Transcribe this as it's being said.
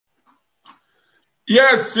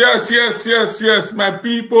Yes, yes, yes, yes, yes. My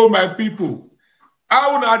people, my people.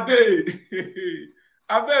 How una dey?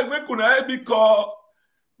 Abeg, make una help me call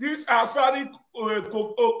this Asari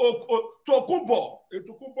Tokunbo.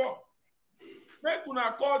 Tokunbo. Make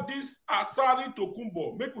una call this Asari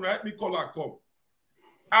Tokunbo. Make una help me call her come.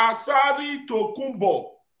 Asari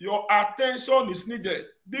Tokunbo. Your attention is needed.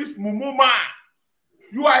 This mumu man.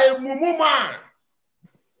 You are a mumu man.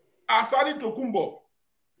 Asari Tokunbo.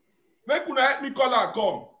 Make una help me call her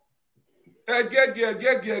come. Get.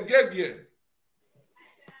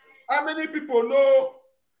 How many people know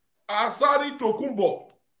Asari Tokunbo?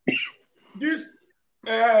 This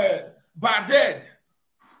Baded.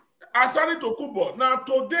 Asari Tokunbo. Now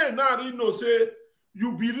today, now you know say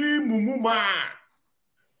you be real mumu man.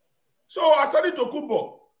 So Asari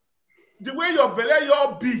Tokunbo, the way your belly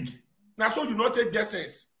you're big, now so you not take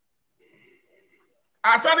guesses.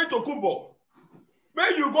 Asari Tokunbo,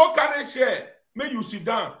 may you go carry share, may you sit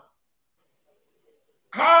down.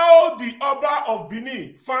 How the Oba of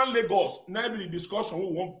Benin found Lagos, now be the discussion we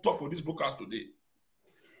want to talk for this broadcast today.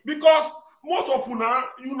 Because most of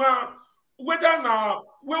you know, whether now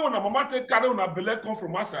when una mama take carry una belle come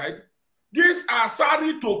from outside, this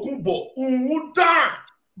Asari Tokunbo, Unwuda,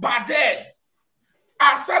 Baded.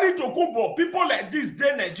 Asari Tokunbo, people like this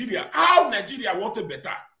day Nigeria, how Nigeria want to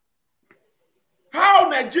better? How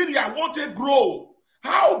Nigeria want to grow?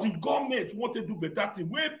 How the government want to do better thing?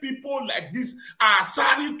 Where people like this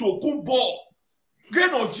Asari Tokunbo,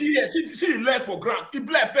 get no GS, see he left for ground. He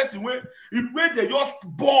play a person where they just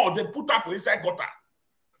born, they put her for inside gutter.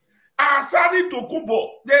 Asari Tokunbo,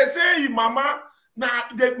 they say his mama, now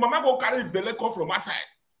the mama go carry the belly come from outside.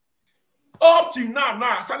 Up till now,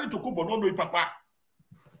 Asari Tokunbo no know his papa.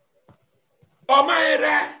 Oh my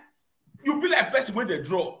area, you be like a person when they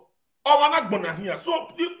draw. Oh, I'm not gonna here. So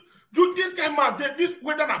you this kind of man, this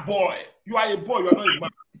whether a boy, you are a boy, you are not a man.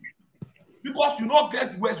 Because you not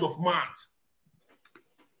get words of math.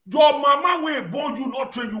 Your mama will born you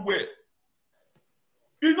not train you well.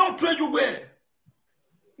 He not train you well.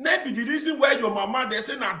 Maybe the reason why your mama they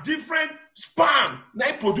say a different span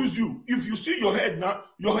now produce you. If you see your head now,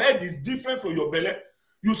 your head is different from your belly.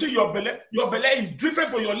 You see your belly is different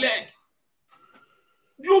from your leg.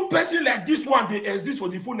 You person like this one, they exist for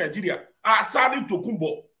the full Nigeria. Asari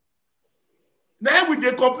Tokunbo. Now we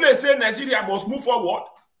they complain, say Nigeria must move forward.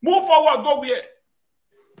 Move forward, go where?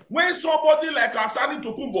 When somebody like Asari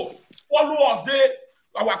Tokunbo follow us there,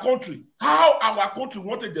 our country, how our country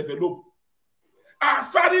want to develop.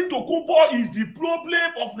 Asari Tokunbo is the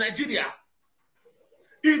problem of Nigeria.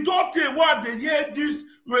 He don't tell what they hear this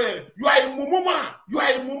way. You are a mumuma, you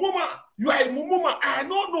are a mumuma, you are a mumuma. I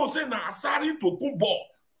don't know, say na Asari Tokunbo.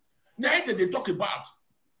 Now they talk about.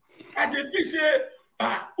 And they feel say,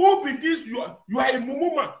 who be this? You are a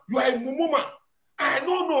mumuma, you are a mumuma. I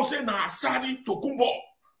don't know, say na Asari Tokunbo.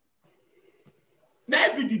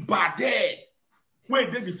 Now be the bad dead when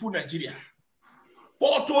they the full Nigeria.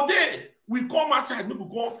 But today, we come outside, we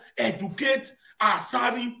go educate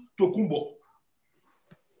Asari Tokunbo.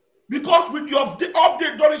 Because with your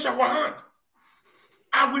update don't reach our hand.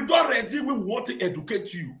 And we don't ready, we want to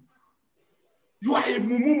educate you. You are a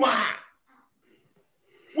mumu man.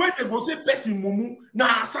 When they go say person mumu,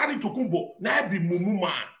 na Asari Tokunbo, na be mumu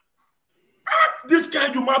man. This kind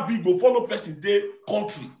of human being go follow person their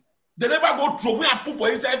country. They never go throw away and put for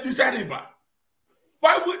inside river.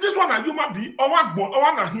 Why this one a human being? I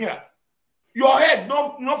want here. Your head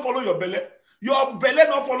not follow your belly. Your belly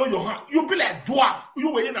not follow your hand. You be like dwarf.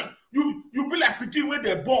 You be like picking when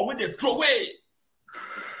they born, when they throw away.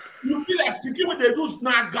 You feel like picking when they use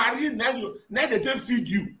nagari, now they don't feed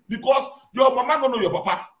you because your mama don't know your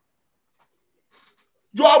papa.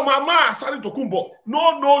 Your mama, Asari Tokunbo,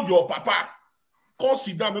 no know your papa. Come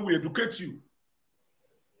sit down, maybe we educate you.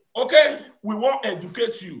 Okay, we want to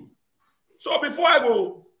educate you. So before I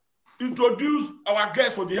go introduce our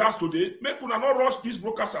guest for the house today, make una not rush this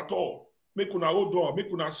broadcast at all. Make una hold on,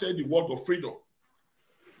 make una share the word of freedom.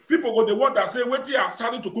 People go the one that say, what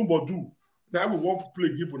Asari Tokunbo do? Now we won't play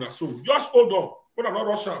give una so. Just hold on. Make una not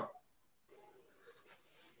rush on.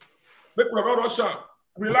 Make una not rush on.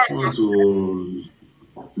 Relax. I want to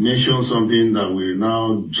mention something that will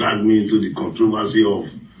now drag me into the controversy of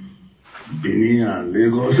Benin and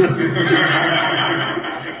Lagos.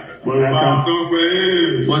 But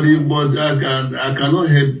I cannot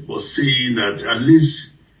help but say that at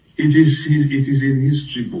least it is in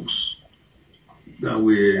history books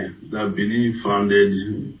that Benin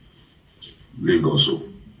founded Lagos.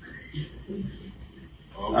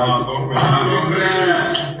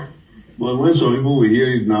 But when some people will hear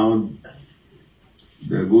it now,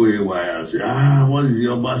 they go haywire and say, what is the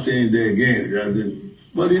Oba saying there again?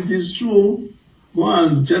 But it is true. Go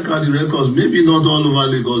and check out the records. Maybe not all over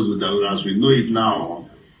Lagos as we know it now,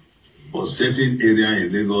 but certain area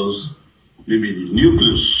in Lagos, maybe the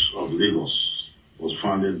nucleus of Lagos was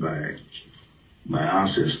founded by my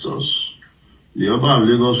ancestors. The Oba of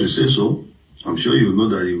Lagos will say so. I'm sure you know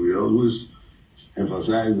that he will always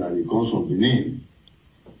emphasize that he comes from Benin.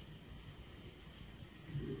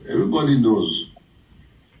 Everybody knows.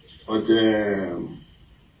 But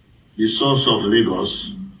the source of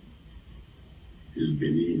Lagos is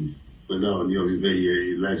Benin. Whether on your river here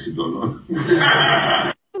he likes it or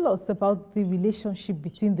not. Tell us about the relationship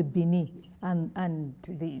between the Benin and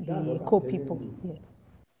the Iko people. Yes.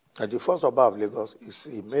 The first Oba of Lagos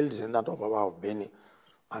is a male descendant of Oba of Benin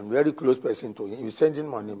and very close person to him. He sent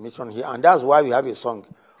him on a mission here, and that's why we have a song.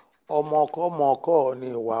 Ọmọkọ́mọkọ́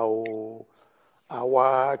ni wa o,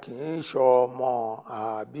 àwa kì í ṣọmọ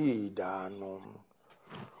àbí ìdànù.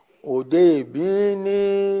 Òde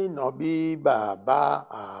ìbíní nàbí bàbá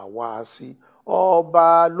àwa sí,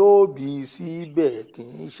 ọba ló bí síbẹ̀ kì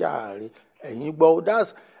í ṣàárẹ̀. Ẹ̀yin gbọ́,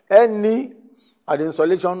 that's any at the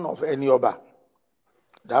installation of any Oba.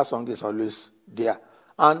 That song is always there.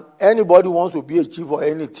 And anybody wants to be a chief or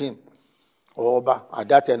anything, or Oba, at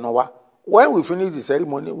that Enowa, when we finish the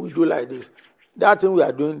ceremony, we do like this. That thing we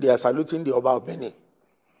are doing, they are saluting the Oba of Benin.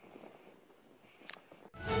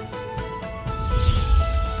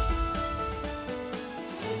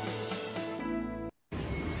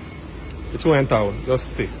 It won't enter,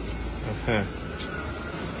 just stay.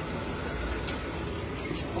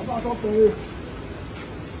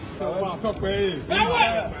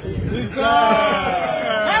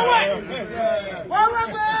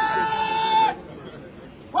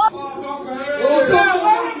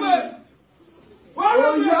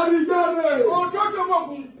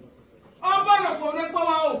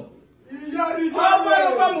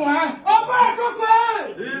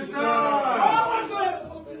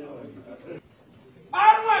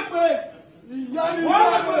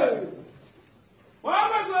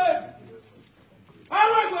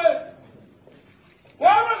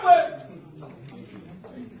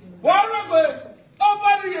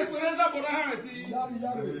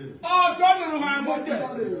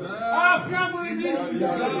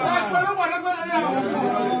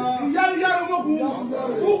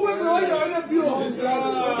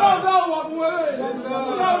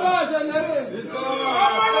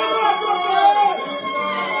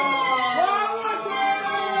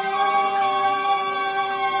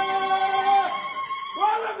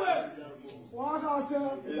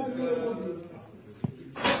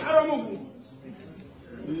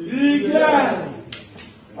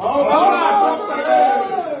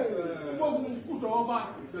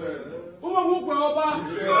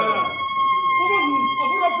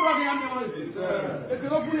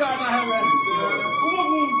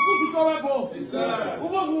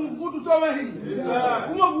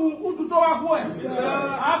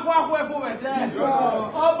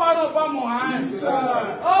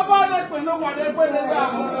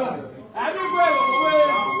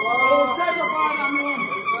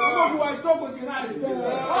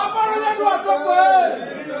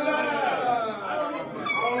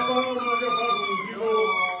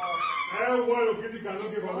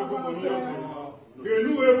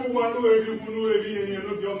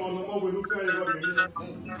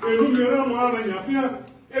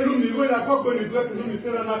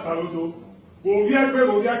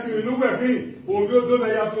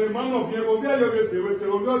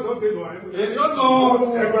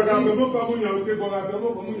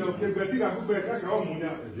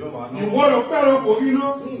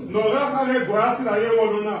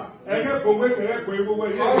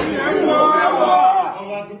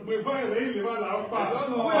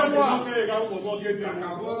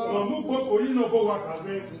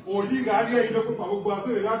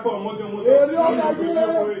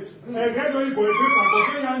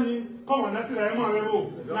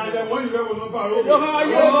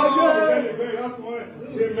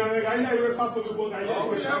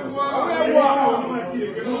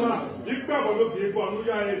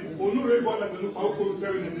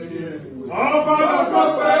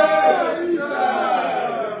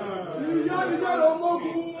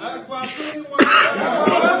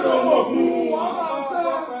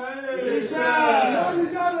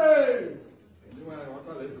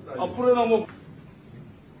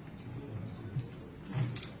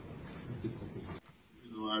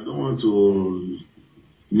 I don't want to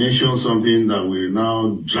mention something that will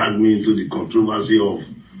now drag me into the controversy of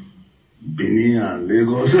Benin and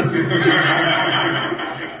Lagos.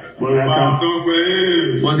 But I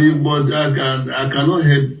cannot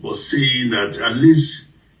help but saying that at least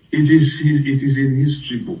it is in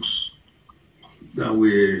history books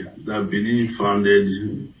that Benin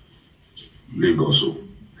founded Lagos.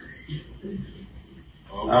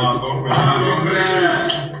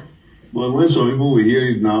 But when some people will hear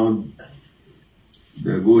it now,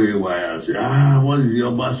 they go haywire and say, what is the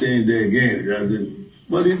Oba saying there again?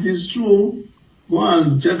 But it is true. Go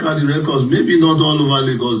and check out the records. Maybe not all over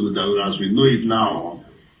Lagos as we know it now,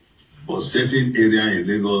 but certain area in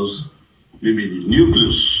Lagos, maybe the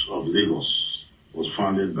nucleus of Lagos was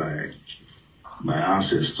founded by my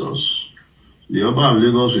ancestors. The Oba of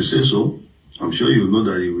Lagos will say so. I'm sure you know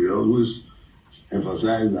that he will always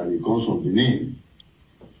emphasize that it comes from Benin.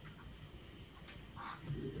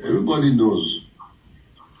 Everybody knows.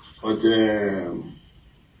 But the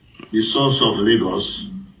source of Lagos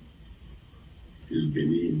is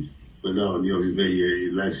Benin. Whether on your river here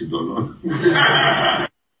he likes it or not.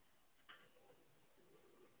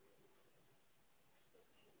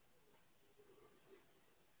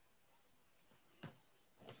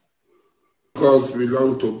 Because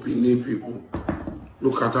belong to Benin people.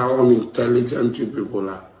 Look at how unintelligent you people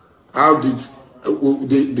are. How did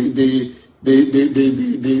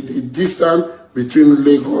the distance between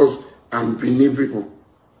Lagos and Benin people?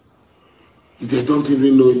 They don't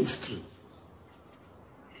even know history.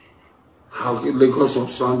 How Lagos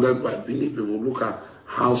was founded by Benin people. Look at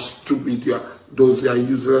how stupid you are. Those are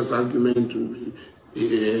useless arguments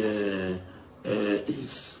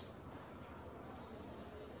is.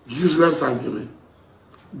 Useless argument.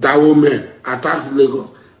 Dawome attacked Lagos.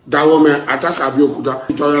 Dawome attacked Abeokuta.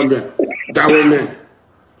 Dawome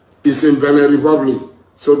is in Benin Republic.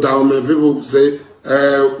 So Dawome people say,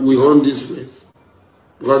 we own this place.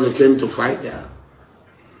 Because they came to fight there.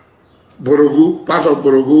 Borogu, part of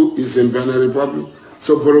Borogu is in Benin Republic.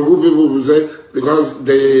 So Borogu people will say, because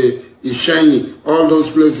they is shiny, all those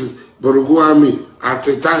places, Borogu army, at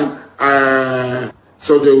the time,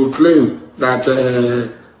 so they will claim that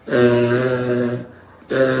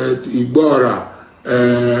Ibora,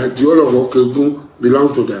 the whole of Okegun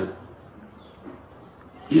belong to them.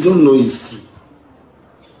 You don't know history.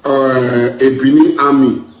 A Benin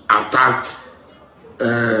army attacked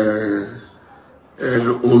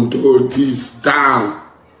Ondo this down.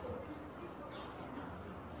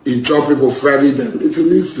 Ijaw people ferried them. It's in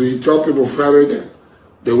history. Ijaw people ferried them.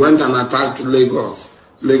 They went and attacked Lagos,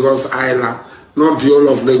 Lagos Island. Not the whole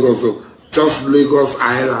of Lagos, though. Just Lagos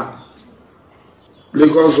Island.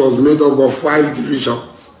 Lagos was made up of 5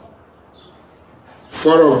 divisions.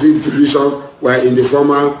 4 of these divisions were in the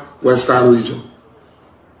former Western region.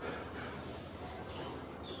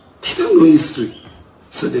 They don't know history.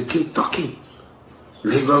 So they keep talking.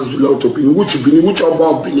 Lagos belong to Benin. Which Oba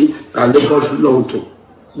of Benin that Lagos belong to?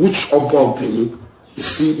 Which Oba of Benin? You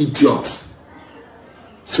see idiots.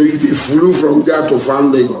 So they flew from there to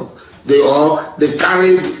found Lagos. They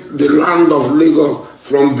carried the land of Lagos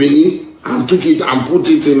from Benin and took it and put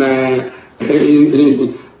it in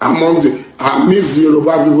among amidst the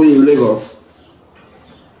Yoruba people in Lagos.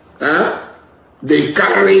 They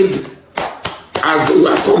carried, as they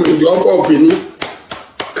were coming, the Oba of Benin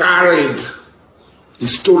carried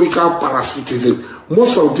historical parasitism.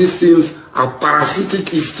 Most of these things are parasitic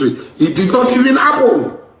history. It did not even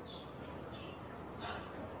happen.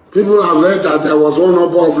 People have heard that there was one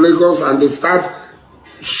Oba of Lagos and they start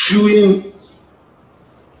showing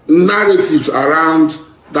narratives around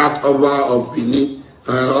that Oba of Benin.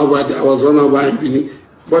 There was one Oba in Benin.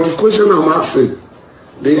 But the question I'm asking,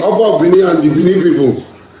 the Oba of Benin and the Benin people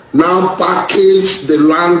now package the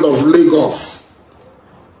land of Lagos.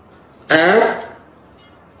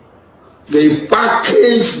 They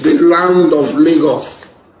packaged the land of Lagos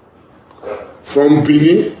from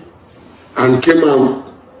Benin and came and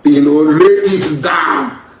laid it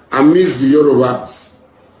down amidst the Yorubas.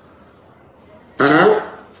 And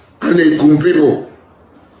the Gun people.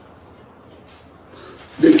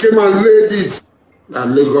 They came and laid it that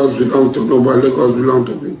Lagos belong to nobody, Lagos belong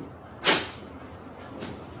to me.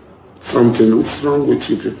 Something is wrong with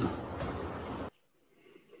you people.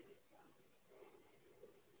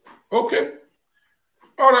 Okay.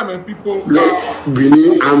 All right, man, people.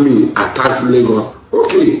 Benin army attacked Lagos.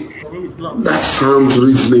 Okay. That sounds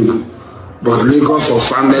reasonable. But Lagos was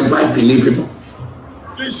founded by Benin people.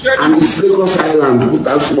 And it's Lagos Island.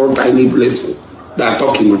 That's small tiny place they are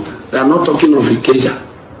talking of. They are not talking of Ikeja.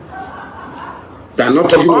 They are not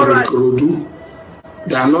talking of Ikorodu.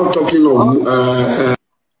 They are not talking of...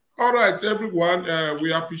 All right, everyone.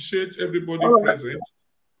 We appreciate everybody present.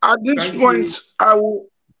 At this point, I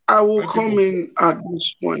will come in at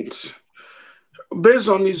this point. based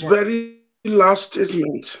on his very last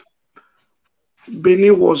statement,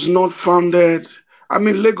 Benin was not founded. I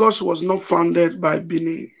mean, Lagos was not founded by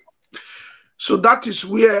Benin. So that is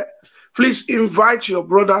where, please invite your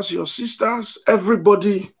brothers, your sisters,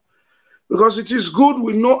 everybody, because it is good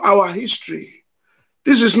we know our history.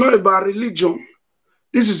 This is not about religion.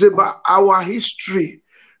 This is about our history.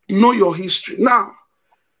 Know your history. Now,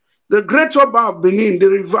 the great Oba of Benin, the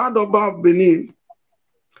revered Oba of Benin,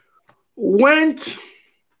 went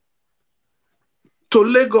to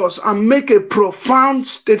Lagos and make a profound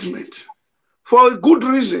statement for a good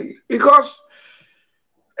reason, because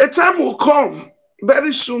a time will come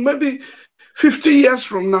very soon, maybe 50 years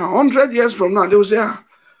from now, 100 years from now, they will say,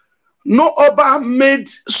 no Oba made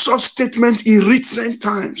such statement in recent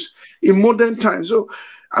times, in modern times. So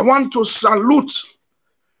I want to salute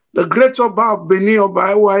the great Oba of Benin,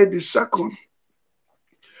 Oba Ewa II,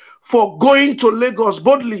 for going to Lagos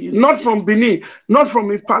boldly, not from Benin, not from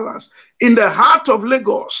a palace, in the heart of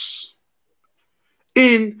Lagos,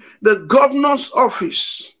 in the governor's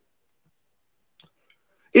office,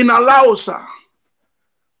 in Alaosa,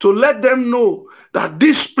 to let them know that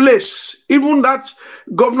this place, even that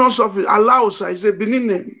governor's office, Alaosa, is a Benin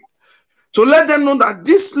name. To let them know that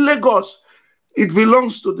this Lagos, it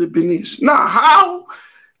belongs to the Benin. Now, how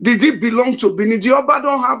did it belong to Benin? The Oba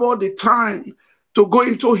don't have all the time to go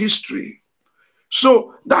into history.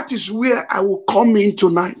 So that is where I will come in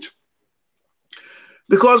tonight.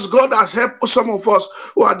 Because God has helped some of us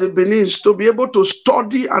who are the Benins to be able to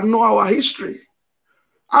study and know our history.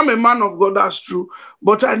 I'm a man of God, that's true,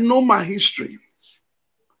 but I know my history.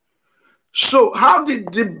 So how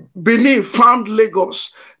did the Benin found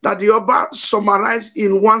Lagos that the Oba summarized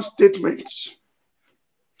in one statement?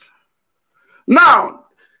 Now,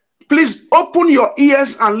 please open your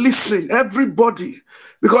ears and listen, everybody,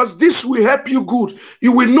 because this will help you good.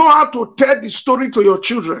 You will know how to tell the story to your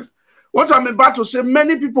children. What I'm about to say,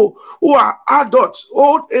 many people who are adults,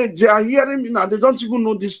 old age, they are hearing me now, they don't even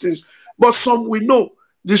know these things, but some will know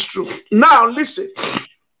this truth. Now, listen.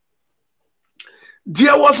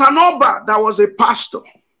 There was an Oba that was a pastor.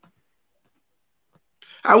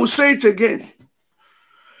 I will say it again.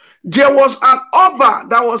 There was an Oba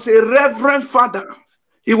that was a reverend father.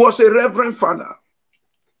 He was a reverend father.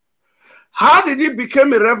 How did he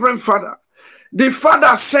become a reverend father? The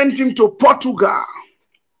father sent him to Portugal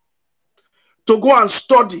to go and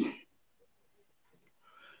study.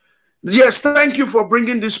 Yes, thank you for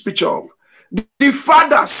bringing this picture up. The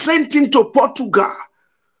father sent him to Portugal,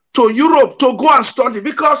 to Europe, to go and study,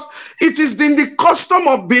 because it is in the custom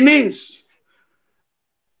of Benins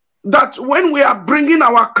that when we are bringing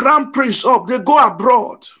our crown prince up, they go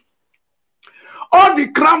abroad. All the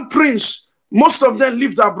crown prince, most of them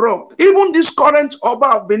lived abroad. Even this current Oba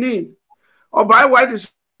of Benin, Oba Ewa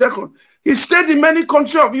II, he stayed in many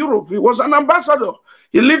countries of Europe. He was an ambassador.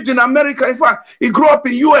 He lived in America. In fact, he grew up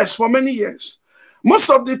in US for many years.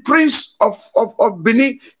 Most of the princes of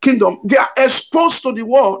Benin Kingdom, they are exposed to the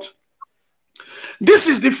world. This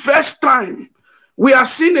is the first time we are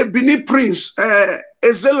seeing a Benin prince,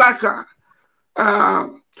 Ezelaka,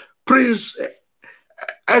 Prince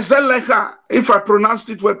Ezeleka, if I pronounced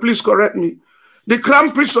it well, please correct me. The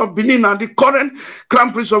crown prince of Benin and the current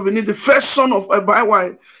crown prince of Benin, the first son of Oba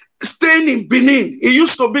Ewa, staying in Benin. He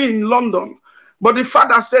used to be in London, but the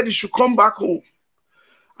father said he should come back home.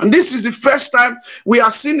 And this is the first time we are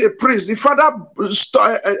seeing a prince. The father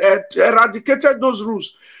eradicated those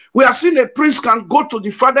rules. We are seeing a prince can go to the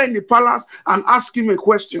father in the palace and ask him a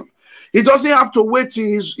question. He doesn't have to wait till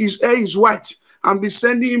his hair is white and be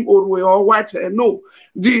sending him Orwe or white hair. No.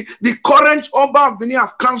 The current Oba of Benin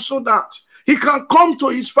have cancelled that. He can come to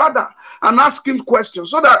his father and ask him questions,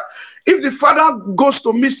 so that if the father goes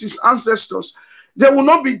to miss his ancestors, there will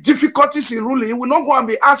not be difficulties in ruling. He will not go and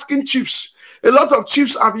be asking chiefs. A lot of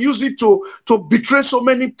chiefs have used it to betray so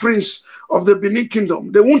many princes of the Benin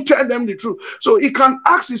Kingdom. They won't tell them the truth. So he can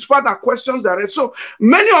ask his father questions direct. So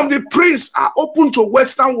many of the princes are open to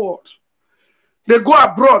Western world. They go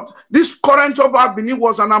abroad. This current Oba of Benin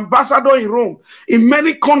was an ambassador in Rome, in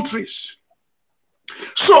many countries.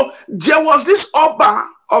 So there was this Oba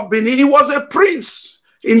of Benin. He was a prince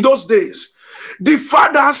in those days. The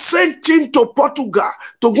father sent him to Portugal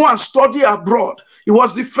to go and study abroad. He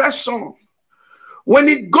was the first son. When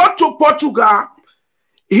he got to Portugal,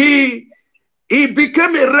 he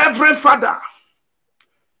became a reverend father.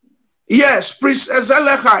 Yes, Prince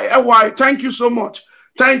Ezeleka, thank you so much.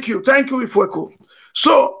 Thank you, Ifweko.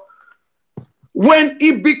 So, when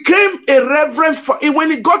he became a reverend,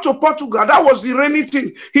 when he got to Portugal, that was the reigning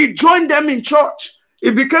thing. He joined them in church.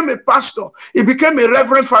 He became a pastor. He became a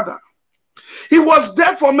reverend father. He was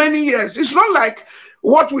there for many years. It's not like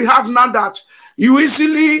what we have now that you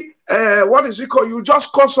easily, what is it called? You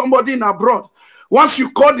just call somebody in abroad. Once you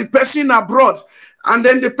call the person abroad, and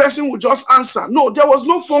then the person will just answer. No, there was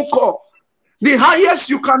no phone call. The highest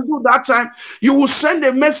you can do that time, you will send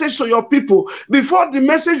a message to your people. Before the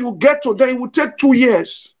message will get to them, it will take 2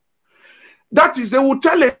 years. That is, they will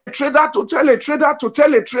tell a trader to tell a trader to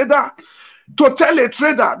tell a trader to tell a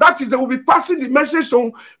trader. That is, they will be passing the message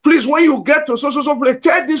to, please, when you get to so place,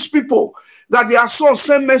 tell these people that their son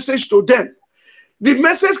send message to them. The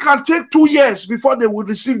message can take 2 years before they will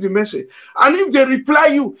receive the message. And if they reply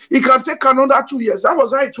you, it can take another 2 years. That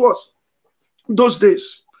was how it was those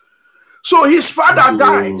days. So his father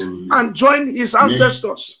died and joined his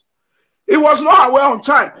ancestors. He was not aware on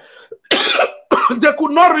time. They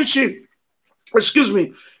could not reach him. Excuse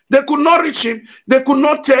me. They could not reach him. They could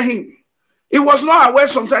not tell him. He was not aware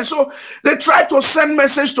sometimes. So they tried to send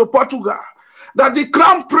message to Portugal that the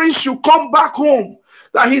crown prince should come back home,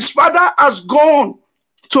 that his father has gone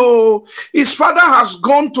to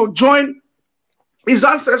join his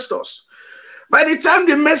ancestors. By the time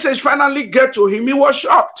the message finally get to him, he was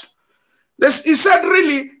shocked. He said,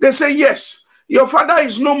 really? They say, yes, your father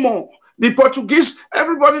is no more. The Portuguese,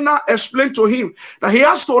 everybody now explained to him that he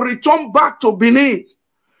has to return back to Benin.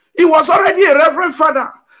 He was already a reverend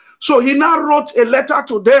father. So he now wrote a letter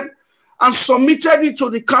to them and submitted it to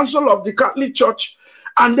the council of the Catholic Church.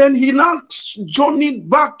 And then he now journeyed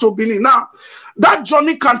back to Benin. Now, that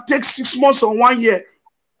journey can take 6 months or 1 year,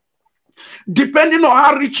 depending on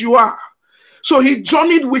how rich you are. So he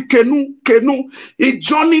journeyed with canoe. He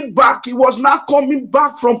journeyed back. He was now coming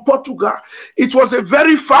back from Portugal. It was a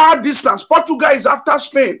very far distance. Portugal is after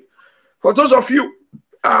Spain. For those of you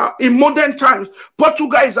in modern times,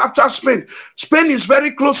 Portugal is after Spain. Spain is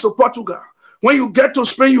very close to Portugal. When you get to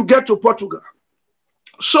Spain, you get to Portugal.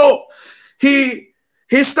 So he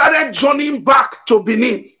started journeying back to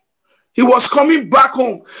Benin. He was coming back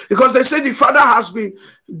home because they said the father has been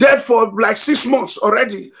dead for like 6 months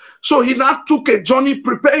already. So he now took a journey,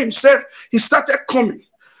 prepared himself. He started coming.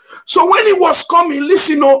 So when he was coming,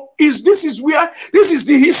 listen, this is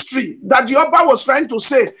the history that the Oba was trying to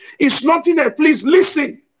say. It's not in a please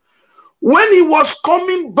listen. When he was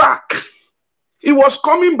coming back,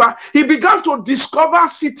 he began to discover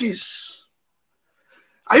cities.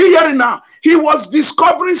 Are you hearing now? He was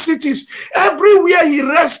discovering cities. Everywhere he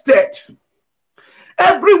rested,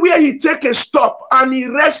 everywhere he take a stop and he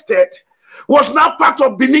rested, was now part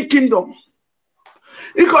of Benin Kingdom.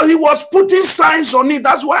 Because he was putting signs on it.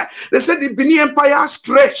 That's why they said the Benin Empire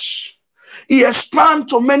stretched. He expanded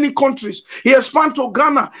to many countries. He expanded to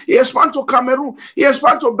Ghana. He expanded to Cameroon. He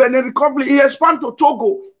expanded to Benin Republic. He expanded to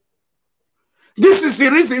Togo. This is the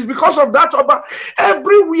reason. It's because of that.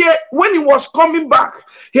 Everywhere, when he was coming back,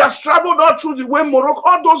 he has traveled all through the way Morocco,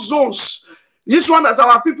 all those zones. This one that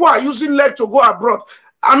our people are using leg to go abroad.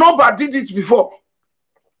 Anoba did it before.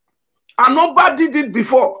 Anoba did it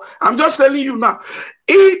before. I'm just telling you now.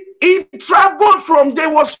 He traveled from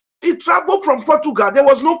he traveled from Portugal. There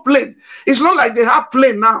was no plane. It's not like they have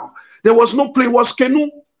plane now. There was no plane. It was canoe.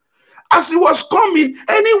 As he was coming,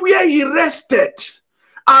 anywhere he rested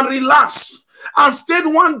and relaxed and stayed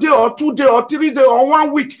 1 day or 2 days or 3 days or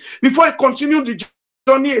 1 week before he continued the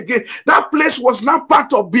journey again, that place was now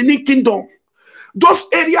part of Benin Kingdom. Those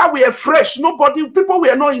areas were fresh. People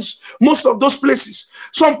were not in most of those places.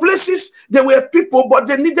 Some places, there were people, but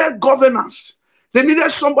they needed governance. They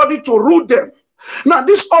needed somebody to rule them. Now,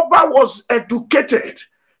 this Oba was educated.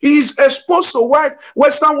 He is exposed to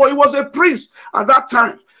Western world. He was a prince at that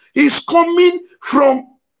time. He's coming from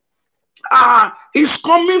a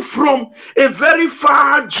very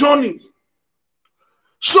far journey.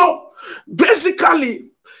 So, basically,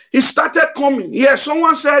 he started coming. Yes,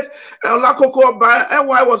 someone said Lakoko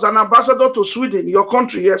Oba was an ambassador to Sweden, your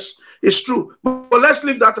country. Yes, it's true. But let's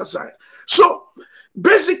leave that aside. So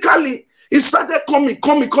basically, he started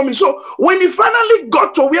coming. So when he finally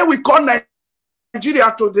got to where we call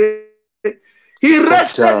Nigeria today, he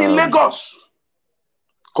rested in Lagos.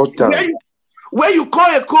 Where you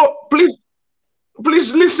call a call, please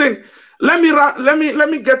listen. Let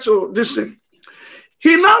me get to this thing.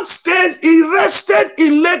 He rested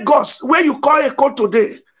in Lagos, where you call Eko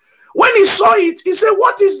today. When he saw it, he said,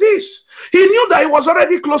 what is this? He knew that he was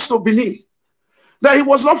already close to Benin, that he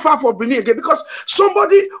was not far from Benin again, because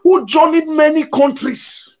somebody who journeyed many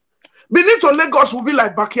countries, Benin to Lagos will be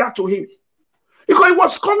like backyard to him. Because he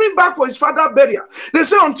was coming back for his father's burial. They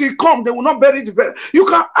say until he come, they will not bury the burial. You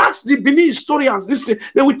can ask the Benin historians this thing.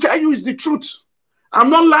 They will tell you it's the truth. I'm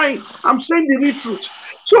not lying. I'm saying the real truth.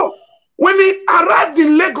 So, when he arrived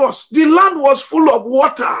in Lagos, the land was full of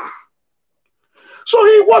water. So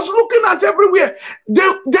he was looking at everywhere.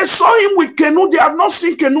 They saw him with canoe. They had not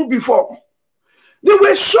seen canoe before. They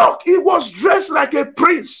were shocked. He was dressed like a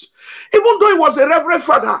prince. Even though he was a reverend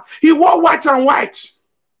father, he wore white and white.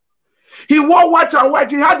 He wore white and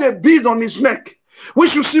white. He had a bead on his neck,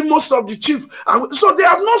 which you see most of the chiefs. So they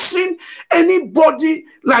have not seen anybody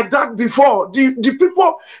like that before. The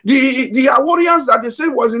people, the warriors that they said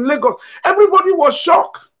was in Lagos, everybody was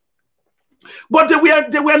shocked. But they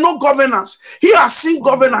were no governors. He has seen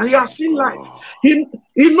governors. He has seen life. He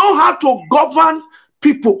knows how to govern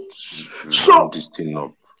people. So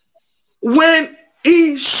when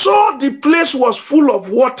he saw the place was full of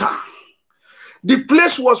water, the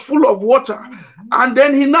place was full of water, and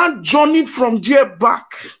then he now journeyed from there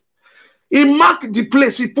back. He marked the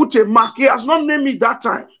place. He put a mark. He has not named it that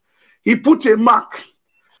time. He put a mark.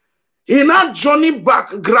 He now journeyed back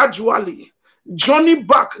gradually. Journey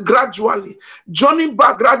back gradually. Journey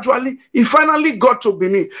back gradually. He finally got to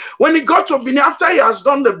Benin. When he got to Benin, after he has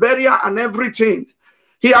done the burial and everything,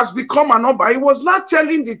 he has become an Oba. He was not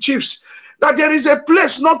telling the chiefs that there is a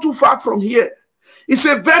place not too far from here. It's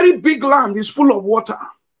a very big land. It's full of water.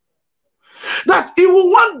 That he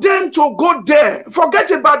will want them to go there.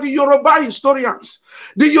 Forget about the Yoruba historians.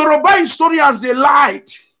 The Yoruba historians, they lied.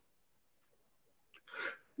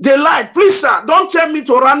 They lied. Please, sir, don't tell me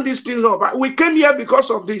to run these things up. We came here because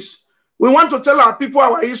of this. We want to tell our people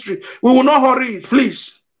our history. We will not hurry it.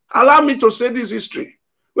 Please, allow me to say this history.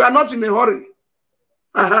 We are not in a hurry.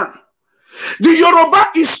 The Yoruba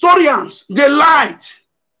historians, they lied.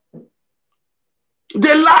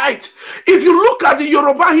 They lied. If you look at the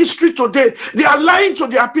Yoruba history today, they are lying to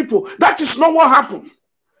their people. That is not what happened.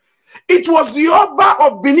 It was the Oba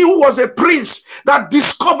of Benin who was a prince that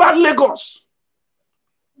discovered Lagos.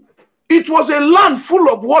 It was a land full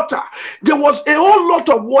of water. There was a whole lot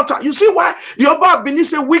of water. You see why the Oba of Benin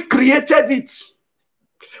said we created it.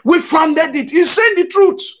 We founded it. He's saying the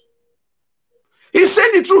truth. He's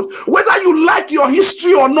saying the truth. Whether you like your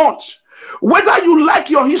history or not, whether you like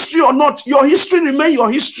your history or not, your history remains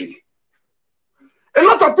your history. A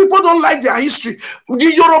lot of people don't like their history.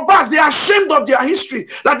 The Yorubas, they are ashamed of their history.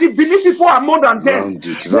 That the Benin people are more than them.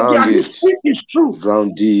 Their history is true.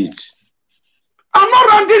 Round it. I'm not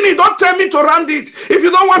rounding it. Don't tell me to round it. If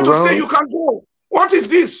you don't want to stay, you can go. What is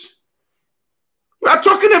this? We are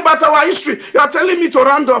talking about our history. You are telling me to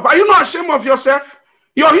round up. Are you not ashamed of yourself?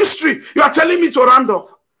 Your history. You are telling me to round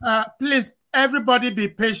up. Please, everybody be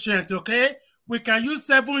patient, okay? We can use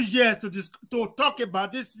 7 years to talk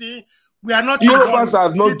about this thing. We are not. Yorubas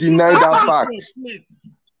have not denied that fact. Please.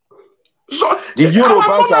 So, the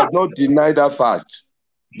Yorubas have not denied that fact.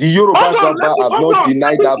 The Yorubas have not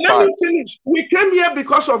denied that fact. Let me finish. We came here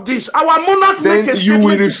because of this. Our monarch then make a you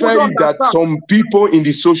will refer that some people in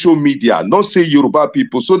the social media, not say Yoruba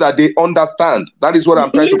people, so that they understand. That is what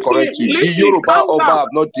I'm trying to correct you. The Yoruba Oba have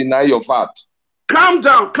not denied your fact. Calm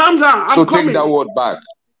down, calm down. I'm coming. Take that word back.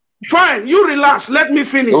 Fine, you relax. Let me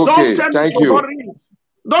finish. Okay, don't tell me to hurry it.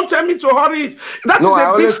 Don't tell me to hurry it. I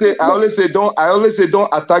always say don't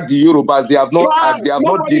attack the Yorubas. They have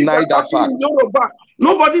not denied that fact.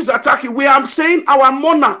 Nobody's attacking. We are saying our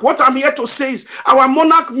monarch. What I'm here to say is our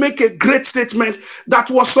monarch make a great statement that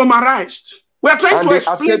was summarized. We are trying to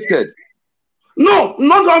explain. Accepted. No,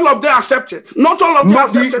 not all of them accepted. Not all of them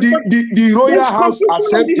accepted. The royal house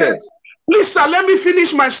accepted. Please, sir, let me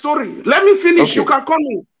finish my story. Let me finish. Okay. You can call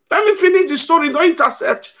me. Let me finish the story. Don't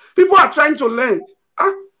intercept. People are trying to learn.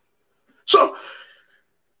 So,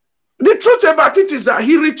 the truth about it is that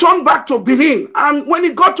he returned back to Benin. And when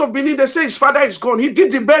he got to Benin, they say his father is gone. He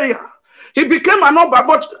did the burial. He became an Oba,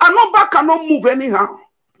 but an Oba cannot move anyhow.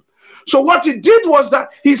 So what he did was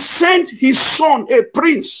that he sent his son, a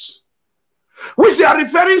prince, which they are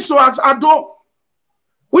referring to as Ado,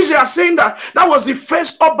 which they are saying that was the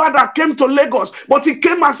first Oba that came to Lagos, but he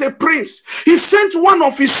came as a prince. He sent one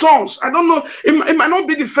of his sons. I don't know, it might not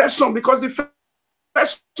be the first son, because the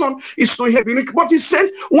first son is to him, but he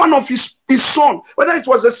sent one of his son, whether it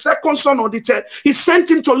was the second son or the third, he sent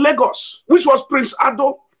him to Lagos, which was Prince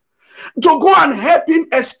Ado, to go and help him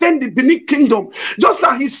extend the Benin kingdom, just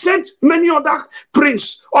like he sent many other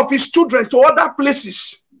princes of his children to other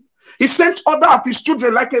places. He sent other of his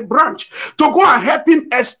children like a branch to go and help him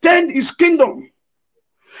extend his kingdom,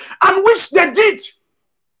 and which they did.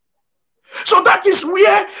 So that is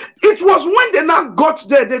where it was. When they now got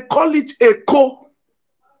there, they call it Eko.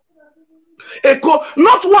 Eko,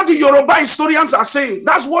 not what the Yoruba historians are saying.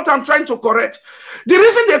 That's what I'm trying to correct. The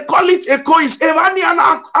reason they call it Eko is Evani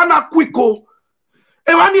Anakwiko,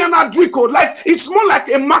 Evani Anadwiko. Like, it's more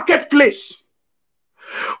like a marketplace.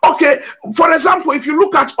 Okay, for example, if you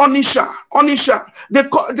look at Onisha, they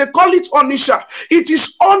call it Onisha. It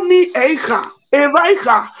is Oni Eha.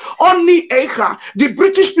 Eraiha, Oni Eha. The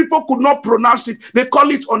British people could not pronounce it. They call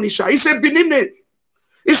it Onisha. It's a Benin name.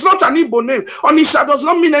 It's not an Igbo name. Onisha does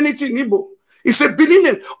not mean anything in Igbo. It's a Benin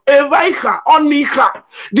name. Eraiha, Oniha.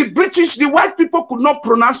 The white people could not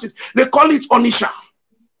pronounce it. They call it Onisha.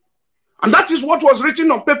 And that is what was written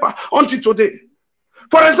on paper until today.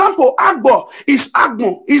 For example, Agbo is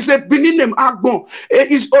Agbon. Is a Benin name, Agbon.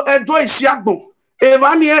 Edo is Agbon.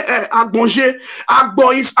 Evanie Agbonje.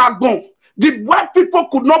 Agbo is Agbon. The white people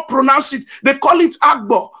could not pronounce it. They call it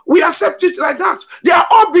Agbo. We accept it like that. They are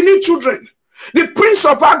all Benin children. The prince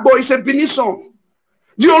of Agbo is a Benin son.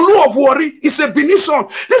 The Olu of Wari is a Benin son.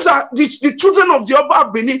 These are the children of the Oba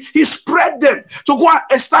of Benin. He spread them to go and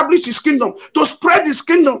establish his kingdom, to spread his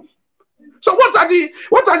kingdom. So what are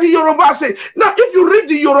the Yoruba saying? Now, if you read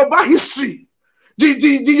the Yoruba history,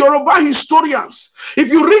 the Yoruba historians, if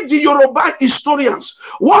you read the Yoruba historians,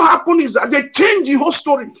 what happened is that they changed the whole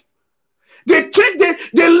story. They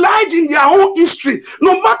lied in their own history.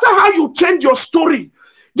 No matter how you change your story,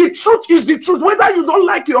 the truth is the truth. Whether you don't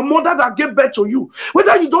like your mother that gave birth to you,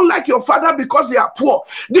 whether you don't like your father because they are poor,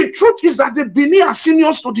 the truth is that the Benin are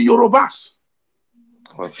seniors to the Yorubas.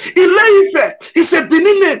 Ile-Ife is a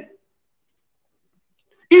Benin name.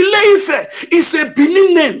 Ile-Ife is a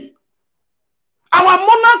Benin name. Our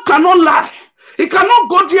monarch cannot lie. He cannot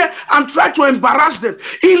go there and try to embarrass them.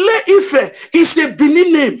 Ile-Ife is a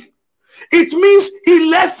Benin name. It means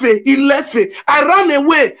Ilefe. I ran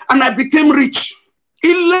away and I became rich.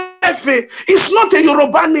 Ilefe is not a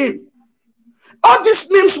Yoruba name. All these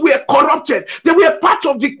names were corrupted. They were part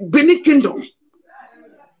of the Benin kingdom.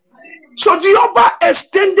 So the Oba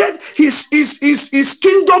extended his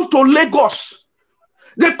kingdom to Lagos.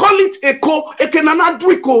 They call it Eko, Ekenana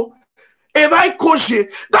Duiko, Evai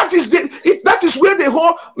Koje. That is where the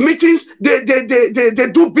whole meetings they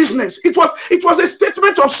do business. It was a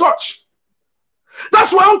statement of such.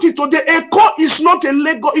 That's why until today, Eko is not a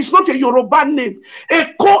Lagos, it's not a Yoruba name.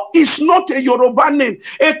 Eko is not a Yoruba name.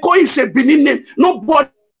 Eko is a Benin name.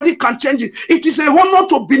 Nobody can change it. It is a honor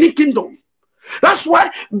to Benin Kingdom. That's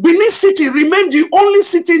why Benin City remains the only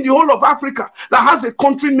city in the whole of Africa that has a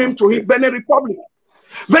country name to it, Benin Republic.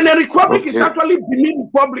 Benin Republic is actually Benin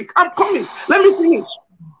Republic. I'm coming. Let me finish.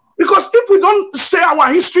 Because if we don't say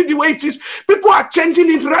our history the way it is, people are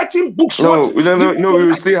changing it, writing books. No, we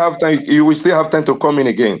will still have time. You will still have time to come in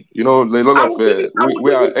again. You know, a lot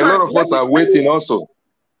of us are waiting also.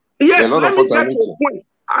 Yes, let me get to a point.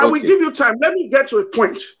 I will give you time. Let me get to a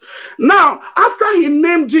point. Now, after he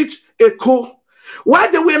named it Eko,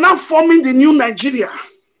 while they were now forming the new Nigeria,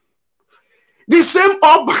 the same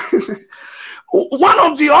Oba, one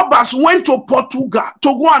of the Obas went to Portugal to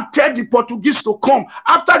go and tell the Portuguese to come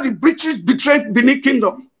after the British betrayed Benin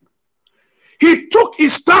Kingdom. He took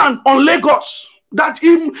his stand on Lagos, that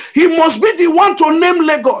he must be the one to name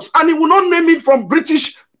Lagos, and he will not name it from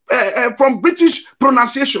British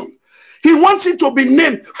pronunciation. He wants it to be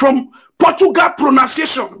named from Portugal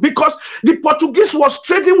pronunciation, because the Portuguese was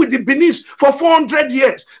trading with the Benin for 400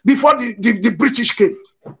 years before the British came.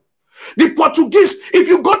 The Portuguese, if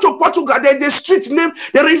you go to Portugal, there's a street name,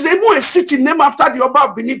 there is even a city named after the Oba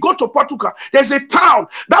of Benin. Go to Portugal, there's a town.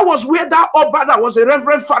 That was where that Oba, that was a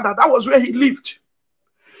reverend father, that was where he lived.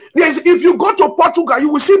 If you go to Portugal, you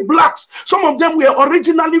will see blacks. Some of them were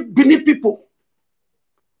originally Benin people,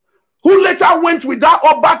 who later went with that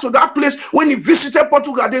Oba to that place. When he visited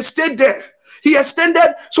Portugal, they stayed there. He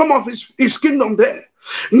extended some of his kingdom there.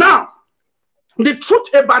 Now, the truth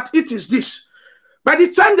about it is this. By the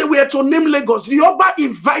time they were to name Lagos, the Oba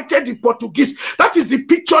invited the Portuguese. That is the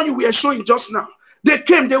picture you were showing just now. They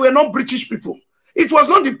came, they were not British people. It was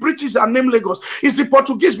not the British that named Lagos. It's the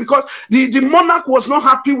Portuguese, because the monarch was not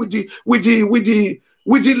happy with the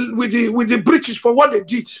British for what they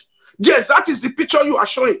did. Yes, that is the picture you are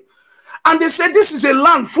showing. And they said this is a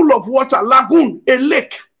land full of water, lagoon, a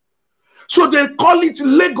lake. So they call it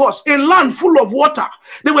Lagos, a land full of water.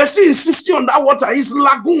 They were still insisting on that water. It's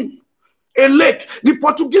lagoon, a lake. The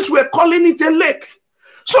Portuguese were calling it a lake.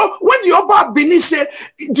 So when the Oba of Benin said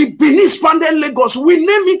the Benin expanded Lagos, we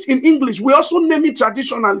name it in English. We also name it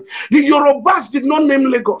traditionally. The Yorubas did not name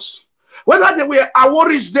Lagos. Whether they were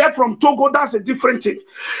Awaris there from Togo, that's a different thing.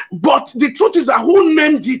 But the truth is that who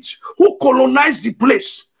named it, who colonized the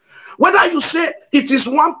place? Whether you say it is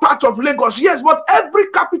one part of Lagos, yes, but every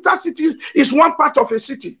capital city is one part of a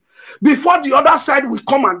city before the other side will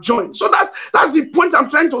come and join. So that's the point I'm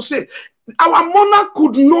trying to say. Our monarch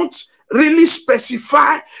could not really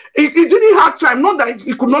specify. He didn't have time. Not that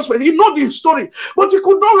he could not specify. He know the story, but he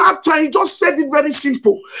could not have time. He just said it very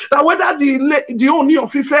simple. That whether the Oni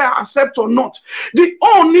of Ife accept or not, the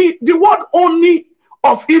word Oni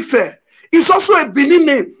of Ife is also a Benin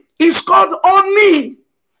name. It's called Oni.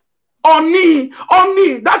 Oni,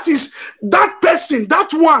 that is that person,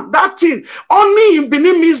 that one, that thing. Oni in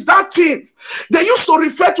Benin means that thing. They used to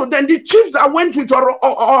refer to them, the chiefs that went with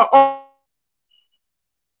Oba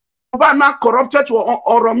now corrupted to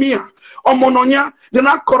Oromia, Omononia, they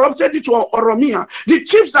now corrupted it to Oromia. The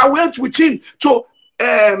chiefs that went with him to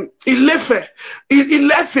Ilefe,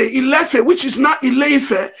 which is now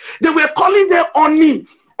Ileife, they were calling them Oni.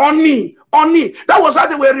 That was how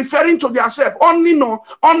they were referring to themselves. Oni no.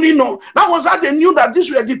 That was how they knew that these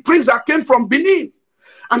were the prince that came from Benin.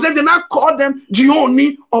 And then they now called them the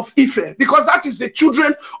Oni of Ife, because that is the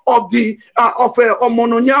children of the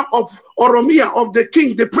Omononia, of Oromia, of the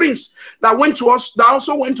king, the prince that went to us, that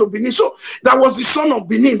also went to Benin. So that was the son of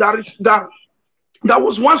Benin that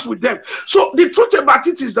was once with them. So the truth about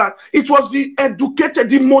it is that it was the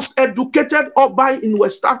most educated Oba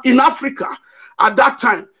in Africa at that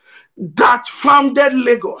time that founded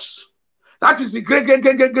Lagos. That is the great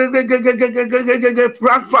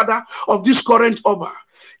grandfather of this current Oba.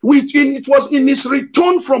 It was in his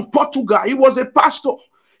return from Portugal. He was a pastor.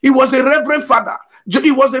 He was a reverend father.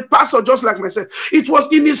 He was a pastor just like myself. It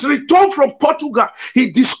was in his return from Portugal he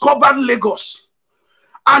discovered Lagos.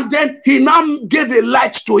 And then he now gave a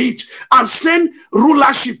light to it and sent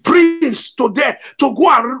rulership, prince to there to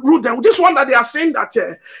go and rule them. This one that they are saying that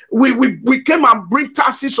we came and bring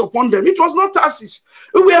taxes upon them. It was not taxes.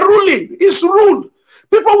 We were ruling. It's rule.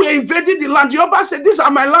 People were invading the land. The Oba said, these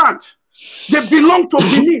are my land. They belong to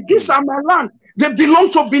Benin. These are my land. They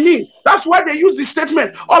belong to Benin. That's why they use the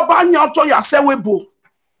statement, Oba Nyato Yasewebo.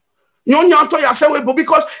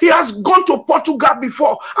 Because he has gone to Portugal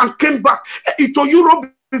before and came back, to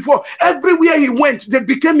Europe before. Everywhere he went, they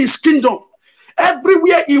became his kingdom.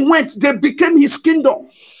 Everywhere he went, they became his kingdom.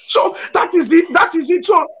 So that is it. That is it.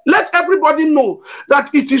 So let everybody know that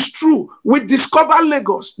it is true. We discovered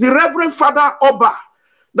Lagos. The Reverend Father Oba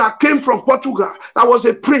that came from Portugal, that was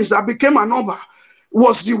a prince that became an Oba,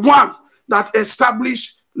 was the one that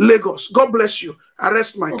established Lagos. God bless you. I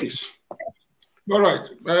rest my case. All right.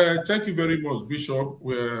 Thank you very much, Bishop.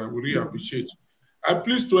 We really appreciate it. And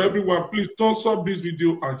please, to everyone, please thumbs up this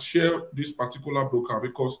video and share this particular broker,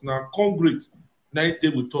 because now Congress night day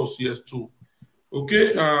with us here too.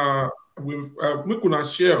 Okay, we gonna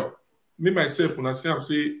share. Me myself, when I say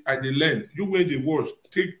I dey learn. You when they watch,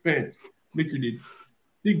 take pen, make you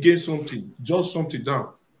get something, just something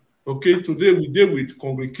down. Okay, today we deal with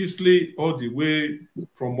Congress Kisley all the way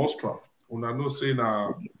from Mostra. When I know say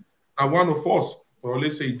now. And one of us, or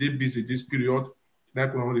let's say he did busy this period,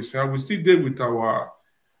 like we say, we still there with our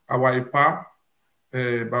IPA,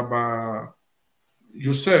 Baba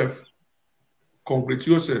Yosef, Congress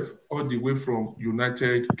Yosef, all the way from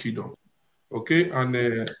United Kingdom. Okay, and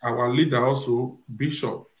our leader also,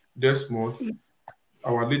 Bishop Desmond,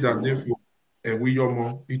 our leader there for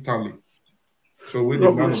Wiyomo, Italy. So we the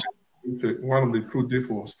one of the fruit there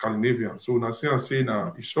for Scandinavia. So now say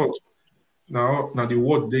now it's short. Now the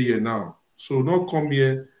word day here now. So not come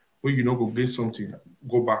here where you know go get something,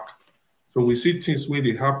 go back. So we see things when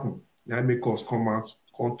they happen, that make us come out,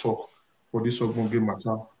 come talk for this game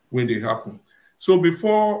matter when they happen. So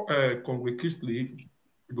before Congress Kisley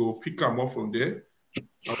go pick them up from there,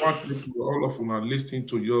 I want you all of them are listening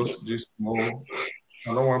to yours this more.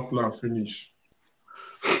 I don't want to plan finish.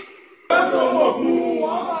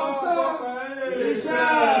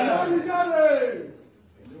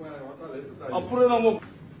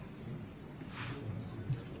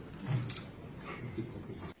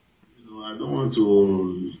 I don't want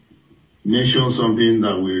to mention something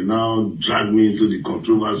that will now drag me into the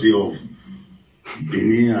controversy of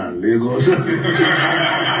Benin and Lagos.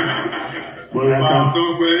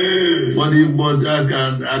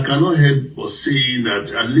 I cannot help but saying that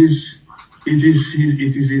at least it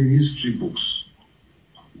is in history books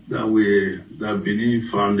that Benin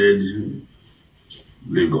founded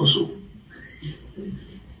Lagos.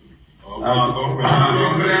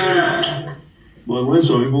 But when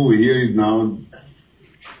some people will hear it now,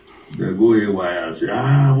 they go haywire and say,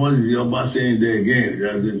 what is the Oba saying there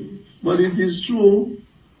again? But it is true.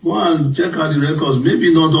 Go and check out the records.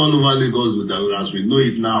 Maybe not all over Lagos as we know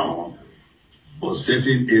it now, but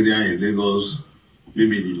certain area in Lagos,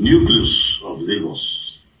 maybe the nucleus of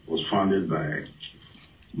Lagos was founded by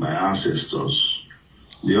my ancestors.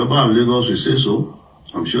 The Oba of Lagos will say so.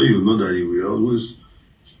 I'm sure you know that he will always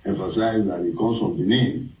emphasize that he comes from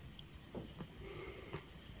Benin.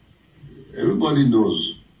 Everybody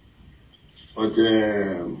knows. But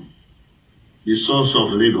the source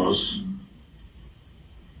of Lagos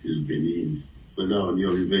is Benin. Whether on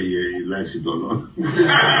your river here, he likes it or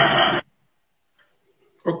not.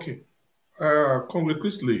 Okay. Congress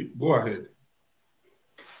Chrisley, go ahead.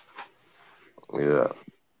 Yeah.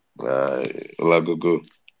 Olagogo,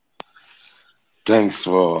 thanks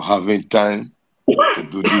for having time to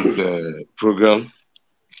do this program.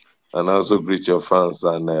 And also greet your fans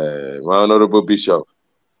and my honorable bishop.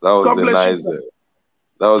 That was the nice.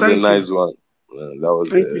 That was a nice one. That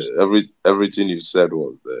was everything you said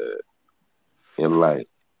was in line.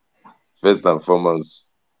 First and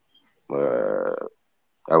foremost,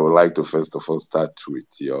 I would like to first of all start with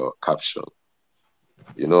your caption.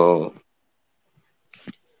 You know,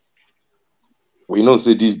 we know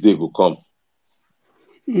say this day will come.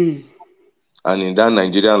 And in that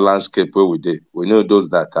Nigerian landscape where we did, we know those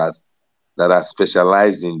that are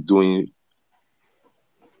specialized in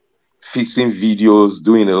fixing videos,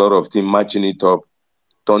 doing a lot of things, matching it up,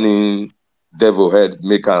 turning devil head,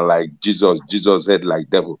 making like Jesus head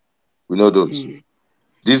like devil. We know those.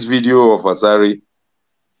 This video of Asari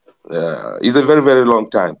is a very, very long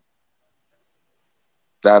time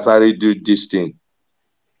that Asari did this thing.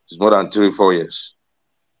 It's more than 3-4 years.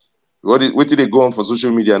 What did they go on for social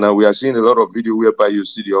media now? We are seeing a lot of video whereby you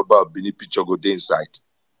see the Oba of Benin picture go day inside.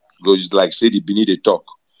 Goes like say the Benin they talk.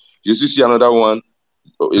 You see another one,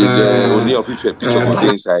 only of Ife picture go day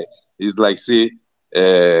inside. It's like say we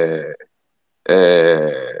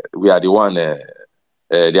are the one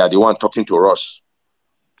they are the one talking to us.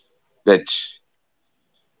 But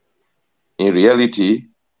in reality,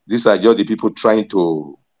 these are just the people trying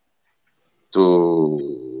to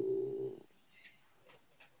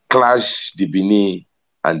clash the Benin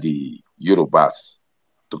and the Yorubas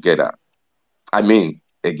together. I mean,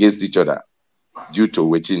 against each other, due to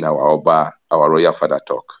waiting our Oba, our royal father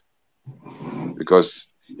talk.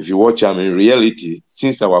 Because if you watch him in reality,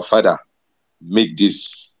 since our father made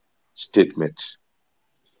this statement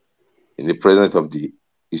in the presence of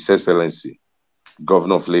His Excellency,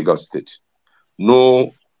 Governor of Lagos State,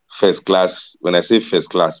 no first class. When I say first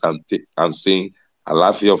class, I'm saying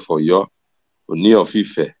Alafia for your Oni of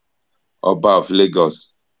Ife, Oba of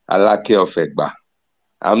Lagos, Alake of Egba.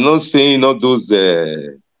 I'm not saying all those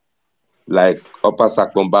like Upper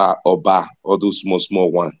Sakomba, Oba, all those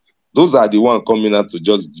small ones. Those are the ones coming out to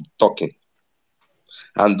just talking.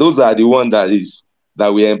 And those are the ones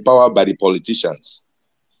that we empower by the politicians.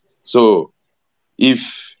 So and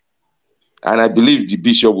I believe the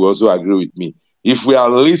bishop will also agree with me, if we are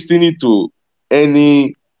listening to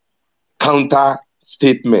any counter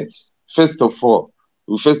statements, first of all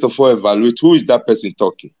evaluate who is that person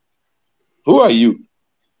talking. Who are you?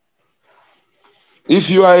 If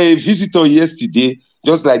you are a visitor yesterday,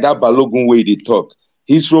 just like that Balogun way they talk,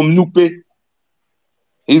 he's from Nupe.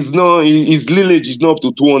 His lineage is not up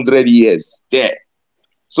to 200 years there.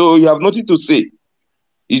 So you have nothing to say.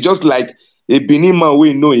 It's just like a Benin man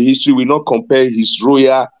we know in history will not compare his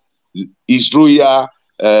royal when they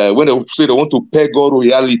say they want to peg all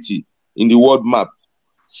royalty in the world map.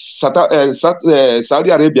 Saudi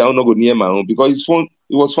Arabia will not go near my own because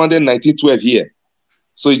it was founded in 1912 here.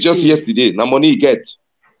 So it's just yesterday. Now money you get.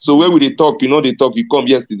 So where will they talk? They talk, you come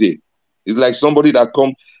yesterday. It's like somebody that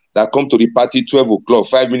come to the party 12 o'clock,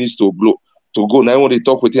 5 minutes to go. Now when they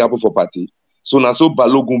talk, what happen for party. So now so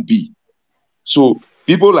Balogun be. So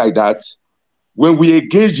people like that, when we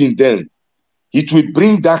engage in them, it will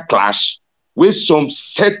bring that clash where some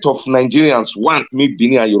set of Nigerians want make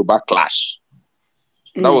Benin and Yoruba clash.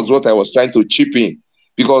 That was what I was trying to chip in.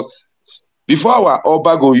 Because before our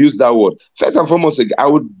Oba go use that word, first and foremost, I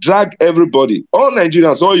would drag everybody, all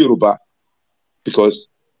Nigerians, all Yoruba, because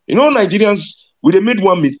Nigerians, we made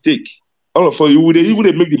one mistake. All of you, we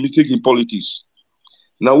even make the mistake in politics.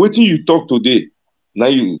 Now, waiting you talk today, now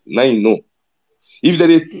you know. If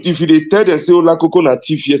they tell them say Olakoko na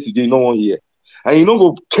thief yesterday, no one here, and you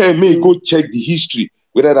go care me go check the history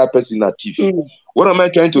whether that person na thief. What am I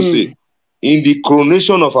trying to say? In the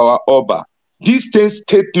coronation of our Oba, this 10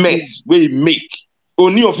 statements we make,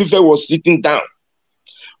 Oni of Ife was sitting down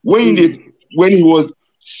when he was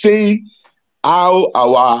saying how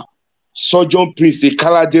our Sojourn Prince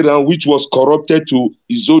Ekaladeran, which was corrupted to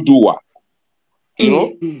Izoduwa,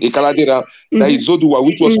 Ekaladeran, that Izoduwa,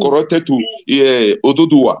 which was corrupted to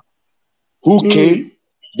Ododuwa, who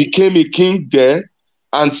became a king there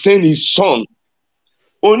and sent his son.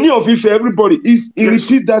 Oni of Ife, everybody, he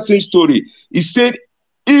repeat that same story. He said,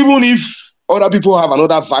 even if other people have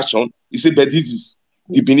another version, he said, but this is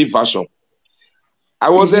the Benin version. I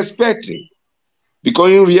was expecting,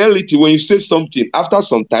 because in reality, when you say something, after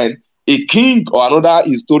some time, a king or another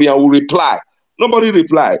historian will reply. Nobody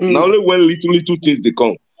replied. Now only when little things they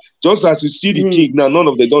come. Just as you see the king now, none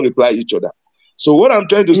of them don't reply each other. So what I'm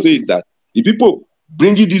trying to say is that the people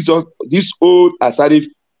bringing this old Asadi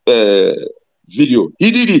video,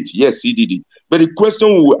 he did it. Yes, he did it. But the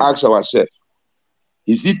question we will ask ourselves,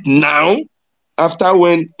 is it now, after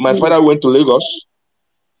when my father went to Lagos?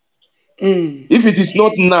 If it is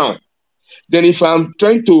not now, then if I'm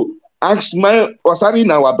trying to ask my Asadi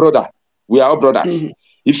now, our brother, we are all brothers.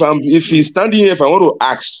 If he's standing here, if I want to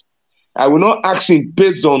ask, I will not ask him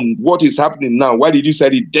based on what is happening now. Why did you say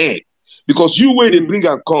it then? Because you where they bring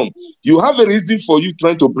and come, you have a reason for you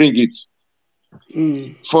trying to bring it.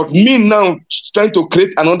 For me now, trying to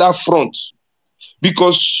create another front,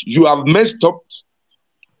 because you have messed up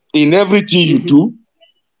in everything you do.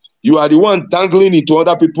 You are the one dangling into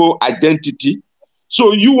other people's identity.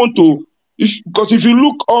 So you want to, because if you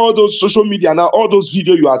look all those social media now, all those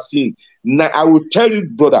videos you are seeing, now I will tell you,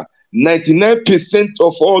 brother, 99%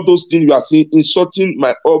 of all those things you are seeing insulting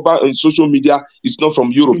my Oba on social media is not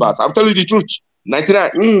from Yorubas. I'm telling you the truth.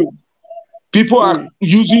 99. People are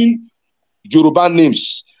using Yoruba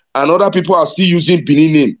names, and other people are still using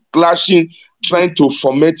Benin name, clashing, trying to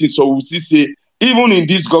foment it. So we still say, even in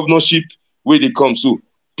this governorship where they come to,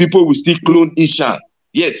 people will still clone Ishan.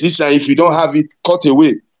 Yes, Ishan, if you don't have it, cut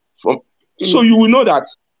away from. So you will know that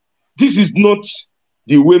this is not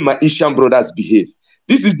the way my Ishan brothers behave.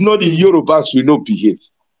 This is not the Yorubas we know behave.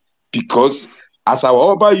 Because as our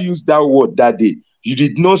Oba used that word that day, you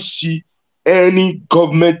did not see any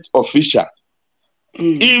government official.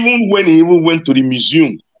 Even when he even went to the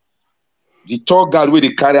museum, the tour guide where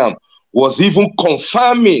they carry him was even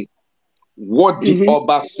confirming what the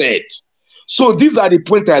Oba said. So these are the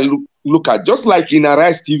points I look at. Just like in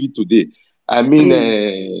Arise TV today. I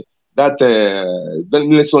mean,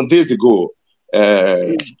 some days ago,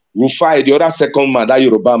 Rufai, the other second man, that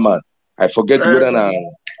Yoruba man, I forget whether now.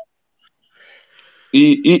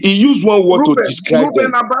 He used one word to describe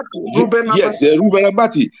them. Yes, Ruben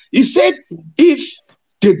Abati. He said, if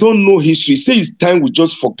they don't know history, say it's time we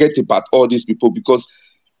just forget about all these people because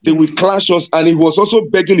they will clash us. And he was also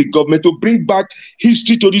begging the government to bring back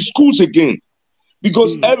history to the schools again.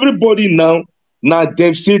 Because everybody now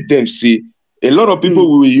them say. A lot of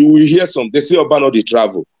people, you will hear some, they say Oba no they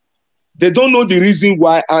travel. They don't know the reason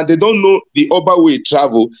why, and they don't know the Oba way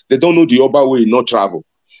travel. They don't know the Oba way not travel.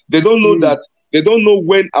 They don't know that. They don't know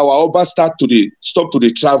when our Oba stop to the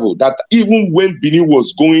travel. That even when Benin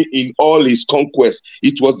was going in all his conquests,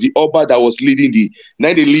 it was the Oba that was leading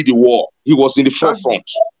now they lead the war. He was in the forefront.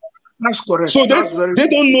 That's correct. So they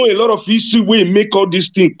don't know a lot of history where make all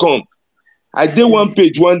these things come. I did one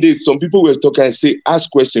page one day, some people were talking and say,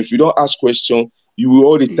 ask questions. If you don't ask questions, you will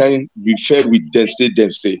all the time be fed with them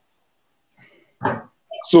say.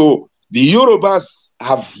 So the Yorubas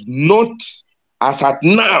have not, as at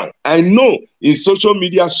now, I know in social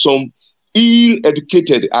media some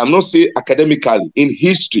ill-educated, I'm not saying academically, in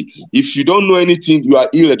history. If you don't know anything, you are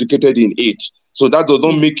ill-educated in it. So that does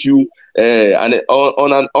not make you an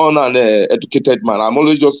educated man. I'm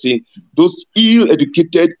always just saying those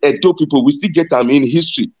ill-educated Edo people, we still get them in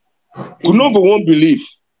history. Could not go one believe.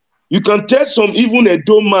 You can tell some even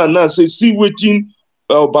Edo man now say, see waiting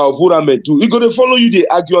about Vurame too. He gonna follow you, they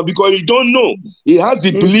argue because you don't know. He has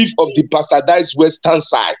the belief of the bastardized western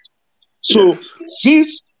side. So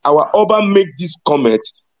since our Oba make this comment,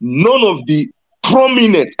 none of the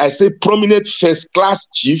prominent, I say prominent first-class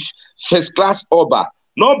chief, first-class Oba,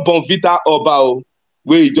 not Bonvita Oba,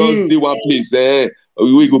 where he just do one place,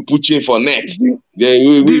 we go put you in for neck.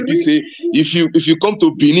 We say, if you come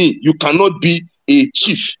to Benin, you cannot be a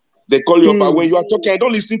chief. They call you Oba. When you are talking, I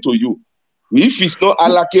don't listen to you. If it's not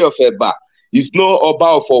Alake of Eba, it's not Oba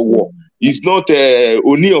of Owo, it's not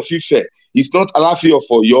Oni of Ife, it's not Alafi of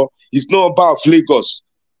Oyo, it's not Oba of Lagos.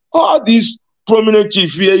 All these prominent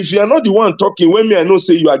chief, if you are not the one talking, when me I know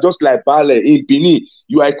say you are just like Bale in Benin,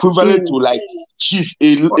 you are equivalent to like chief,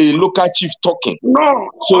 a local chief talking. No.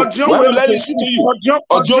 So why will I listen to you?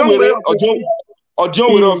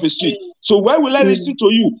 Ojon of the street. So why will I listen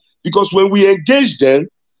to you? Because when we engage them,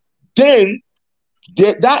 then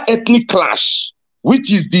that ethnic clash,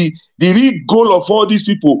 which is the real goal of all these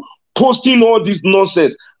people posting all this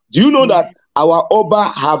nonsense. Do you know that our Oba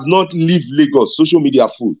have not leave Lagos social media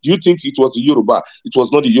full? Do you think it was the Yoruba? It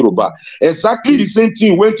was not the Yoruba. Exactly the same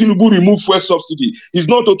thing when Tinubu removed fuel subsidy. It's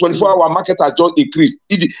not a 24-hour market has just increased.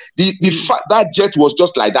 That jet was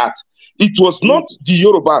just like that. It was not the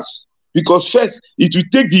Yorubas, because first it will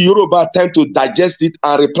take the Yoruba time to digest it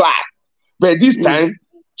and reply. But this time,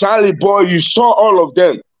 Charlie boy, you saw all of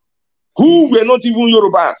them who were not even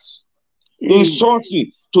Yorubas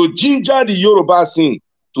insulting. to ginger the Yoruba scene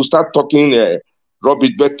to start talking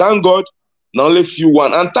rubbish. But thank God, not only few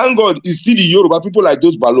one. And thank God, it's still the Yoruba people like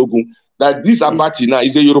those Balogun, that this Abati now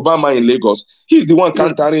is a Yoruba man in Lagos. He's the one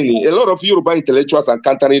countering it. A lot of Yoruba intellectuals are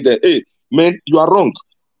countering them. Hey, man, you are wrong.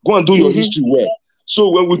 Go and do your history well. So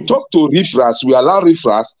when we talk to riffraffs, we allow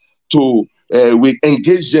riffraffs to we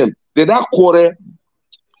engage them. Then that quarrel,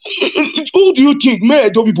 who do you think, may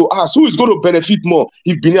those people ask, who is going to benefit more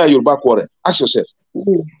if Benin and Yoruba quarrel? Ask yourself.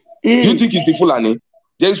 Do you think it's the Fulani?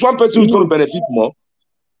 There is one person who's going to benefit more.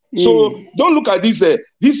 So don't look at this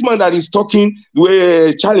this man that is talking the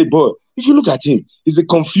way Charlie Boy. If you look at him, he's a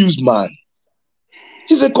confused man.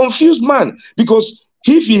 He's a confused man because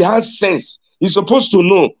if he has sense, he's supposed to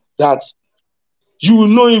know that you will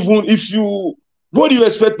know even if you. What do you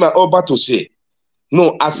expect my Oba to say?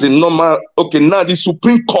 No, as a normal. Okay, now the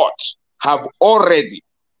Supreme Court have already,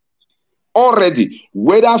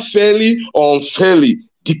 whether fairly or unfairly,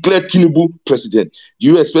 declared Tinubu president. Do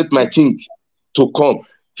you expect my king to come?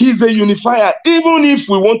 He's a unifier. Even if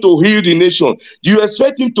we want to heal the nation, do you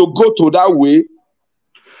expect him to go to that way?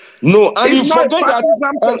 No. And he's you not forget that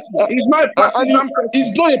he's not a partisan person.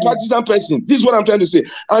 He's not a partisan person. This is what I'm trying to say.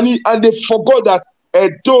 And they forgot that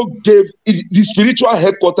Edo gave the spiritual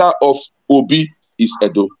headquarters of Obi is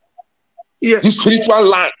Edo. Yes. The spiritual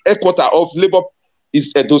land headquarters of Labour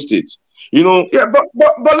is Edo State. You know. Yeah,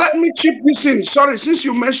 but let me chip this in. Sorry, since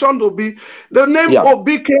you mentioned Obi, the name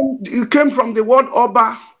Obi came from the word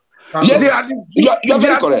Oba. Yes, you are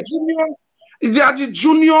very correct. They are the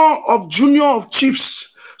junior of chiefs.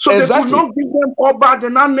 So they could not give them Oba, they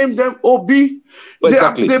now name them Obi.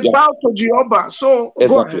 Exactly. They bow to the Oba. So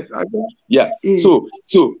exactly. Go ahead. Yeah. So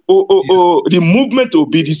the movement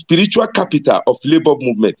Obi, the spiritual capital of Labour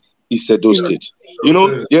movement is Edo State. You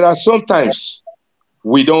know, there are sometimes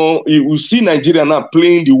we see Nigeria now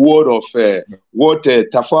playing the word of what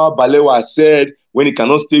Tafawa Balewa said when he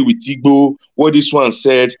cannot stay with Igbo, what this one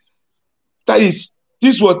said. These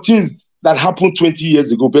were things that happened 20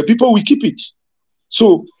 years ago, but people will keep it.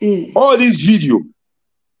 So all this video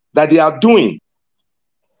that they are doing,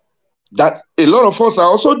 that a lot of us are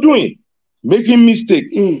also doing, making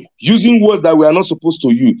mistakes, using words that we are not supposed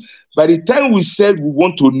to use. By the time we said we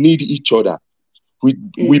want to need each other, we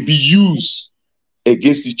be used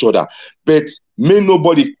against each other. But may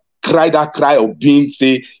nobody cry that cry of being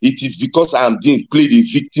say it is because I am being played a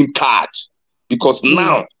victim card. Because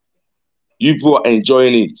now people are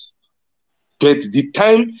enjoying it. But the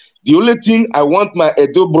only thing I want my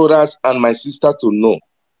Edo brothers and my sister to know,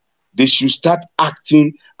 they should start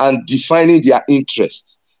acting and defining their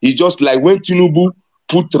interests. It's just like when Tinubu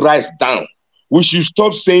put rice down. We should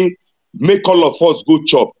stop saying, make all of us go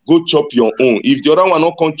chop your own. If the other one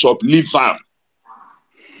not come chop, leave them.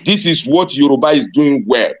 This is what Yoruba is doing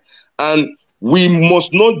well. And we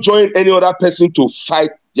must not join any other person to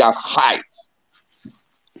fight their fight.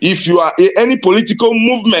 If you are any political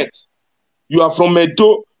movement, you are from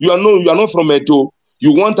Edo, you are not from Edo,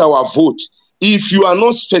 you want our vote. If you are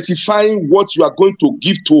not specifying what you are going to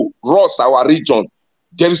give to us, our region,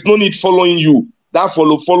 there is no need following you. That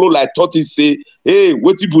follow like tortoise say, hey,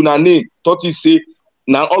 what you put name? Tortoise say,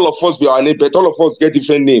 now all of us be our name, but all of us get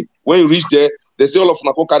different name. When you reach there, they say all of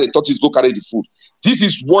them go carry tortoise, go carry the food. This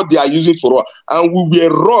is what they are using for us. And we were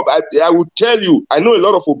robbed. I will tell you, I know a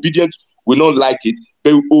lot of obedient will not like it,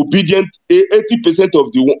 but obedient, 80%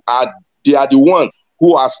 of they are the one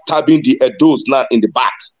who are stabbing the Edos now in the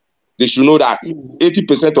back. They should know that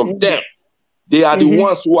 80% of them, they are the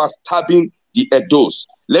ones who are stabbing the Edos.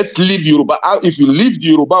 Let's leave Yoruba. If you leave the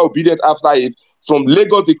Yoruba obedient after it, from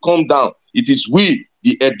Lagos they come down. It is we,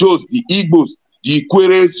 the Edos, the Igbos, the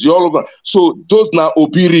Ikweres, the all over. So those now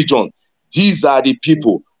Obi region, these are the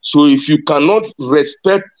people. So if you cannot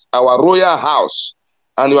respect our royal house,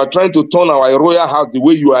 and you are trying to turn our royal house the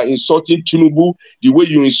way you are insulting Tinubu, the way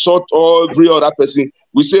you insult every other person,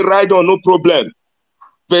 we say, right on, no problem.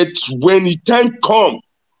 But when the time comes,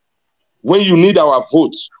 when you need our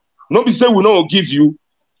vote, nobody say we not give you,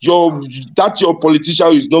 your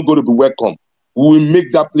politician is not going to be welcome. We will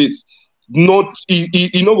make that place it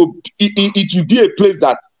will be a place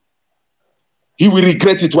that he will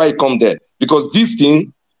regret it while he come there. Because this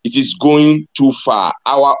thing, it is going too far.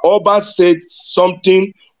 Our Oba said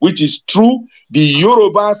something which is true. The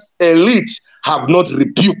Yorubas elite have not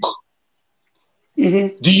rebuked.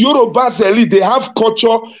 The Yorubas elite, they have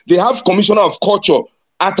culture, they have commissioner of culture,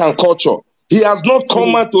 art and culture. He has not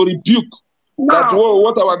come out to rebuke that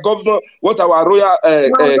what our governor, what our royal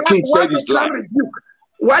king said is like.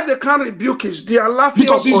 Why they can't rebuke is they are laughing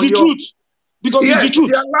because it's the truth. Because it's the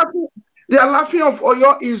truth. They are laughing of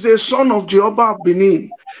Oyo is a son of the Oba of Benin.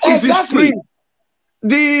 He's his prince.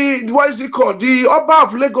 what is it called? The Oba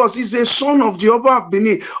of Lagos is a son of the Oba of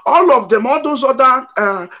Benin. All of them, all those other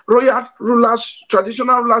royal rulers,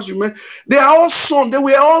 traditional rulers you met, they are all sons. They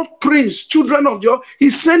were all prince, children of the. He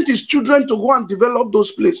sent his children to go and develop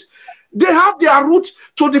those places. They have their roots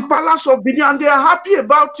to the palace of Benin, and they are happy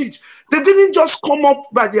about it. They didn't just come up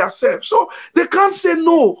by themselves, so they can't say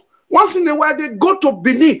no. Once in a while, they go to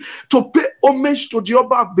Benin to pay homage to the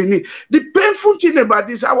Oba of Benin. The painful thing about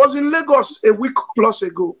this, I was in Lagos a week plus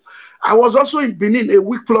ago. I was also in Benin a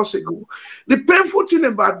week plus ago. The painful thing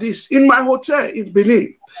about this, in my hotel in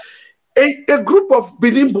Benin, a group of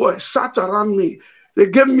Benin boys sat around me. They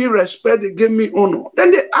gave me respect, they gave me honor.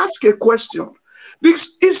 Then they asked a question.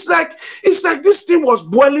 It's like this thing was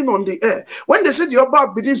boiling on the air. When they said the Oba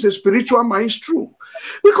of Benin is a spiritual man, it's true.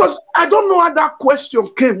 Because I don't know how that question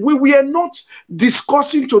came. We were not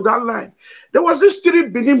discussing to that line. There was these 3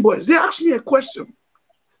 Benin boys. They asked me a question.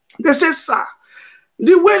 They said, sir,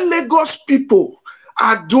 the way Lagos people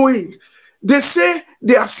are doing, they say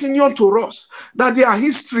they are senior to us, that their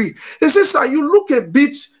history. They say, sir, you look a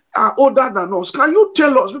bit older than us. Can you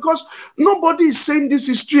tell us? Because nobody is saying this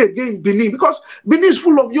history again in Benin, because Benin is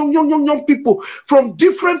full of young people from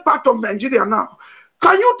different parts of Nigeria now.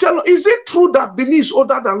 Can you tell us, is it true that Benin is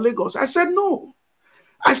older than Lagos? I said no.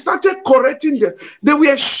 I started correcting them. They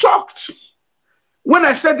were shocked when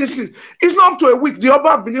I said this. It's not up to a week. The Oba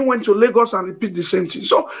of Benin went to Lagos and repeat the same thing.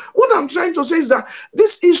 So what I'm trying to say is that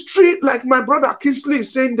this history, like my brother Kingsley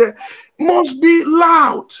is saying there, must be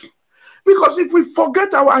loud. Because if we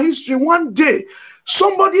forget our history, one day,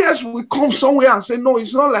 somebody else will come somewhere and say, no,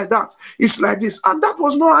 it's not like that. It's like this. And that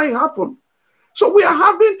was not how it happened. So we are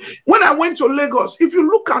having, when I went to Lagos, if you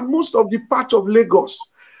look at most of the parts of Lagos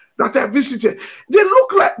that I visited, they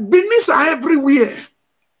look like Benis are everywhere.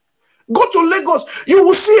 Go to Lagos, you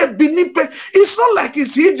will see a Benin. It's not like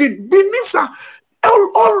it's hidden. Benis are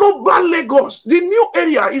all over Lagos. The new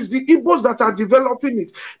area is the Igbos that are developing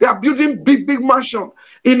it. They are building big mansion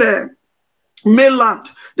in a mainland.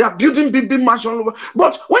 They are building big mansion.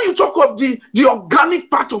 But when you talk of the organic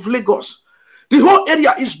part of Lagos, the whole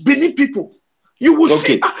area is Benin people. You will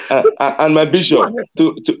see. And my bishop,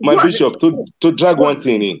 to drag one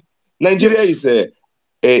thing in. Nigeria is a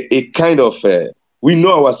kind of, we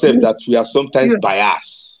know ourselves that we are sometimes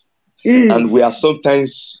biased. And we are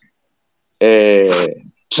sometimes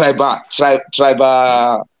tribal.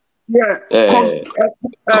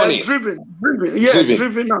 Driven.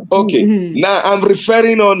 Okay. Now I'm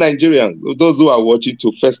referring on Nigerians, those who are watching, to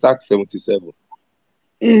Festac 77.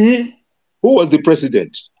 Who was the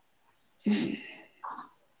president?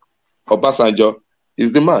 Obasanjo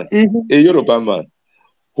is the man, a Yoruba man.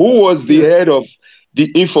 Who was the head of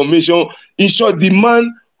the information? In short, the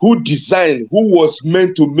man who designed, who was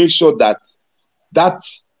meant to make sure that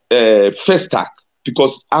Festac,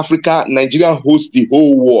 because Nigeria hosts the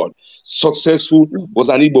whole world, successful, was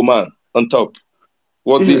an Igbo man on top.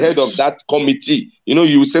 Was the head of that committee. You know,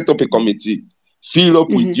 you set up a committee, fill up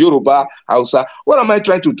with Yoruba, Hausa. What am I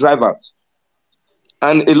trying to drive at?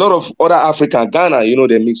 And a lot of other African, Ghana, you know,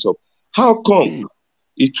 they mix up. How come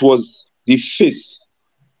it was the face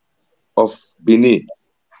of Benin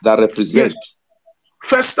that represents?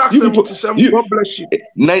 Festac 77, God bless you.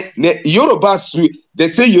 Yorubas, they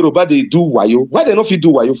say Yoruba, they do wayo. Why they not fit do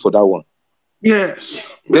wayo for that one? Yes.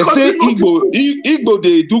 They say Igbo,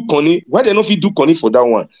 they do koni. Why they not fit do koni for that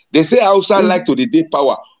one? They say Hausa like to the day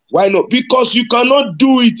power. Why not? Because you cannot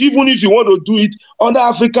do it. Even if you want to do it, other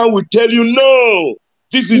African will tell you, no,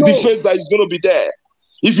 this is the face that is going to be there.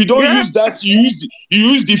 If you don't use that, you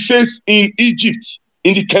use the face in Egypt,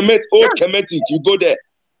 in the Kemetic, you go there.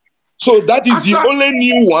 So that is the only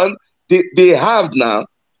new one they have now,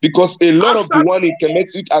 because a lot of the one in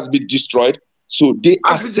Kemetic has been destroyed. So they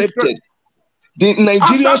accepted. The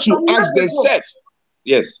Nigerians should ask themselves.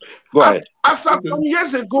 Yes, go ahead. As some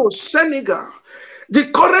years ago, Senegal,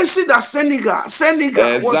 the currency that Senegal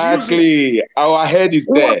was using, our head is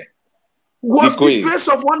there. Was the face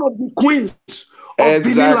of one of the queens.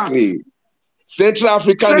 Exactly. Central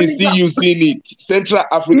African is still using it. Central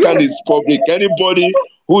African is public. Anybody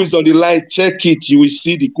who is on the line, check it. You will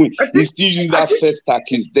see the queen. He's still using that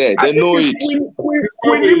Festac. Is there. They know it.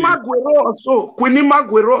 Queen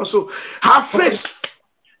Guerrero also. Her face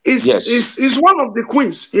is one of the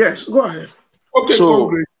queens. Yes, go ahead. Okay,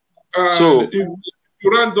 comrade. If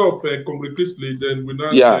you round up, comrade Chrisley, then we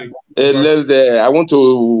now. I want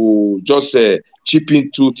to just chip in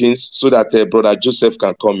 2 things so that Brother Joseph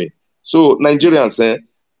can come in. So, Nigerians,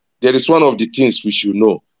 there is one of the things we should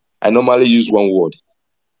know. I normally use one word.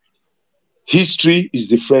 History is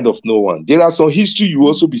the friend of no one. There are some history you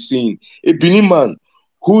also be seeing. A Benin man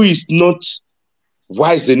who is not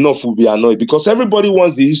wise enough will be annoyed because everybody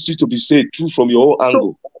wants the history to be said true from your own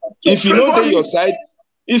angle. So If you know they your side,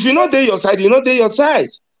 if you know they your side, you know they your side.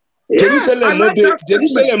 Yes, Jerusalem, I like that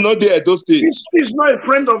statement. Jerusalem, not there at those states. History is not a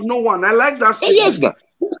friend of no one. I like that statement. Yes, now.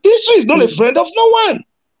 History is not a friend of no one.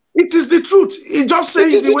 It is the truth. It just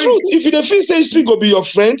says it is the truth. If you feel say history go be your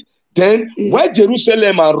friend, then why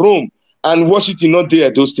Jerusalem and Rome and Washington not there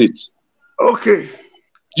at those states? Okay.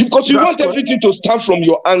 Because you want everything to start from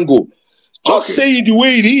your angle. Just say it the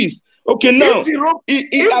way it is. Okay, now, is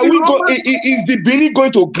the Benin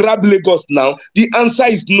going to grab Lagos now? The answer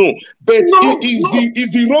is no. But is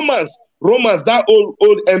the Romans, that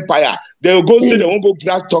old empire, they'll go say they won't go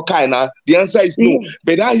grab Tokai now. The answer is no.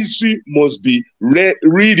 But that history must be read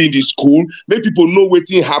in the school, make people know what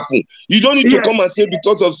thing happen. You don't need to come and say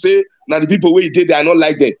because of say now the people where you did they are not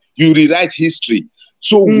like that. You rewrite history.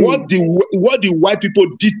 So what the white people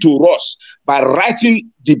did to us by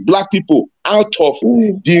writing the black people out of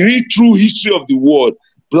the real true history of the world,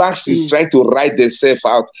 blacks is trying to write themselves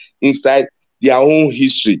out inside their own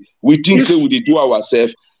history. We think so we do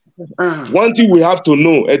ourselves. One thing we have to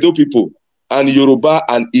know, Edo people and Yoruba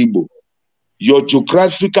and Igbo, your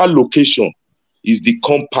geographical location is the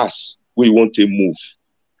compass where you want to move.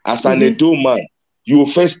 As an Edo man, you will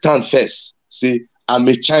first stand first. Say, I'm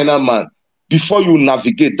a China man. Before you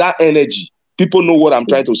navigate that energy, people know what I'm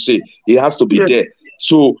trying to say. It has to be there.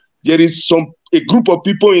 So there is a group of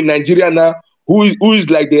people in Nigeria now who is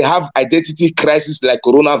like they have identity crisis like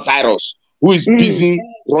coronavirus, who is busy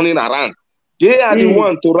running around. They are the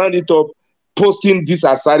one to round it up, posting these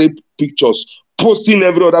Asari pictures, posting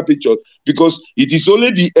every other picture, because it is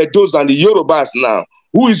only the Edos and the Yorubas now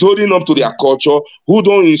who is holding up to their culture, who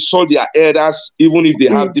don't insult their elders, even if they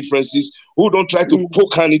have differences, who don't try to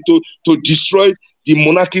poke hand into to destroy the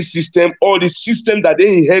monarchy system or the system that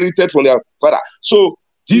they inherited from their father. So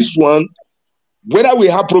this one, whether we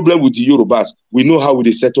have problem with the Yorubas, we know how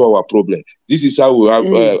we settle our problem. This is how we have.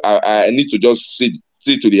 I need to just sit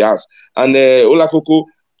to the house. And Olakoko,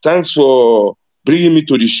 thanks for bringing me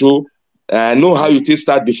to the show. I know how you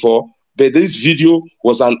tasted before, but this video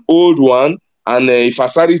was an old one. And if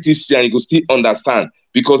Asari is here, you will still understand,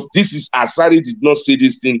 because this is Asari did not say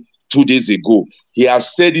this thing 2 days ago. He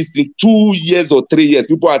has said this thing 2 years or 3 years.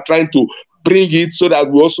 People are trying to bring it so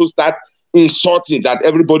that we also start insulting that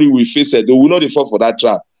everybody will face it. They will not fall for that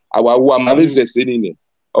trap. Our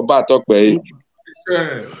Oba talk by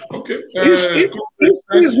okay.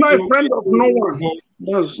 He's not a friend of no one.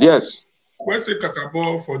 Yes. Let's say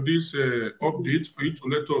Kakabo for this update for you to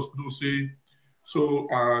let us know. Say. So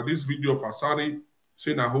this video of Asari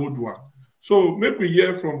saying a hold one. So maybe we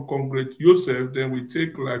hear from Congress Joseph, then we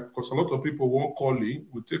take like, because a lot of people won't call in,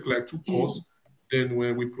 we take like 2 calls, then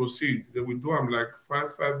when we proceed, then we do them like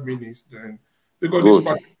five minutes, then because this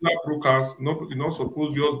particular broadcast, not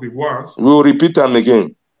supposed yours be once. We'll repeat them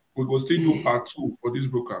again. We go still do part 2 for this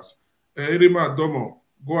broadcast. Erima Domo,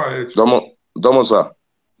 go ahead. Domo, sir.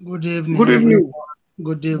 Good evening. Good evening.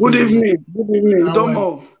 Good evening. Good evening. Good evening.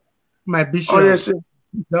 Domo. My bishop. Oh, yes, sir.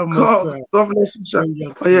 God bless you, sir.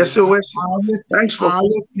 Oh, yes, sir. Thanks for. I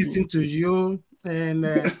always listen to you, and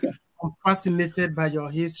I'm fascinated by your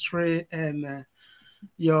history and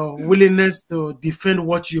your willingness to defend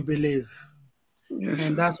what you believe. Yes,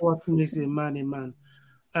 and that's what makes a man a man.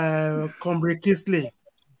 Comrade Kisley.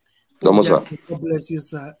 God bless you,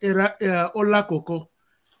 sir. Ola Koko.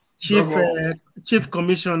 Chief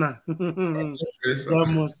Commissioner.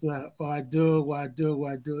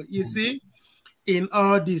 Wado. You see, in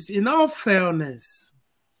all this, in all fairness,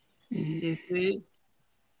 you see,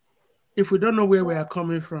 if we don't know where we are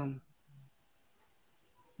coming from,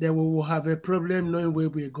 then we will have a problem knowing where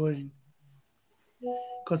we're going.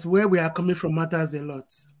 Because where we are coming from matters a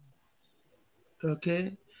lot.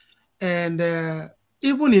 Okay? And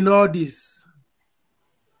even in all this,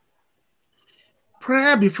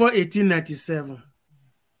 prior before 1897,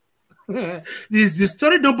 this is the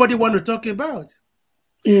story nobody want to talk about.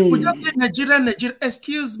 We just said Nigeria.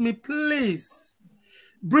 Excuse me, please.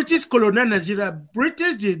 British colonial Nigeria.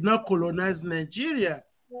 British did not colonize Nigeria.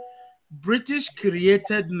 British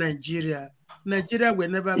created Nigeria. Nigeria were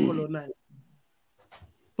never colonized.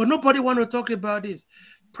 But nobody want to talk about this.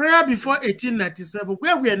 Prior before 1897,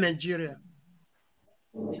 where were Nigeria?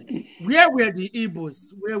 Where were the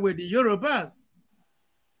Igbos? Where were the Yorubas?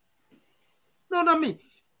 No, not me.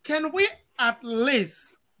 Can we at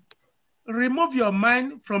least remove your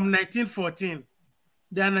mind from 1914?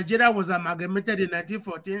 That Nigeria was amalgamated in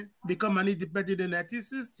 1914, become an independent in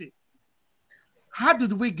 1960. How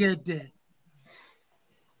did we get there?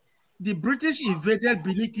 The British invaded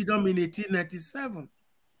Benin Kingdom in 1897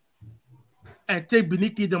 and take Benin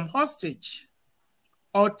Kingdom hostage.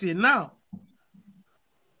 until now.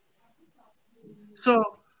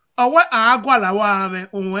 So, what agwala wa ame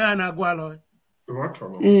unwe anagwalo?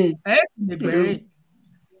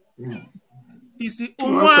 You see,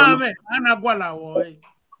 unwe anagwala wa.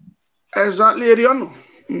 Exactly, Riano.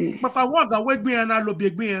 Papa waga wegbi ana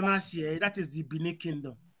lobegbi ana sie. That is the Benin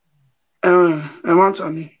Kingdom.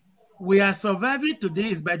 We are surviving today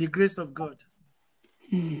is by the grace of God.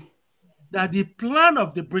 That the plan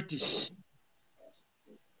of the British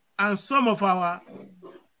and some of our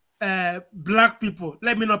black people,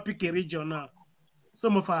 let me not pick a region now,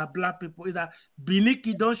 some of our black people, is that Benin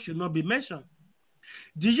Kingdom should not be mentioned.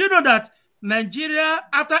 Did you know that Nigeria,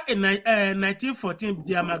 after 1914,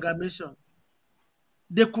 the amalgamation,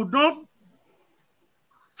 they could not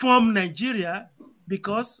form Nigeria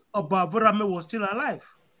because Oba Of Benin was still alive.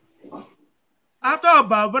 After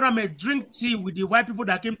Oba Of Benin drank tea with the white people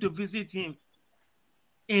that came to visit him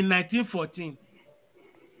in 1914,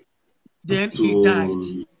 then he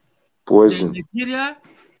died. Poison. Then Nigeria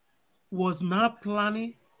was now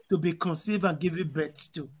planning to be conceived and given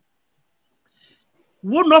birth to.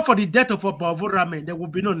 Would not for the death of Oba Of Benin, there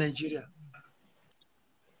would be no Nigeria.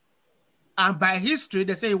 And by history,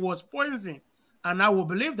 they say it was poison. And I will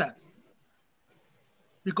believe that.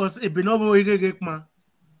 Because it be no man.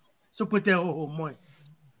 So put more.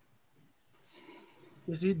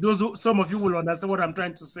 You see, some of you will understand what I'm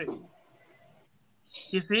trying to say.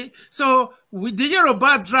 You see? So with the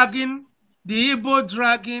Yoruba dragging, the Igbo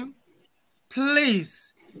dragging,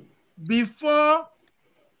 please, before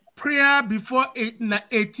prayer, before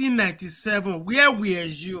 1897, where were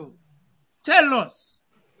you? Tell us.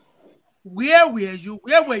 Where were you?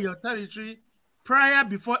 Where were your territory prior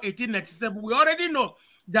before 1897? We already know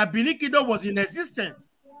that Benin Kingdom was in existence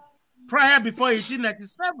prior before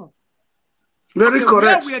 1897. Very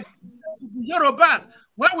correct. Where were the Yorubas?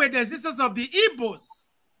 Where were the existence of the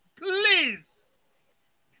Igbos? Please.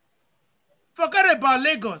 Forget about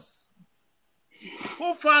Lagos.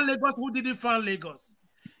 Who found Lagos? Who didn't find Lagos?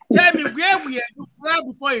 Tell me, where were you prior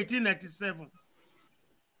before 1897?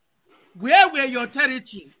 Where were your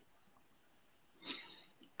territory?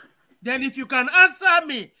 Then if you can answer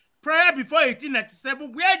me, prior before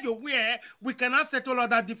 1897, where you were, we cannot settle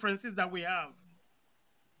other differences that we have.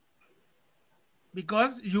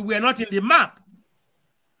 Because you were not in the map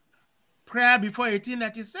prior before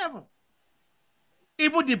 1897.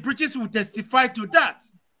 Even the British will testify to that.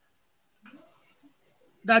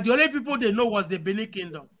 That the only people they know was the Benin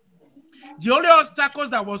Kingdom. The only obstacles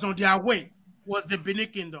that was on their way was the Benin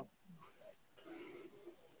Kingdom.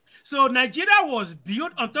 So Nigeria was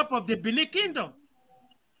built on top of the Benin Kingdom.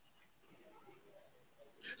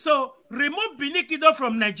 So remove Benin Kingdom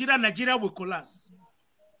from Nigeria, Nigeria will collapse.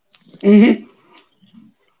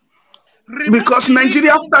 Because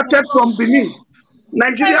Nigeria started from Benin.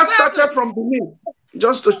 Nigeria started from Benin.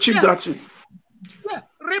 Just to chip that in. Yeah.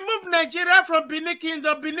 Remove Nigeria from Benin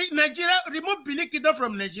Kingdom. Remove Benin Kingdom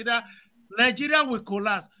from Nigeria. Nigeria will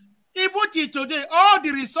collapse. Even till today, all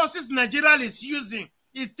the resources Nigeria is using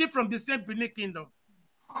is still from the same Benin Kingdom.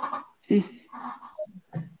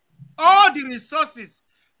 All the resources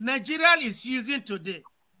Nigeria is using today.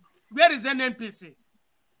 Where is NNPC?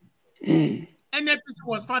 NNPC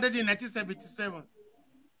was founded in 1977.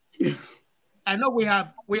 I know we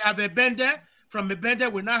have a Bende. From a Bende,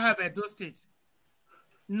 we now have Edo State.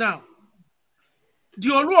 Now, the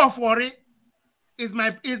Olu of Wari is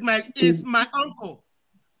my uncle.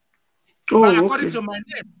 According to my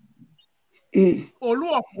name.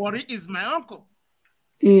 Olu of Wari is my uncle.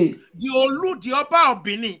 The Oba of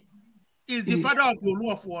Benin is the father of the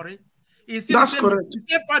Olu of Wari. That's correct. He's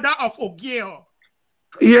the father of Ogieo.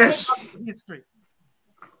 Yes. History.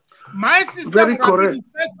 My sister Very correct.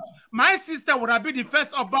 My sister would have been the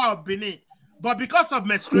first Oba of Benin, but because of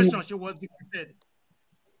menstruation, she was defeated.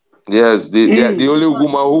 Yes, the only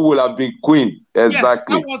woman who will have been queen.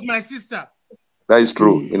 Exactly. Yes, that was my sister. That is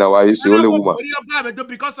true. In our history, only woman.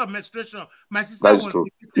 Because of menstruation, my sister was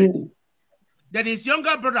defeated. Then his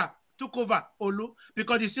younger brother took over Olu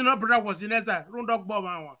because his senior brother was in Ezra.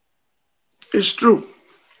 It's true.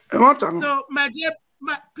 So, my dear,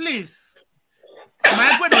 please.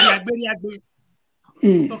 My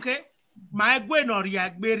okay? My no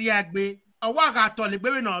riagbe.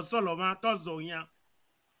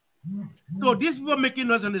 So these people making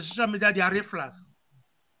noise on the social media, they are riffraff.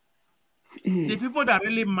 The people that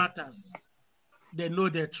really matters, they know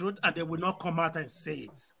the truth and they will not come out and say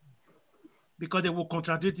it because they will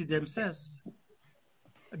contradict it themselves.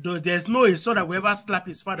 Though there's no son that will ever slap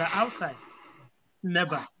his father outside.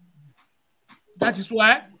 Never. That is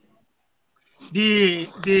why the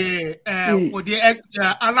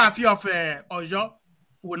Alafi of Oyo,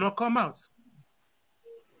 will not come out.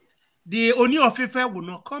 The Oni of Ife will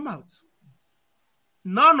not come out.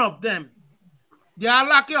 None of them. They are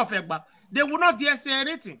lucky of Egba. They will not dare say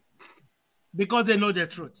anything because they know the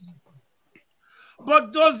truth.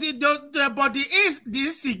 But the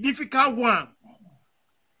significant one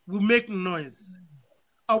will make noise.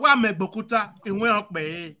 But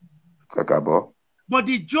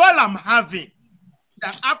the joy I'm having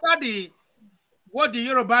that after what the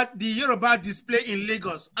Yoruba display in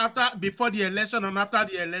Lagos before the election and after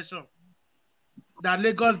the election, that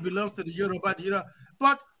Lagos belongs to the Yoruba,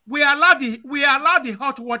 but we allow the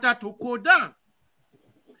hot water to cool down.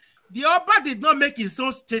 The Oba did not make his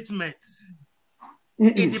own statement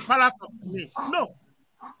in the palace of Benin. No.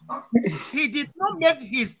 He did not make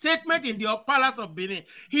his statement in the palace of Benin.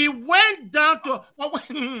 He went down to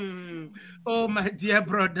oh my dear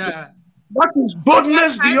brother. That is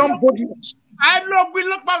boldness beyond boldness. I know we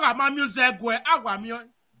look back at my music where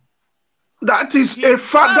that is a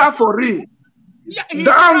father for real. Yeah,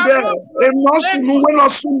 down there,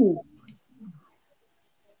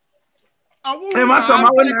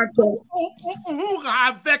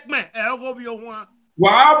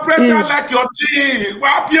 wow, pressure like your team.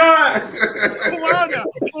 Wow, bien.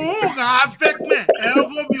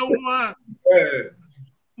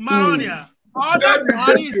 Maonia, all the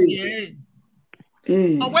bodies here.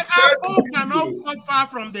 Our apple cannot fall far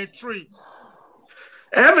from the tree.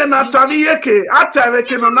 He went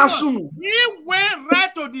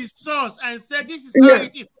right to the source and said, "This is how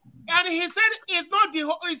it is." And he said, "It's not the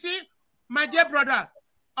whole." You see, my dear brother,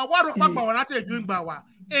 a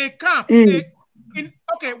camp.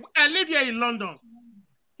 Okay, I live here in London.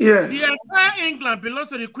 Yeah. The entire England belongs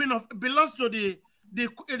to the Queen of king, the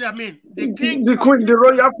Queen, the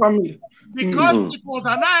royal family. Because it was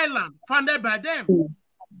an island founded by them.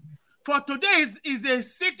 For today is a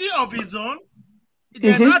city of his own.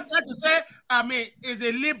 They're not trying to say, is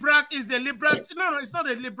a liberal. No, it's not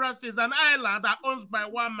a liberal. It's an island that owns by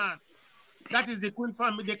one man. That is the Queen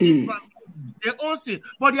family, the King family. They own it,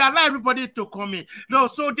 but they allow everybody to come in. No,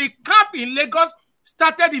 so the camp in Lagos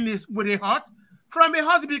started with a hut. From a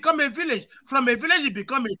house, it became a village. From a village, it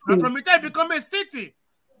became a town. From a town, it became a city.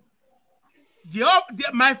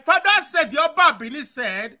 My father said, the Oba of Benin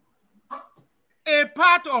said, a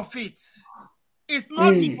part of it is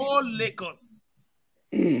not the whole Lagos,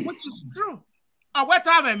 which is true. What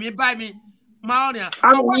time me buy me? Maonia.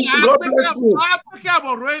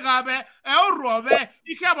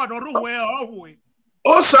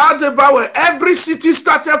 Also, every city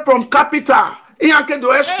started from capital.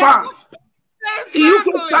 Expand. Exactly. You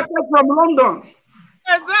can start from London.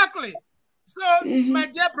 Exactly. So, my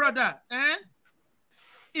dear brother,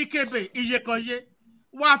 Ikebe, Iyekoye,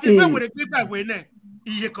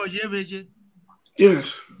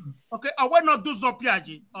 yes. Okay, I will not do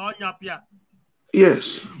Zopiaji or Nyapia.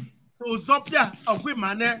 Yes. So Zopia of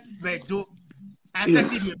women vedo. I said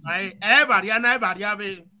to me,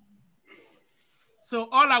 everybody. So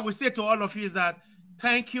all I will say to all of you is that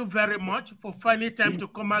thank you very much for finding time to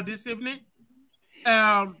come out this evening.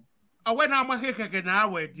 I went on my head now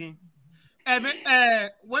wedding.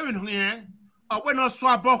 Women here, I went on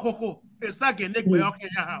swabo it's again neck by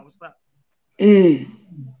house.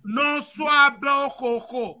 No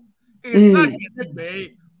swabo it's again neck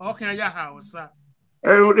by okay house.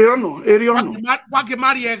 Eriono.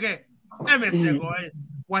 Wagemariege. MSC boy.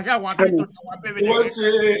 Waja wabi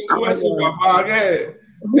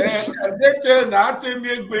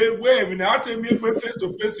face to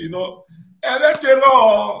face, you know. And then tell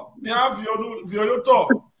all you have your talk.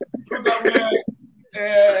 And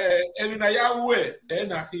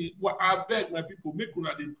I beg my people, make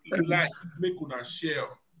una like, make una share.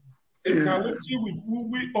 And now let's see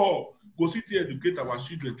we all go sit here to educate our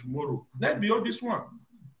children tomorrow. Let be all this one.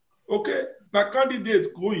 Okay? Now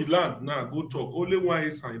candidate go in land now, go talk. Only one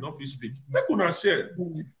is enough to speak. Make una share.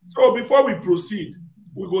 So before we proceed,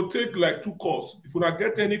 we go take like 2 calls. If you not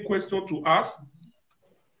get any question to ask,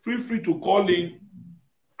 feel free to call in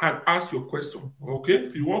and ask your question. Okay?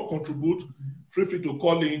 If you want to contribute, feel free to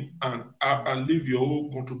call in and leave your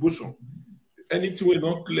own contribution. Anything we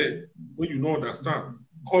not clear, when you don't understand,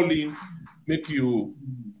 call in, make you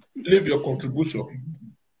leave your contribution.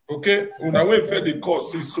 Okay? Una wait for the call,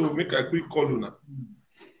 see, so make a quick call una.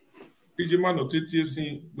 PJ man no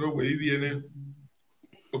TTC, where we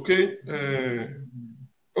okay?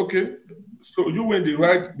 Okay. So you went the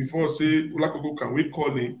right before say Ulakoko can we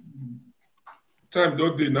call in? Time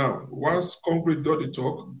don't they now. Once concrete don't they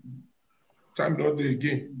talk, time don't they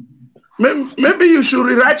again. Maybe you should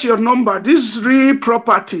rewrite your number. These 3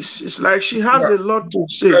 properties. It's like she has a lot to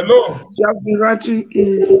say. Hello. She has been writing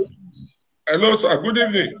in. Hello, sir. Good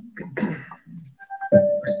evening.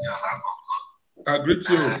 I greet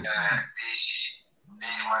you. My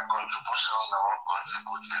contribution I want to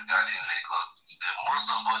contribute regarding Lagos is that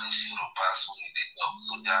most of all these Yorubas who they talk,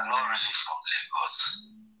 so they are not really from Lagos.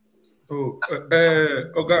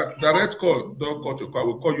 Okay, direct call. Don't cut your call. I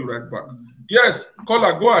will call you right back. Yes,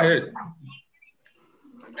 caller, go ahead.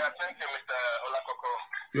 Yeah, thank you, Mr. Olakoko.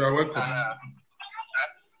 You are welcome.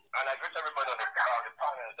 And I greet everybody on the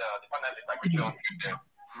panel, the panelists. I greet you on them.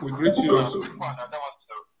 We greet you also. I don't want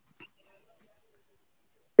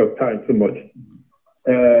to. Of time too much.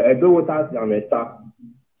 I do what I'm a star.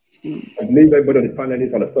 I believe everybody on the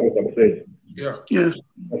panelists understand what I'm saying. Yeah. Yes.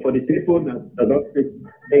 And for the people that don't speak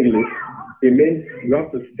English, it means you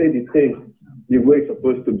have to say the thing the way it's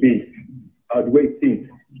supposed to be, or the way it is.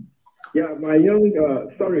 Yeah, my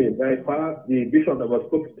father, the bishop that was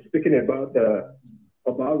speaking about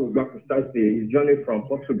Rugba starts his journey from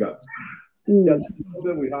Portugal. That's the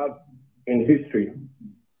problem we have in history.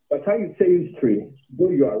 But how you say history, though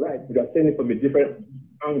you are right, you are saying it from a different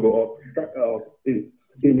angle of in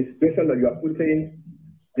the situation that you are putting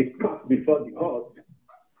the cart before the horse,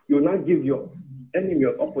 you will not give your enemy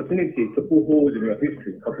an opportunity to put holes in your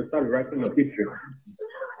history or to start writing your history.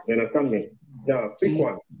 You understand me? Now, quick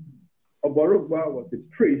one. Obarugba was the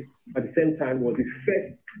priest, at the same time was the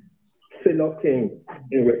first sailor king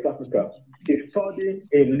in West Africa. He studied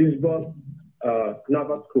in Lisbon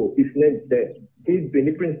Naval School. His name is there. His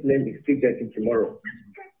Benin name is still there till tomorrow.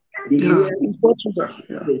 The year in Portugal.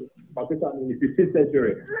 Yeah. Pakistan in the 15th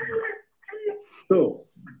century. So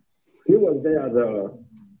he was there as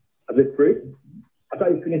a priest.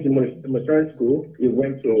 After he finished the military school, he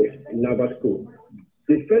went to Naval School.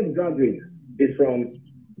 The first graduate is from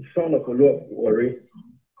the son of Oba of Benin.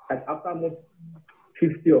 And after almost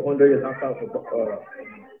 50 or 100 years after,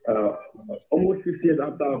 almost 50 years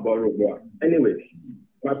after Barugba. Anyways,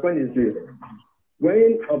 my point is this.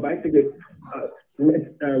 When Oba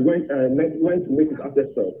went to meet his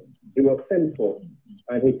ancestors, he was sent for,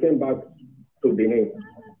 and he came back to Benin.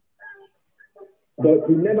 But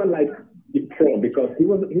he never liked the throne because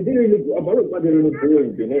Oba didn't really grow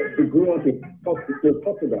in Benin. He grew up in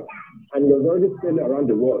Portugal, and he was already sailing around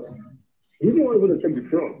the world. He didn't want to take the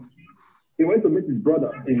throne. He went to meet his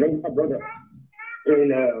brother, his younger brother,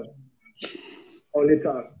 in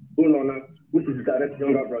Onita, Unona, which is his direct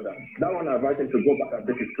younger brother. That one advised him to go back and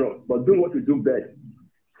take his throne, but do what you do best,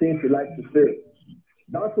 since you like to sail.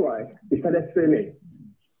 That's why he started sailing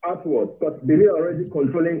outward, because Benin already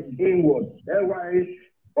controlling inward. Otherwise,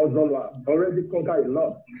 Ozolwa already conquered a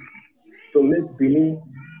lot to make Benin,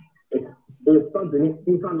 to start Benin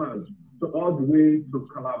hinterland, so all the way to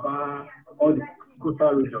Calabar, all the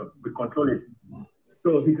coastal region, we control it.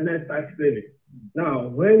 So he started sailing. Now,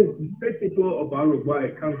 when the first people of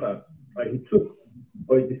Arugba encountered, he took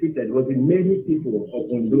or he defeated was the many people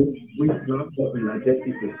of Ondo, which now called the Niger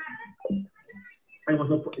people. And it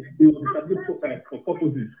was established for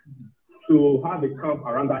purposes to have a camp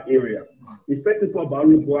around that area. The first people of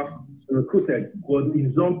Arugba recruited was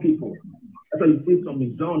his own people. That's why you see some of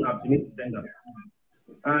his own have been descendants.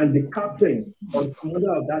 And the captain or the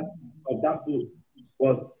commander of that boat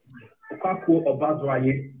was Okako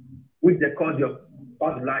Obazwaye, which they called the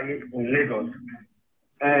Obazwaye in Lagos.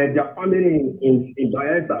 And their family in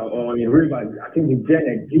Bayelsa or in Rivers, I think the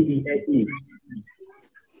Gene, G-E-N-E.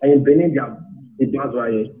 And in Benin, the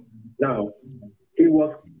Obazwaye. Now, he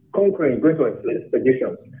was conquering, going to an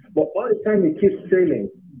expedition. But all the time he keeps sailing,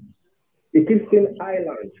 he keeps seeing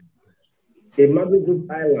islands, a Magudu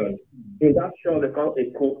island. In that shore, they call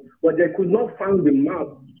it Eko, but they could not find the map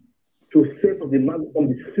to sail from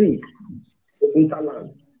the sea to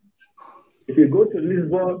hinterland. If you go to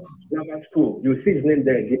Lisbon Naval School, you see his name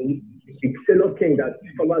there. The sailor king that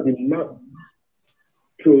discovered the map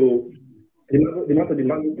to the map of the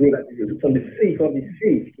Magudu that is from the sea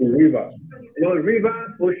to river. You know,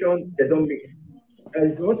 river, ocean, they don't mix.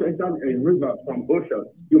 And if you want to enter a river from ocean,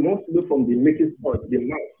 you must look from the making point, the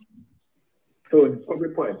mouth. So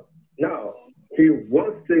discovery point. Now, he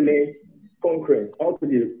was sailing, conquering up to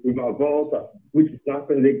the River Volta, which is now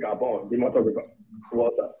Lake Gabon, the mouth of River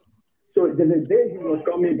Volta. So there's a day he was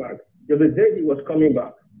coming back. He was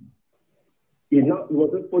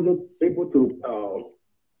able to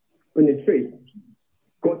penetrate,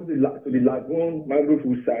 go to the lagoon, mangrove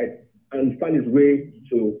side, and find his way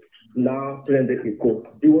to now present Eko.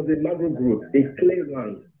 It was a mangrove group, a clay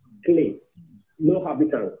land, no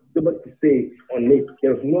habitants, nobody to stay on it.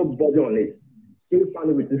 There was nobody on it. He found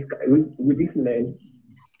it with this man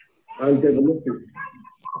and developed it.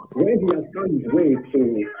 When he has found his way to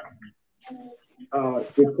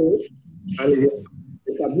the coast and he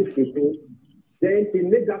established Eko, Then he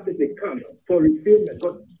made that place a camp for refillment.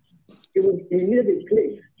 But he needed a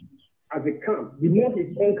place as a camp. The more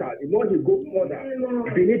he conquered, the more he goes further,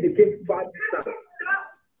 Benin became far distance.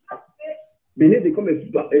 Benin became a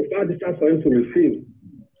far distance for him to refill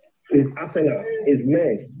his arsenal, his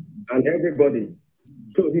men, and everybody.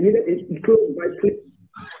 So he needed a close by place.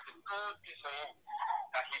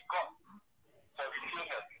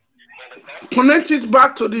 Connect it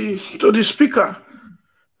back to the speaker.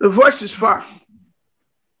 The voice is far.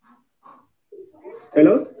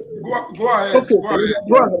 Hello? Go ahead. Okay. Go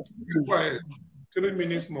ahead. Go ahead. 3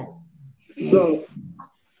 minutes more. So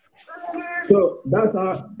that's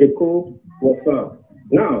how Eko was found.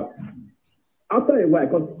 Now, after a while,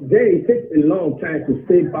 because then it takes a long time to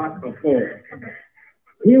stay back and forth.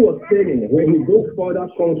 He was saying when he goes further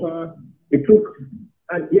conquer, it took,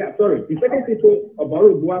 and yeah, sorry, the second people of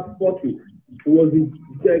Barugua fought with was the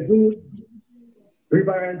Jeju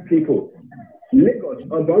Riverine people. Lagos,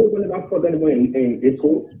 Barugua never fought anyone in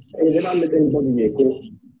Eko, and he never met anybody in Eko.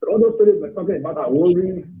 So all those stories were talking about our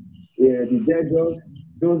warriors, the Jejus,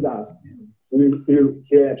 those are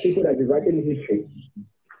people that is writing history.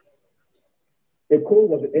 Eko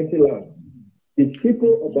was an empty land. The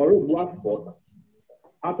people of Barugua fought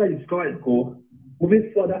after destroying Eko,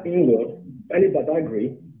 moving further inward, any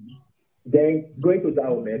Badagry, then going to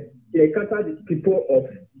Dahomey, they encountered the people of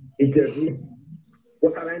Ijebu,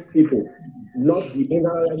 waterline people, not the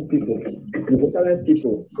inland people, the waterline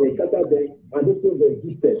people. They encountered them, and those people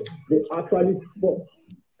resisted. They actually fought,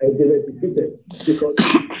 and they were defeated because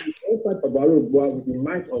the impact of Barugua with the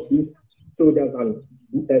might of these soldiers and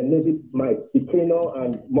native might, the Kano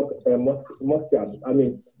and Moscow, I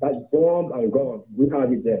mean, that's bomb and gone. We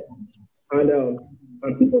have it there.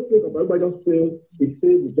 And people say Oba just failed, he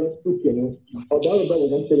said we just took Kano. Oba was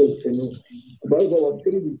not selling Kano. Oba was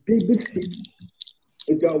selling the big ship.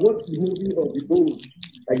 If you are watching the movie of the boat,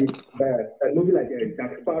 like a movie like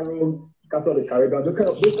Jack Sparrow, Castle of the Caribbean, those kind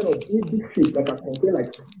of big ships that can contain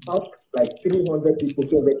like 300 people,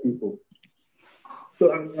 200 people.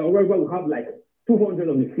 So Oba will have like 200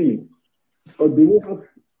 on the field, but they will have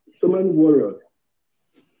so many warriors.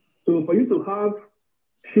 So for you to have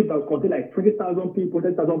ships that contain like 20,000 people,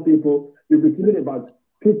 10,000 people, you'll be thinking about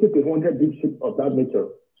 50 to 100 big ships of that nature.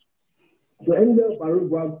 So anywhere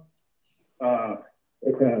Barugua,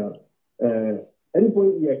 any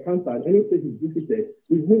point you encounter, any place is visited,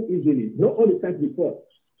 is moved easily. Not all the time before.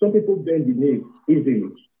 Some people bend the knee easily.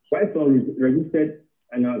 While some resisted,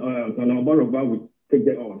 and Barugua would take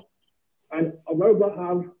them on. And Oba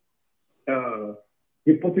have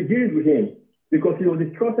the Portuguese with him because he was a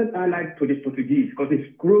trusted ally to the Portuguese because he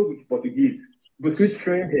grew with Portuguese, but we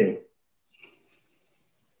trained him.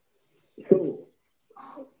 So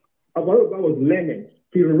Oba was learning.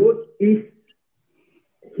 He wrote his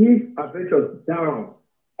adventures down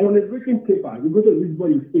on a written paper. You go to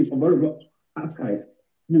Lisbon, you see Oba archive.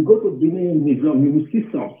 You go to Benin Museum, you will see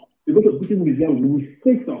some. You go to British Museum, you will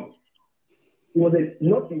see some. It was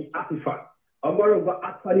not an artifact. Oba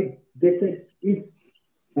actually dated his,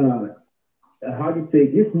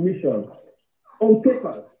 his mission on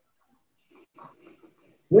paper.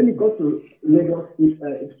 When he got to Lagos,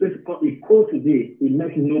 it's basically a call today, he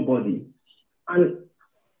met nobody. And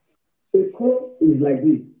a call is like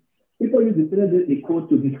this. People use the present day Eko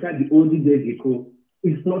to describe the olden days Eko.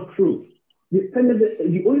 It's not true. The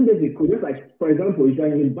olden days Eko, just like, for example, if you're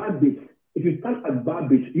in Bad Beach, if you stand at Bad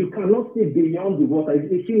Beach, you cannot see beyond the water.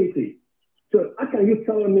 It's infinity. So how can you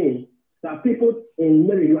tell me that people in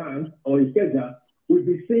Maryland or in Kenya will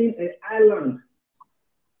be seeing an island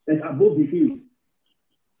that's above the hill?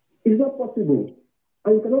 It's not possible.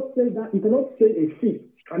 And you cannot say that, you cannot say a sea.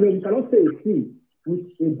 You cannot say a sea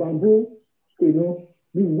with a bamboo, the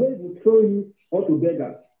wave will throw you all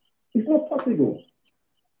together. It's not possible.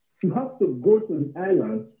 You have to go to the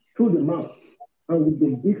island through the mouth and with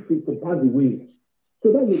the big feet to pass the wave.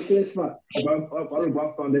 So that's the clear fact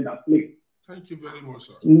about founded that place. Thank you very much,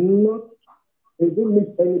 sir. They didn't meet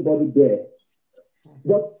anybody there.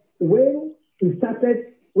 But when they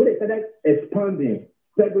started expanding,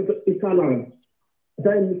 started going to Italy,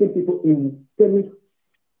 started meeting people in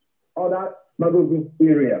other Maghreb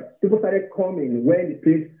area, people started coming when the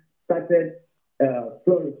place started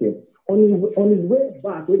flourishing. On his way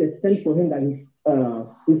back, when they sent for him that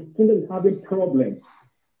his kingdom is having problems,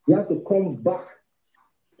 he had to come back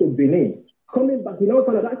to Benin. Coming back,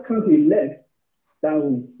 that country left that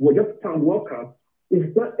was just found welcome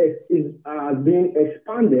is being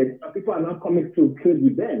expanded, and people are now coming to trade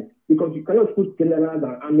with them because you cannot put generals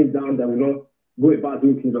and armies down that will not go about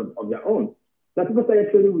doing things of their own. That people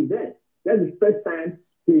started trading with them. That's the first time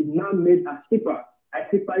he now made a skipper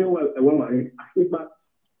Asipa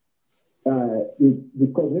is the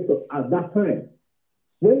coordinator at that time.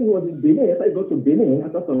 When he was in Benin, after he got to Benin,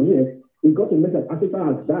 after some years, he got to mention that Asipa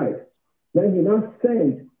has died. Then he now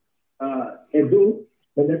sent Edo,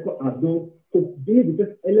 Ado, to be the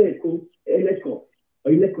first Eleko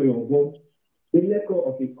of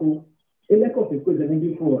Eko. Eleko of Eko is an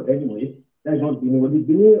English word anyway. That's not Benin. What the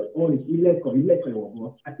Benin on is Eleko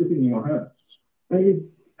I put it in your hand.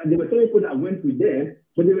 And there were some people that went with them,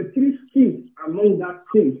 but there were 3 chiefs among that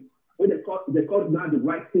chiefs, what they called now the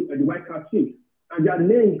white cap chiefs. And their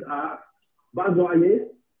names are Bazoye,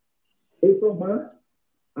 Esoba,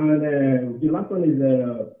 and the last one is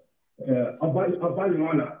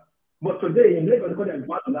Abayona. But today in Lagos, they call them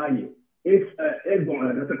Bazoye. It's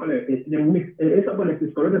Egbon, that's called it. Esoba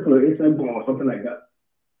is corrected for Esoba or something like that.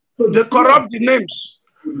 So they corrupt the names.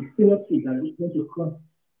 The senior chiefs are going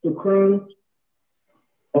to crown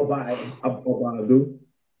Oba Ado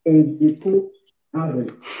in Eko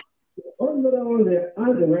Average. All the other ones that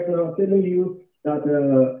are right now telling you that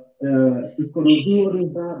it's going to do all this,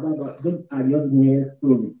 but those are just mere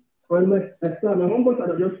stories. And my humble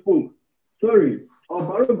father just spoke. Sorry,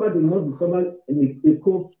 Oba did not discover in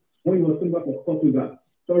Eko when he was coming back from Portugal.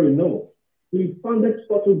 Sorry, no. He founded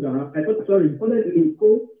Portugal. He founded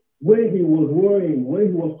Eko when he was warring, when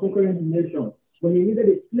he was conquering the nation, when he needed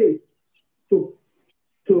a place to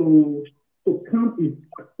camp his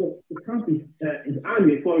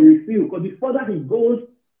army for refuel. Because the further he goes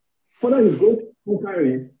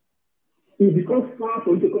conquering, it becomes far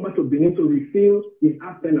for him to come back to Benin to refill his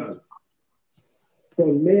arsenal for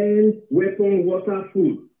men, weapons, water,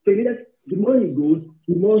 food. So the more he goes,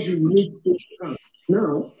 the more he needs to camp.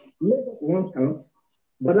 Now, Lagos one camp,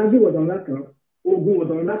 Badagry was on that camp, Ogun was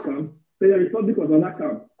on that camp, the Republic was on that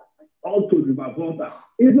camp, all to River Volta,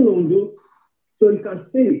 even Ondo. So you can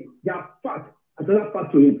say there are facts, another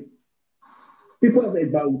fact to it. People of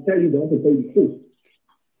Eba will tell you they want to tell you the truth.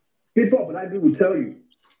 People of Badagry will tell you.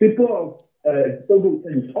 People of Togo will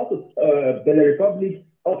tell you. Also, Benin Republic,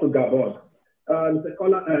 also Gabon. Mr.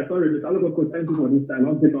 Kola, Mr. Aloko, thank you for this time.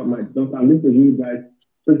 I'll take off my jump and listen to you guys.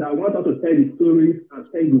 So I want us to tell the stories and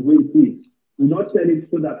tell the way it is. We not tell it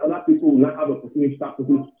so that other people will not have a opportunity to start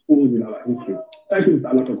putting holes in our history. Thank you,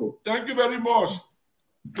 Mr. Aloko. Thank you very much.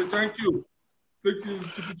 Thank you.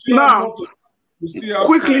 Now,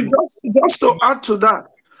 quickly, just to add to that,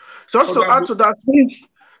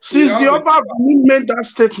 since the Oba of Benin made that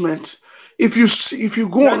statement, if you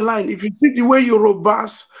go online, if you see the way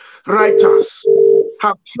Yoruba's writers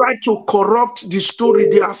have tried to corrupt the story,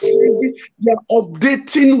 they are saying they are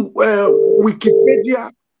updating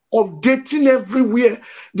Wikipedia, updating everywhere.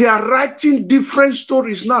 They are writing different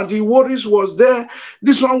stories now. The Warriors was there.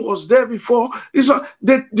 This one was there before. This one,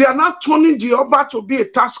 they are not turning the Oba to be a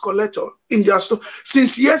tax collector in their story.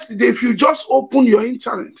 Since yesterday, if you just open your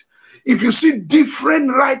internet, if you see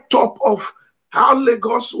different write-up of how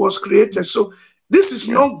Lagos was created. So this is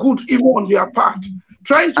not good even on their part.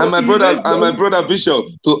 Trying to and my brother Bishop,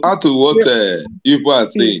 to add to what you are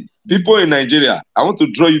saying, people in Nigeria, I want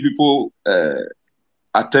to draw you people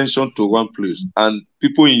attention to one place, and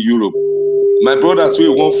people in Europe. My brothers we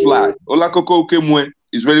won't fly. Olakoko Ukemwe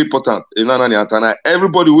is very important.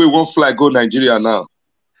 Everybody we won't fly go Nigeria now.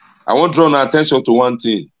 I want to draw attention to one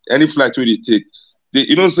thing. Any flight where you take,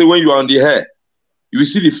 you don't say when you are on the air, you will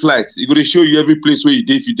see the flight. It's going to show you every place where you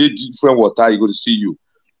did. If you did different water, it's going to see you.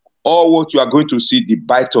 All what you are going to see, the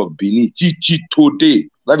bite of Benin, Chichi today.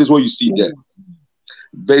 That is what you see there.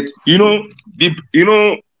 But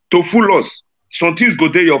to fool us, some things go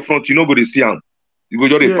there your front, you know go to see them. You go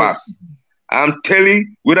just pass. I'm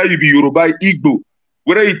telling, whether you be Yoruba, Igbo,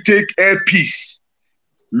 whether you take airpiece,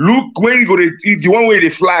 look when you go to the one way they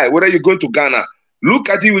fly, whether you're going to Ghana, look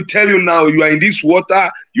at it, we tell you now, you are in this water,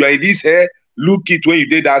 you are in this air, look it when you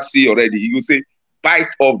did that sea already. You will say, bite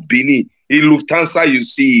of Benin. In Lufthansa, you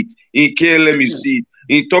see it. In KLM, you see it.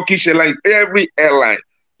 In Turkish Airlines, every airline.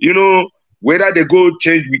 You know, whether they go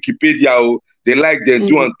change Wikipedia or they like them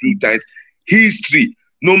 2 and 2 times. History,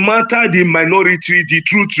 no matter the minority, the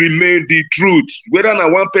truth remains the truth. Whether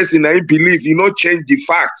not one person I believe, you not change the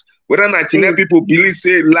facts. Whether 99 people believe,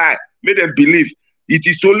 say lie, make them believe. It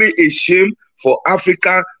is only a shame for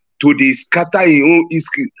Africa to scatter in own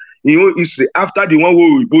history after the one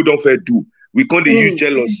we both don't fair do. We can't use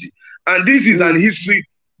jealousy. And this is an history,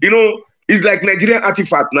 it's like Nigerian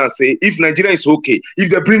artifact now say, if Nigeria is okay, if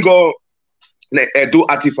they bring all Edo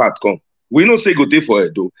artifact come, we don't say go there for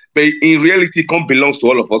Edo, but in reality, come belongs to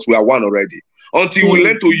all of us. We are one already. Until we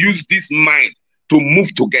learn to use this mind to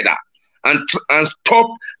move together and stop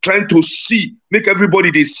trying to make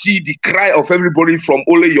everybody they see the cry of everybody from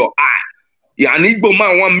only your eye. An Igbo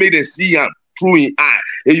man want made a see him through his eye.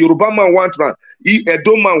 A Yoruba man want one. A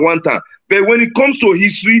Edo man want one. But when it comes to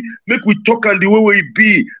history, make we talk and the way we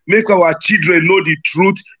be, make our children know the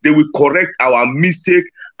truth. They will correct our mistake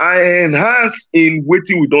and enhance in what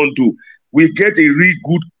we don't do. We get a really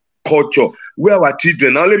good culture where our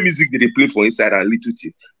children, only music they play for inside and little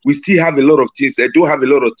things. We still have a lot of things. I do have a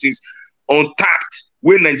lot of things untapped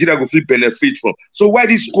where Nigeria will feel benefit from. So why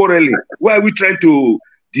this quarreling? Why are we trying to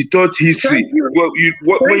distort history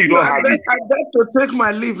when you don't have it? I beg to take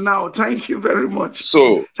my leave now. Thank you very much.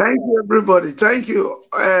 So thank you, everybody. Thank you,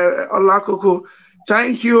 Olakoko.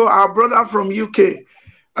 Thank you, our brother from UK.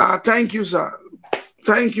 Thank you, sir.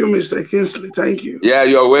 Thank you, Mr. Kingsley. Thank you. Yeah,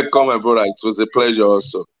 you're welcome, my brother. It was a pleasure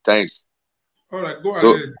also. Thanks. All right, go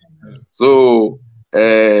ahead. So,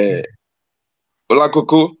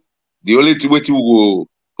 Olakoko, the only way we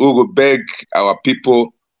will beg our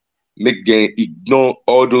people, make them ignore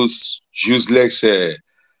all those useless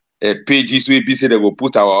pages where they say they will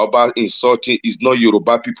put our Oba insulting. Is not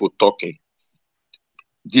Yoruba people talking.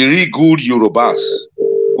 The real good Yorubas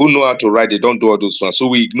who know how to write, they don't do all those ones. So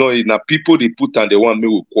we ignore it. Now people they put and they want me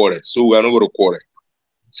to quarrel. So we are not going to quarrel.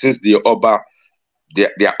 Since the Oba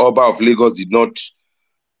of Lagos did not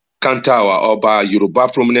counter our Oba, Yoruba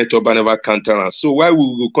prominent Oba never counter us. So why we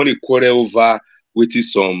will come to quarrel over with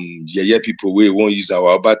some people where won't use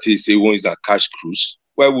our Oba to say won't use a cash cruise?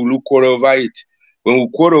 Why will we quarrel over it? When we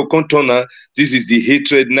quarrel counter, this is the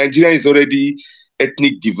hatred. Nigeria is already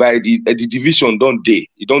ethnic divided. The division don't day.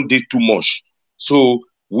 It don't day too much. So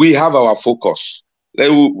we have our focus.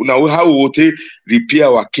 Now how we will repair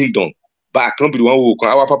our kingdom back. Not be the one who will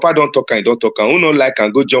come. Our papa don't talk and don't talk. Who don't like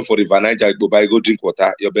and go jump for the Niger, go buy, go drink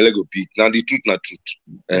water. Your belly go beat. Now the truth, not truth.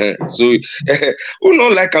 So who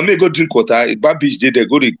don't like and may go drink water. Bad bitch they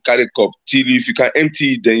go to carry cup till if you can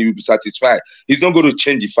empty it, then you'll be satisfied. It's not going to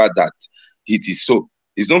change the fact that it is so.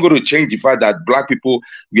 It's not going to change the fact that black people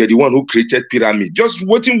were the one who created pyramid. Just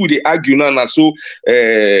waiting with the argument now, so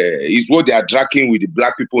is what they are dragging with the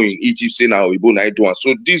black people in Egypt saying now we both doing.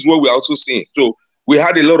 So this is what we're also seeing. So we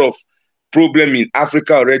had a lot of problem in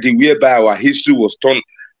Africa already, whereby our history was turned.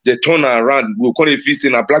 They turn around. We'll call it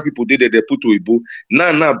saying now black people did it, they put to Igbo.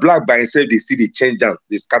 Now black by himself they see they change down,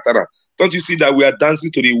 they scatter down. Don't you see that we are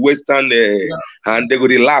dancing to the Western and they go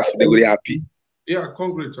to laugh, they go to happy. Yeah,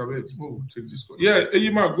 congrats, Abe. Oh, take this call. Yeah,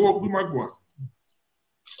 you might go. We might go.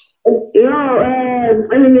 I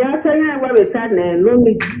mean, I tell you what we said. No,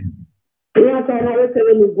 me. Yeah, I know what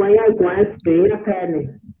you go.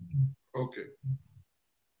 Okay.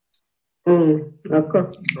 Okay.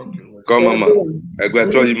 Come, Mama. I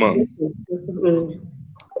go tell you, man.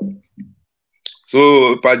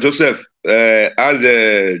 So, Pa Joseph, add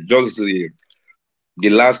just the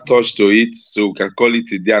last touch to it, so we can call it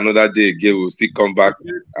today, another day again. We'll still come back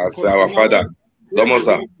as our father.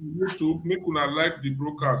 YouTube, make una like the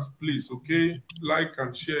broadcast, please, okay? Like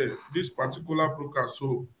and share this particular broadcast,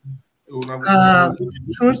 so una gain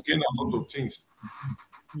a lot of things.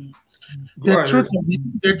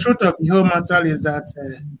 The truth of the whole matter is that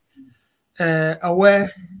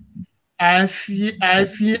I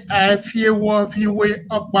feel one few way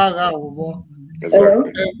up over.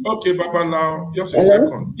 Okay, Baba, now just a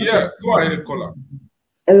second. Yeah, go ahead, caller.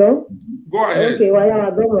 Hello? Go ahead. Okay, I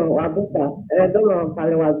don't know Wabuta.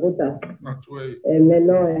 That's way.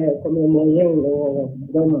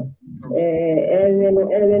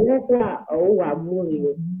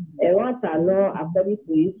 According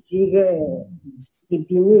to history, the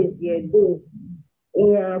Benin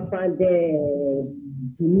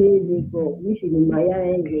which is in Maya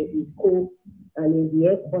is cool and in the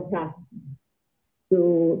headquarters. So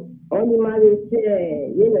only Mali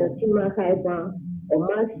say, Timaka, or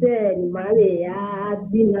Master, Mali,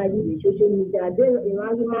 Dina, social media, then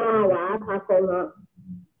imagine Wakakoma,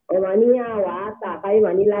 or Mania, Wata,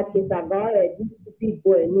 Manila, Kisaga, these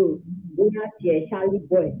people, Bunya, Charlie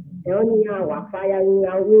boy, and only our fire, we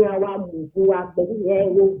are who are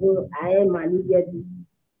the I am managed.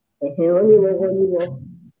 Only one.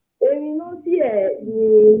 You know, the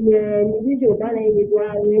video banning is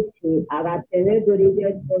one about the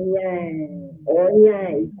or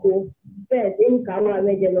first in Kawa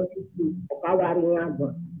major notice of our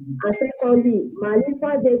Yaba. And secondly,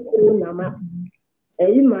 Manifa de Kunama,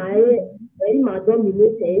 my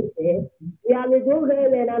dominate, we are the go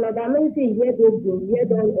and another many yet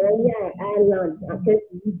on all island and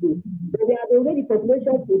Ketu. But we are already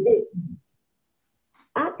population today.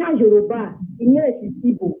 After Yoruba, is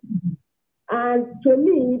Igbo. And to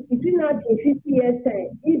me, between 50 years,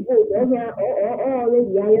 Igbo already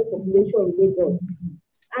the highest population in Lagos.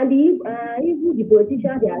 And the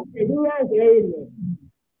politicians, they are saying,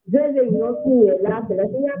 Very nothing last and I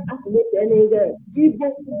think any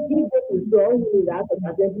people to strong that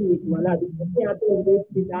with one of the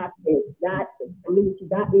that community,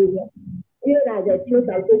 that area. Here are the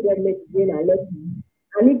children government in a left.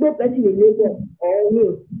 And if you person in Lagos or you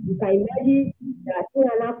can imagine that you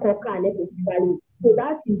are not cocker necessarily. So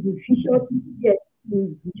that is the future yes,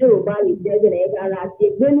 Joe Barry, there's an egg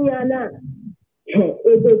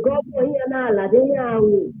if the government here now, like they are.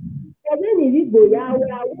 And then if you go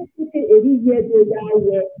Yahweh, I want to say a year to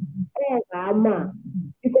Yahweh,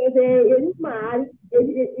 because if man,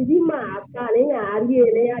 carrying a year,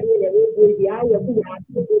 they are in a way, Yahweh, who are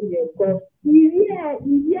to go. Yeah,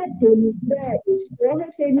 to me, other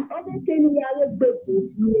thing, Yahweh, but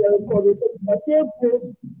you are going to say,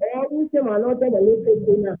 all the another than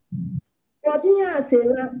but yeah, say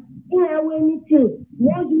that anything,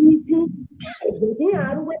 what do you think? They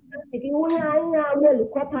are traffic. When I will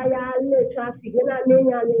traffic, when I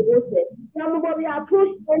say, somebody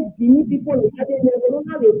approach those people, and they don't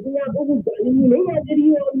have a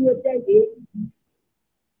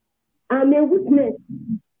I'm a witness.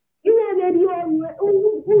 You have a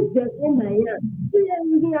who's just in my hand.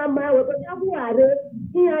 You are my water,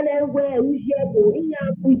 here where we share,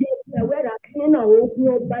 where I can open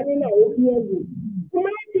your banana open you. My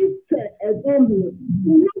sister, a woman,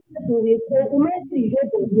 who might be your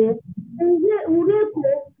business, and yet who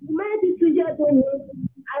might be to your business.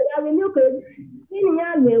 I will look at any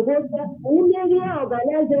other water, who may be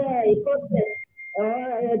organized a contest.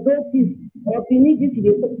 Dosis or finity to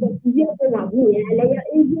the year for a boy, and I am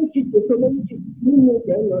able to community. When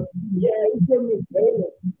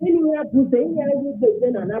you are putting a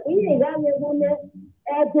person and I only about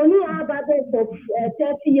of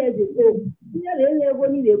 30 years ago. Here,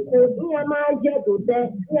 when you go, you are my jet to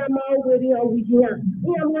that, you are my wedding on Virginia,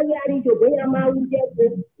 you are my marriage to be a man jet.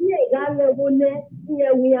 Here,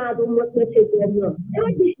 here we are the most governor.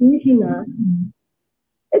 Everything.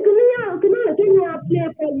 Can you play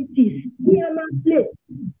politics? Here, not play.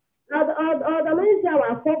 The minister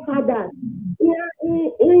was forefathers. Here,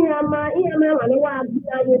 my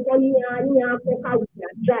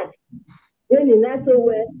when in that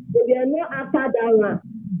way, if you are not after that one,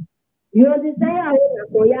 you understand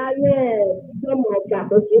some of the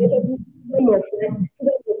association, some of the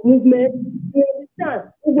movement, you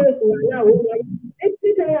understand who goes to now.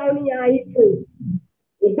 It's only I too.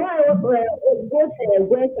 The guy goes and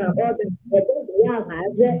works and others, but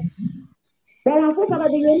I thought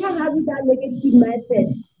about the not having that negative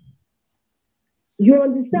mindset. You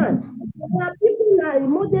understand? There are people now in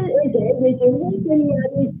modern age, they want any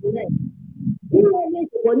other tonight. You know,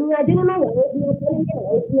 when you are doing my work, you are telling me, I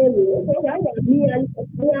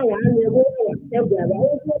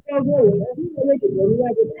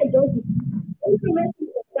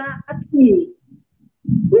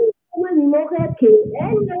when you know that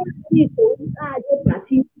people are just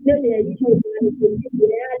party, then they are usually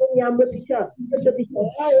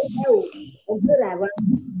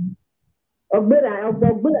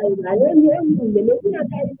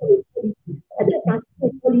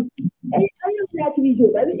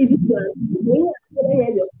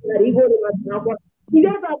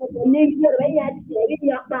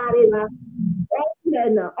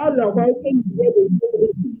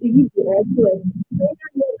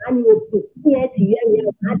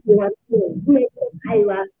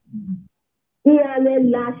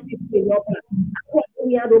last people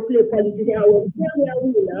we have to play politics. I was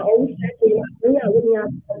telling you now, always checking when you are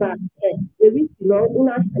about the risk, you know,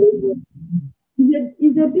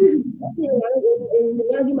 is a business in the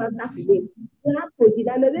argument today. You have to get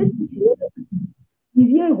an event. If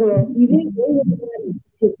you go, you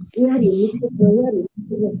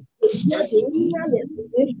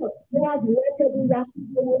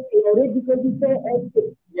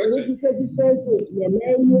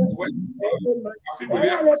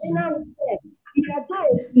if your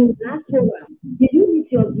child is in diaspora, the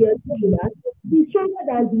unity of the Edo is stronger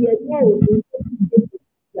than the Edo in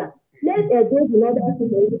let Edo in order to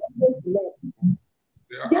make it.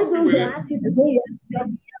 Just don't ask it to go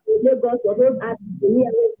Lagos or those artists to me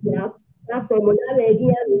that's from another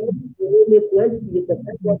idea. Let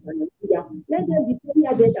them be pretty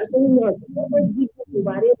about that.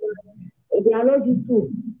 They are not used to.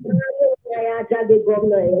 The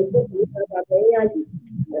governor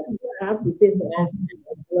I have to say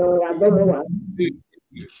I don't know what.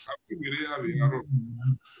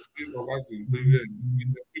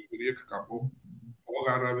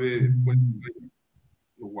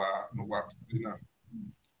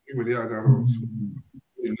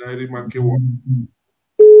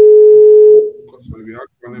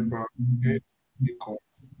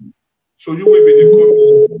 So you will be the call.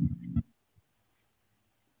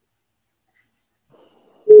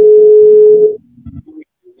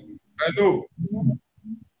 Hello.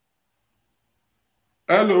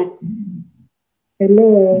 Hello. Hello.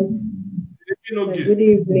 Okay. Good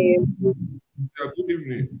evening. Yeah, good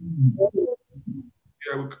evening.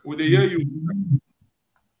 Yeah, we hear you.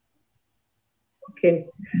 Okay.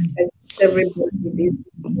 Everybody this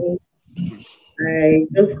evening. I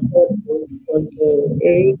just called for the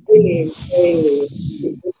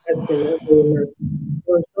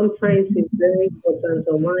but sometimes it's very important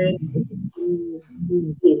to mind to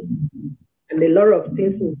be. And a lot of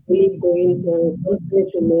things is really going on.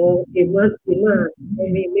 Sometimes, it must be not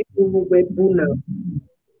maybe people will now.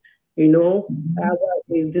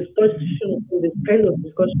 The discussion, this kind of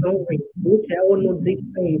discussion, which I will not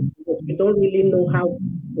defend because you don't really know how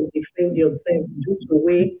to defend yourself due to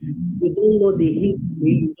way you don't know the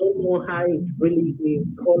history, you don't know how it really is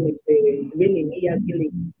called really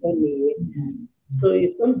so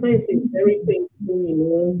sometimes it's very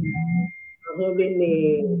painful, having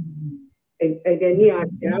again, yeah,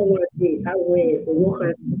 I want to see how we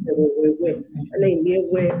work and then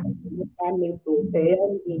where coming to say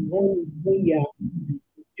in one year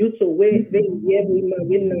due to where they every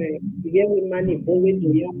money going to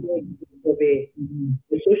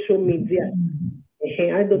the social media.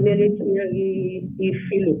 I don't know if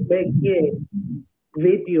you look back here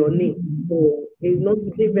video so it's not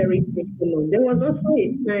very personal. There was also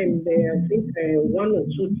a time there, I think 1 or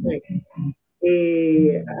 2 times. I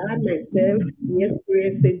myself yesterday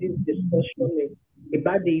said this discussion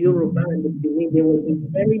about the Yoruba and the Benin. There was a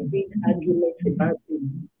very big argument about it.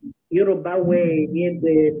 Yoruba were near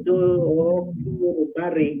the door or Yoruba.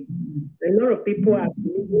 A lot of people are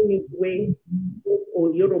believing it way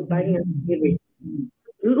or Yoruba and spirit.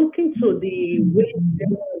 Looking to the way they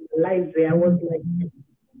were lives there, I was like,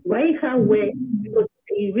 why have we? Because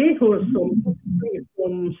we heard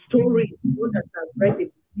some stories that I've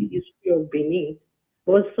read the history of Benin,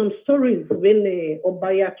 but some stories when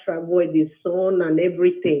Obaya traveled his son and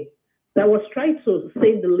everything. So I was trying to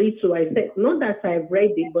say the little. I said, not that I've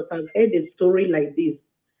read it, but I've heard a story like this.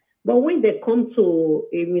 But when they come to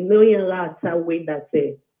a million way that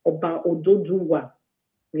Oba Ododuwa,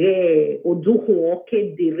 yeah, Oduhu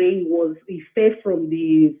Okedire he fell from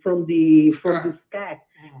the sky.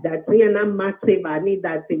 That Rihanna massive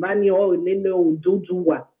that Ivani or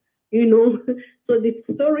Oduduwa. So the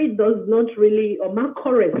story does not really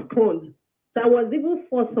correspond. So I was even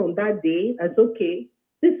forced on that day as okay.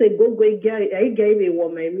 This is a go guy. I gave a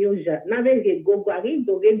woman music. Now there's a go go. I didn't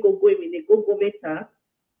go in a go go better.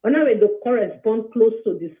 When I would correspond close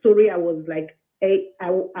to the story, I was like, hey,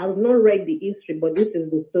 I've not read the history, but this is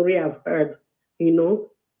the story I've heard,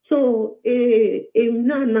 So,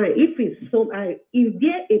 if it's so, is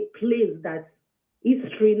there a place that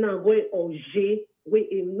history now where where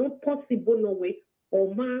it's not possible no way,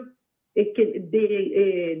 or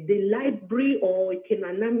the library or it can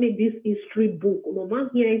make this history book, no man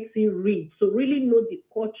here read, so really know the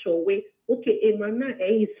culture way. Okay,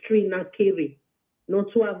 a history na carry.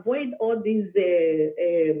 Not to avoid all these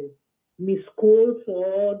misquotes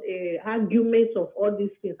or arguments of all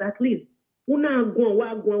these things. At least, we're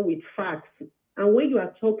going with facts. And when you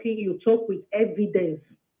are talking, you talk with evidence.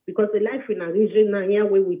 Because the life in a region now here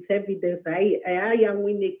with evidence, I am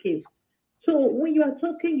in a case. So when you are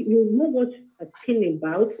talking, you know what you're talking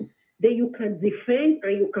about, then you can defend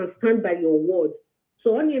and you can stand by your word.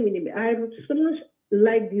 So I so much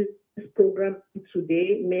like this program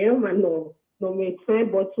today. No make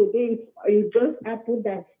time, but today it just happened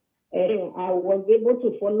that I was able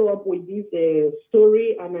to follow up with this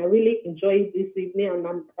story, and I really enjoyed this evening. And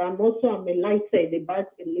I'm also enlightened about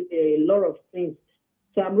a lot of things.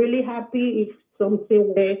 So I'm really happy if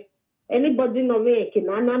something where anybody know me can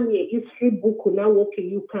me a history book now. Okay,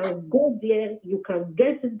 you can go there, you can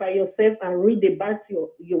get it by yourself and read about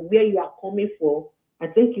your where you are coming from. I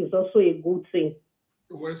think it's also a good thing.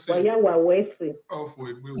 According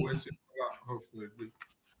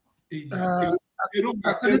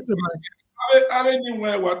to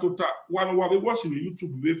my watching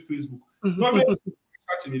YouTube, Facebook. No,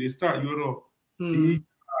 starting with the start,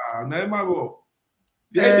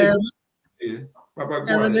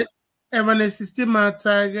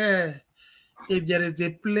 if there is a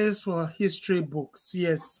place for history books,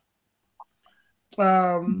 yes.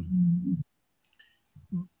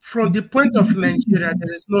 From the point of Nigeria,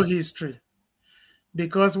 there is no history.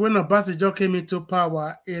 Because when Obasanjo came into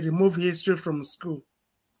power, he removed history from school.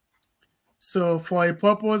 So for a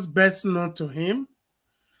purpose best known to him.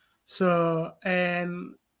 So,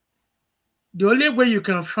 and The only way you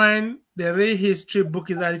can find the real history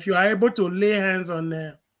book is that if you are able to lay hands on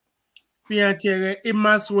Piantiere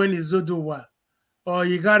Imaswen Izoduwa or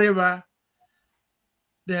Igareva,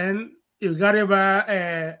 then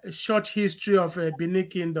Igareva a short history of Benin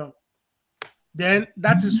Kingdom. Then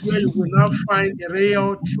that is where you will now find the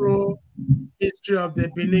real true history of the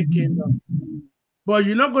Benin Kingdom. But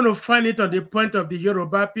you're not going to find it on the point of the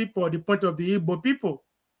Yoruba people or the point of the Igbo people.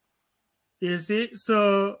 You see,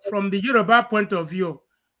 so from the Yoruba point of view,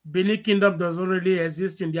 Benin Kingdom doesn't really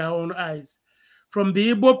exist in their own eyes. From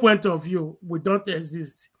the Igbo point of view, we don't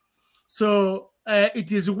exist. So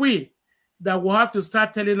it is we that will have to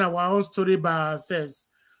start telling our own story by ourselves.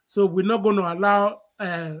 So we're not going to allow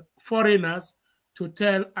foreigners to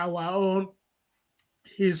tell our own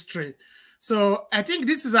history. So I think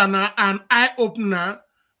this is an eye-opener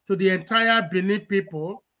to the entire Benin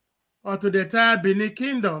people or to the entire Benin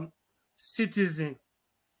Kingdom citizen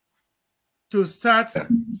to start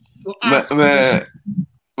to ask my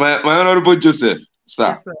Honorable Joseph, sir,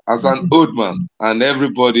 Yes, sir. as an old man and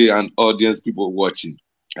everybody and audience people watching,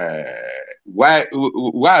 why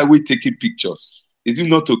are we taking pictures? Is it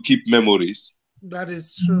not to keep memories? That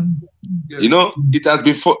is true. You know, it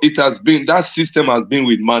has been that system has been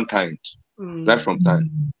with mankind right from time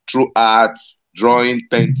through art, drawing,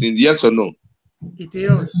 painting. Yes or no? It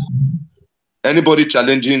is. Anybody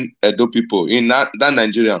challenging Edo people in that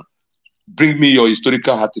Nigerian, bring me your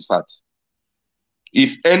historical artifact.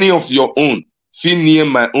 If any of your own feel near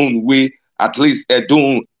my own way, at least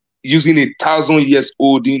Edo using 1,000 years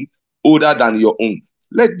older than your own,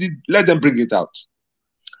 let them bring it out.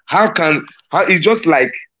 How it's just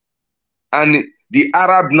like the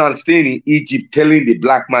Arab now staying in Egypt telling the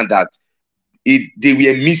black man that they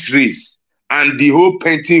were mixed race and the whole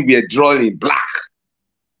painting were drawn in black.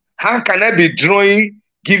 How can I be drawing,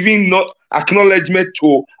 giving not acknowledgement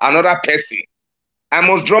to another person? I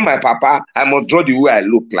must draw my papa. I must draw the way I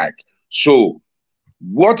look like. So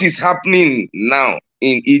what is happening now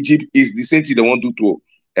in Egypt is the same thing they want to do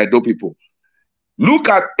to Edo people. Look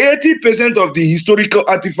at 80% of the historical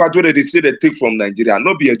artifacts that they say they take from Nigeria.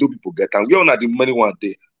 Not be Edo people get and we all know the money one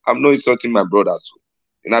day. I'm not insulting my brothers.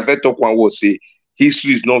 And I've heard talk one word say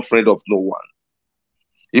history is not friend of no one.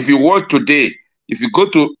 If you watch today, if you go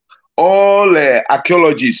to all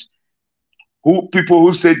archaeologists, people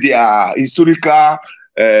who say they are historical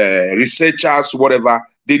researchers, whatever,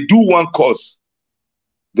 they do one course.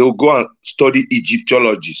 They will go and study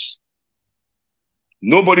Egyptologists.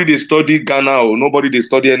 Nobody they study Ghana or nobody they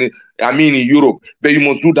study in Europe, but you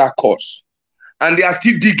must do that course. And they are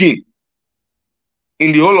still digging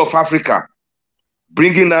in the whole of Africa,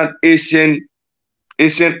 bringing out Asian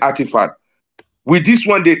artifact. With this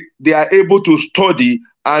one, they are able to study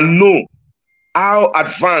and know how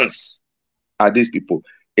advanced are these people.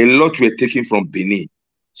 A lot were taken from Benin.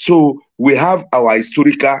 So we have our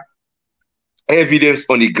historical evidence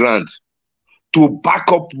on the ground to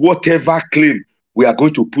back up whatever claim we are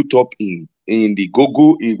going to put up in the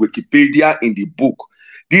Google, in Wikipedia, in the book.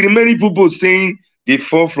 The remaining people saying they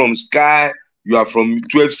fall from sky, you are from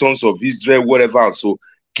 12 sons of Israel, whatever. So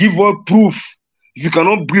give us proof. If you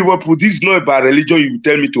cannot give up proof, this is not about religion. You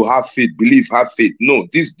tell me to have faith, believe, have faith. No,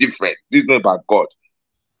 this is different. This is not about God.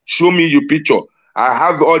 Show me your picture. I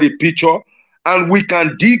have all the picture, and we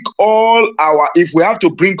can dig if we have to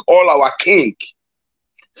bring all our king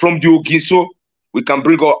from the Ogiso, we can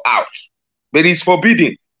bring all out. But it's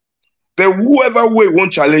forbidden. But whoever way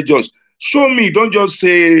won't challenge us, show me, don't just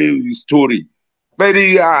say story. But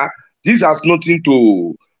this has nothing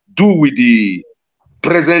to do with the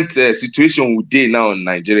present situation we do now in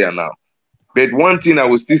Nigeria now. But one thing I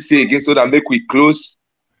will still say again, so that make we close.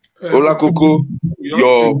 Olakoko,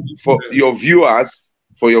 your viewers,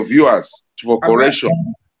 for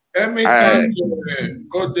correction. Let me thank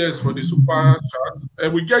Goddess for the super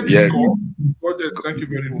chat. We get this call. Goddess, thank you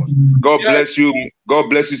very much. God bless you. God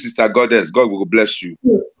bless you, Sister Goddess. God will bless you.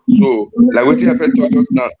 So, like what you have told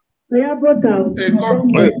us now.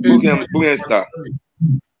 Star.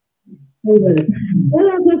 For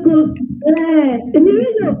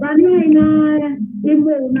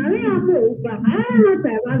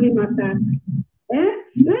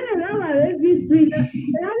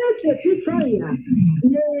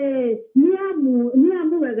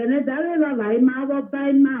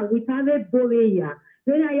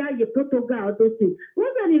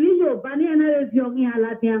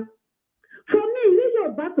me, this is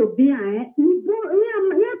about to be so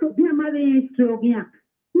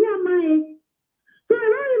I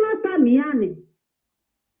don't even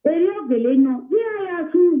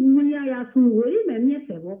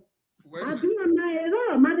Adua na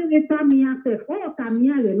ero mari de tamia se fo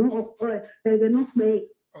tamia le no play.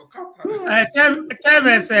 Tell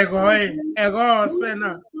me say go say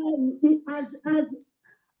no.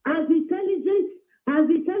 As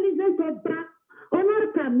intelligent oba honor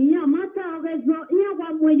tamia mata ogezo iya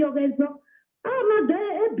wa mwe ogezo ama de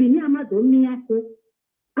ebini ama do miako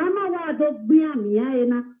ama wa do bia mia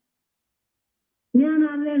ena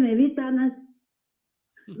miana le vitana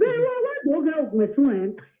be wa do ga ogmesu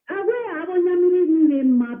awe abonyamiri ni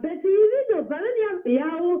ma beti video balani ya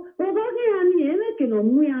o ogoge ani ene ke no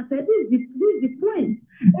mu ya say this is the point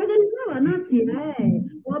e dey no na ti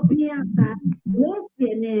obia ta wo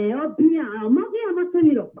tiene obia mo ke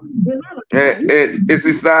amasoniro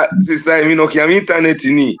sister emi no ki am internet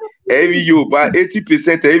ni every Yoruba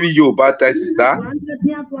 80% every Yoruba tai sister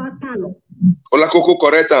ola koko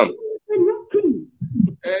correct am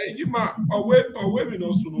Yima owe mi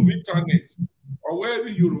no sunu internet owe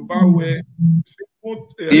Yoruba we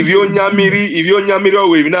if you nyamiri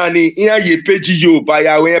owe na ni iya ye page Yoruba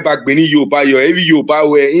ya we bagbe ni Yoruba yo every Yoruba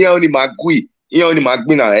we iya oni magui iya oni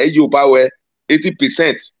magbi na Yoruba we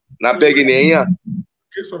 80% na beg ni iya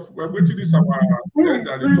case of wetin this our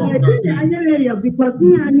that they talk that because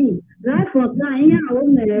ni right for time iya o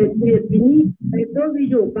me bini to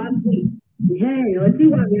video bagui hey o ti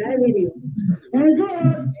wa ya video and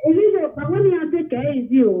video bagui ya te ke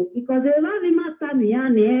easy because the love master mi ya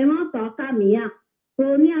ni no talk mi ya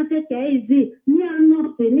so ni ate ke easy ni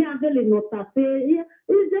no se ni agele no ta se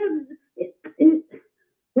is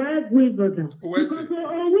why we brother because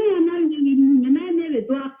we na le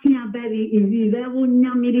do akia very easy le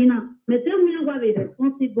unya mirina me te mu ya gwa be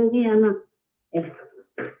responsible ni ana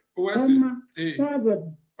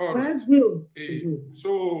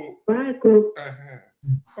so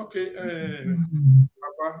okay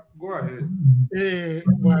Papa go ahead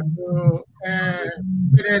but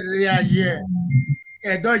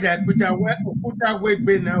doja kuta we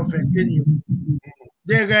gbe na ofekeni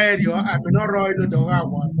de ga eri o abi no ro ido do ga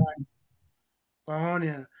wa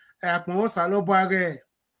ohonia apon o salo bo age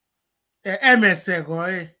ms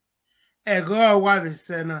ego wa be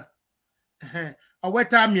sena o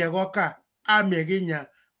weta mi ego ka ami ginya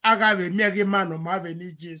aga be mi egi manu ma be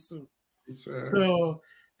ni Jesu so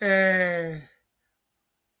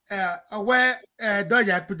we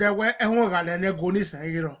doja kuta we ehun ga le ne go ni san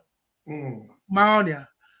yiro maonia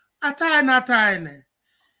atine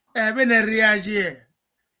bene reagir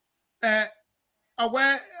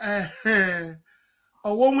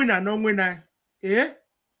owo nwina no nwina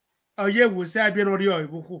oye wusi abi no ri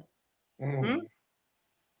oibuku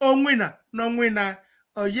onwina no nwina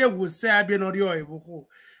oye wusi abi no ri oibuku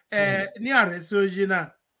ni aresi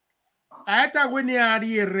ojina ata gweni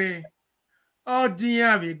ari ere odin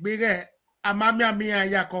abi gbege amami ami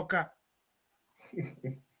ayakoka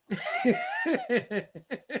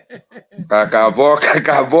Kakabo.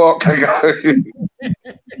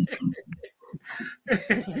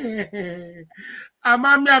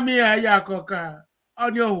 Amami ami ayakoka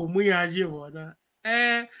onye ohumu ya jiwona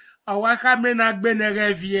awaka mena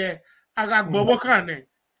gbenere vie aga gbobo kane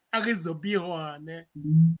aga zobi ho ane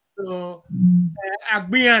so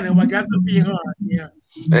agbiyan wagazo bi ho ane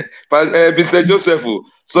Mr. Joseph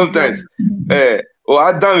sometimes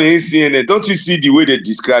Adam in CNN, don't you see the way they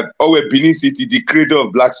describe Benin City, the cradle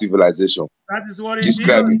of black civilization? That is what it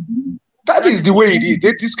describe is. That is the way it is.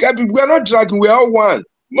 They describe it. We are not dragging, we are all one.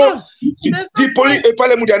 No, the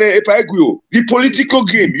political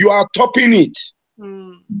game, you are topping it.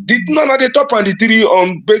 None of the top and the three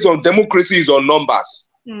based on democracy is on numbers.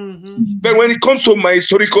 But when it comes to my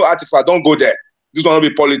historical artifact, don't go there. This will not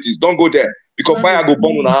be politics. Don't go there. Because fire go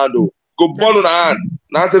burn on the hand. Go burn on the hand.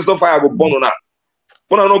 Now ancestor fire go burn on that.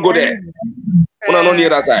 Wanna not go there. Wanna not near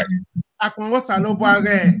that side.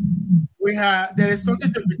 There is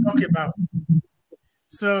something to be talking about.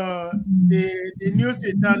 So the news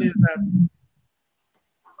it tell is that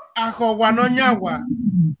ako wanonyawa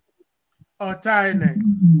otaine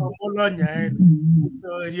omolonya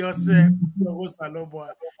so eriose go salobo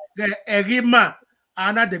egima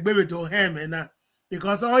ana de gbebe to him na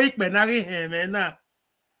because all ikpe na him na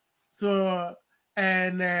so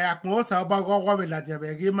and akmosa obago we la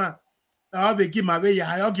jebegima o be gima be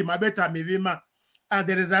ya o gima beta mevima and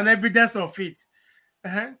there is an evidence of it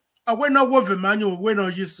we no wo vemanyo we no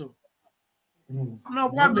yiso no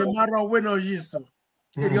wa be maro we no yiso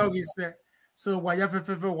eri o gise so wa ya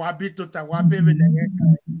fefefe wa bi tota wa be be na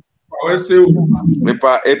o se o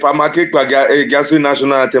e pa make pa gaso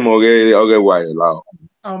national anthem ore wa la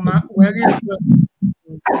o ma where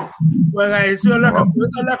is your la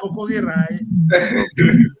ko rai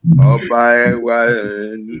Oba wa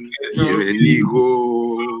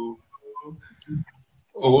nigo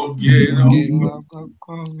Oh, yeah.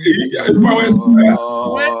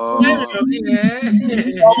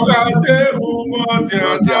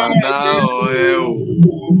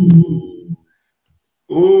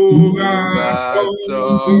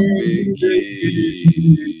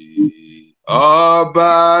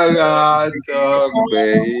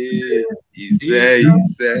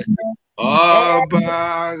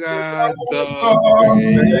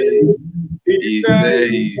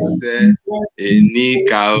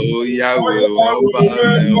 Enika o Yahweh ọba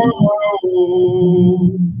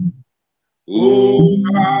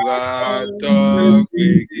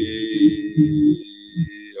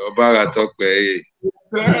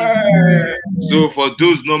So for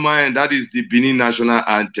those no mind, that is the Benin national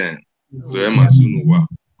anthem. So Emma Sunuwa.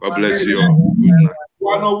 God bless you all. Good night.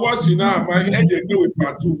 One watching now, my head they go with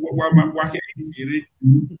part 2.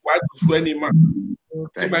 Why to swear any man?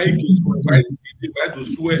 My English, why to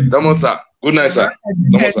swear? Damosa, good night, sir.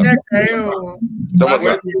 Damosa.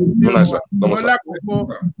 Damosa, good night, sir. Damosa.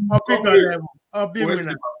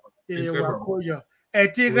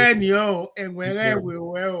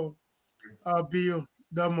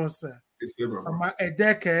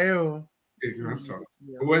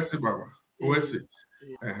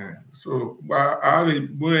 So, but I have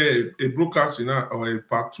a broadcast now or a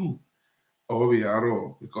part 2 or we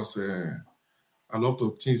are because a lot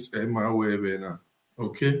of things are my way now.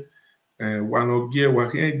 Okay, and one of gear we're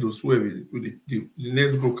here to swear with the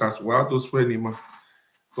next broadcast. We have to swear anymore.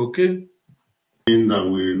 Okay. That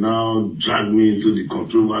will now drag me into the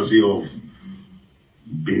controversy of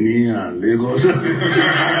Benin and Lagos.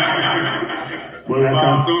 But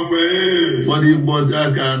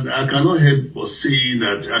I cannot help but say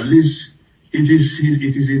that at least it is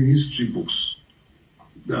in history books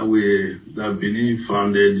that Benin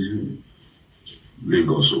founded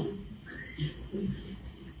Lagos.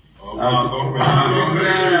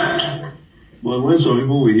 But when some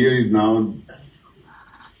people will hear it now,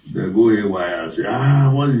 they go haywire and say,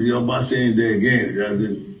 what is the Oba saying there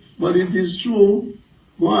again? But it is true.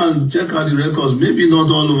 Go and check out the records. Maybe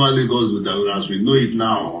not all over Lagos as we know it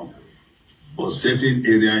now, but certain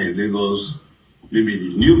area in Lagos, maybe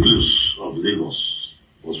the nucleus of Lagos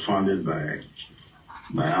was founded by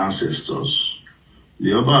ancestors.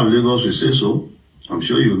 The Oba of Lagos will say so. I'm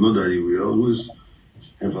sure you know that he will always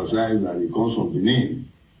emphasize that it comes from Benin.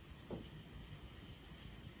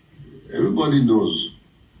 Everybody knows.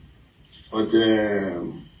 But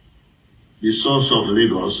the source of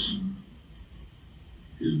Lagos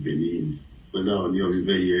is Benin, whether on your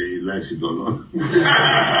river here he likes it or not.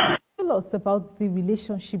 Tell us about the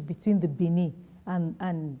relationship between the Benin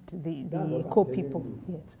and the Ko people.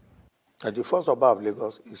 Yes. The first Oba of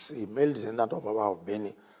Lagos is a male descendant of Oba of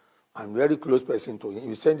Benin and very close person to him.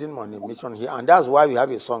 He sends him on a mission here, and that's why we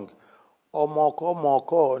have a song.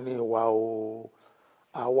 Omoko ni wa o,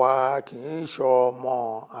 awa ki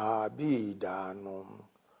shomo abidanu.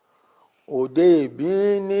 Ode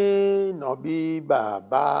Bini nobi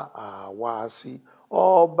baba awasi.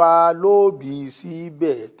 Oba lobi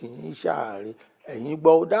sibe ki shari.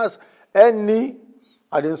 That's any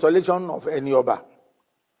at the installation of any Oba.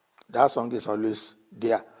 That song is always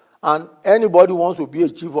there. And anybody wants to be a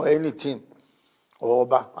chief or anything, or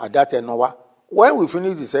Oba, at that Enowa, when we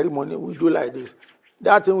finish the ceremony, we do like this.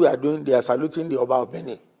 That thing we are doing, they are saluting the Oba of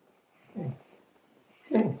Benin.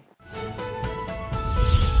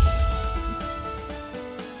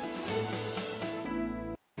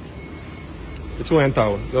 It won't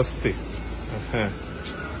enter, just stay.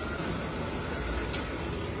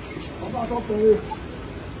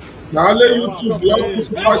 Now let YouTube love to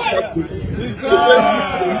super chat.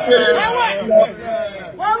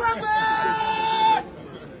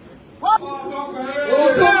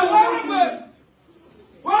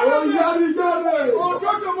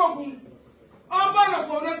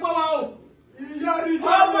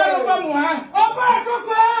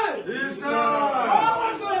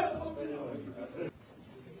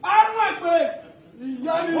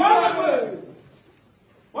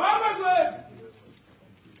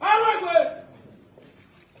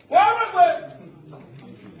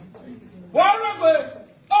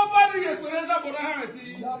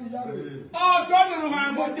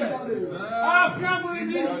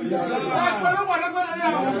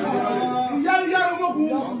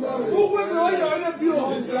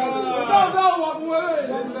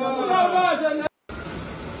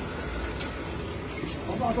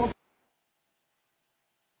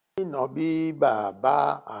 Nobi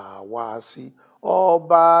baba awasi.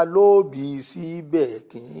 Oba lobi sibe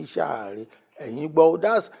ki shari.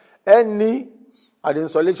 That's any at the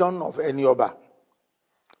installation of any Oba.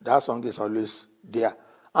 That song is always there.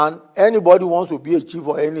 And anybody wants to be a chief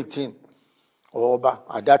or anything, or Oba,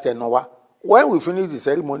 at that Enowa, when we finish the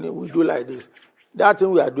ceremony, we do like this. That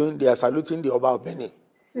thing we are doing, they are saluting the Oba of Benin.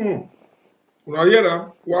 Una hear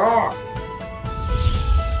them? Wow.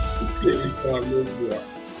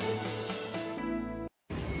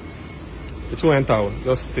 It won't enter.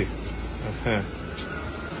 Just stay.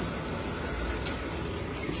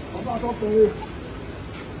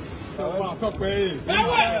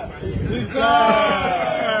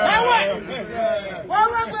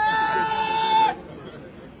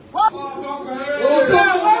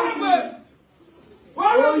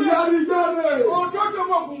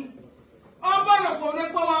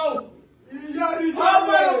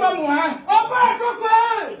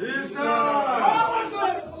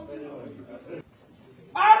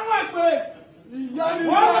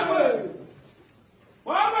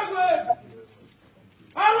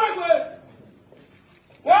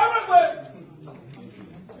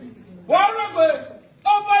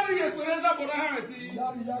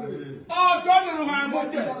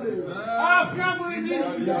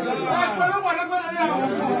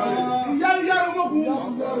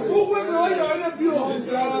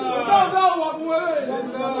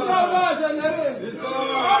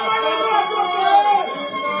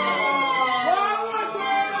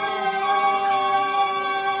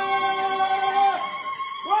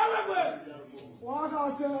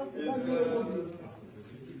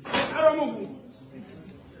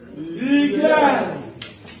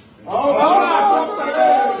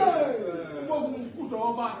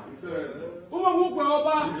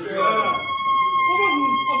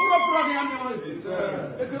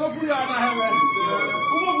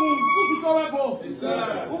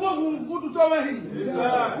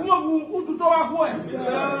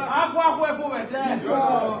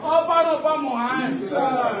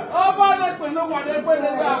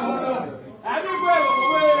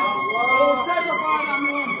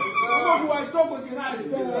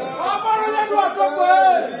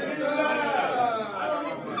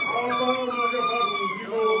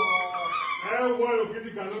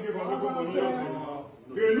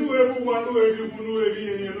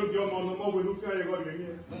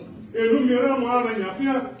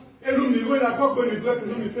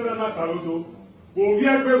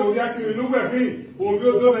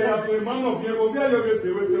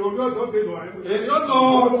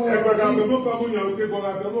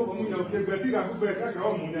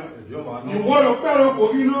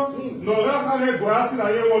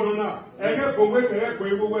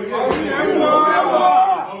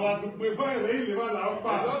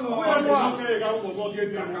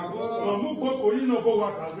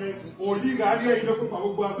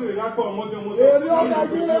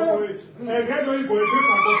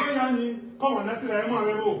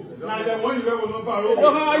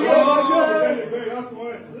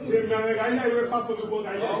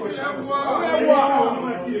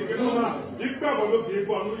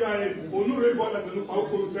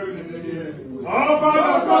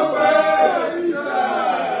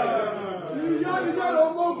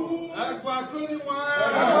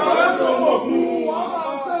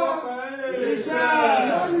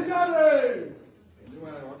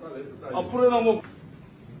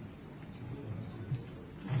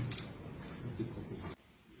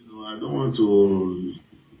 I don't want to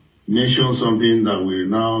mention something that will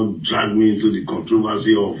now drag me into the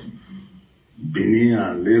controversy of Benin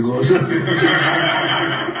and Lagos.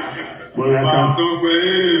 But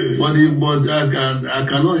I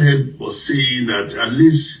cannot help but saying that at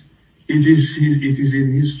least it is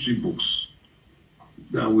in history books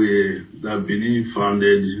that Benin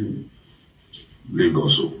founded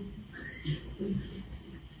Lagos.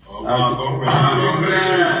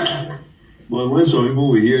 But when some people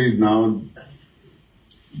will hear it now,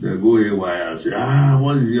 they go haywire and say,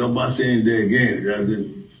 what is the Oba saying there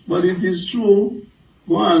again? But it is true.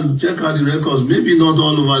 Go and check out the records. Maybe not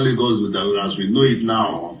all over Lagos as we know it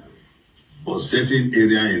now, but certain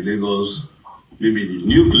area in Lagos, maybe the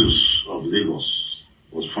nucleus of Lagos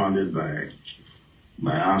was founded by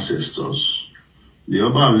my ancestors. The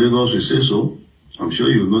Oba of Lagos will say so. I'm sure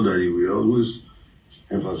you know that he will always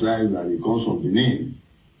emphasize that it comes from Benin.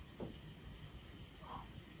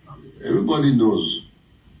 Everybody knows.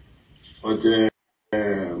 But the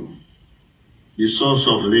source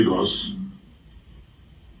of Lagos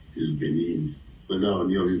is Benin. Whether on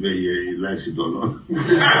your here he likes it or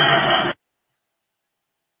not.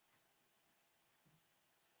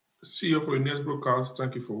 See you for the next broadcast.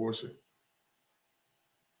 Thank you for watching.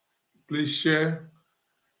 Please share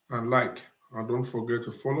and like. And don't forget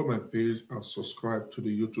to follow my page and subscribe to the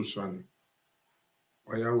YouTube channel.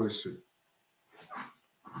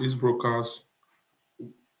 This broadcast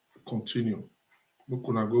continue. We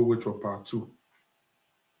could not go wait for part 2.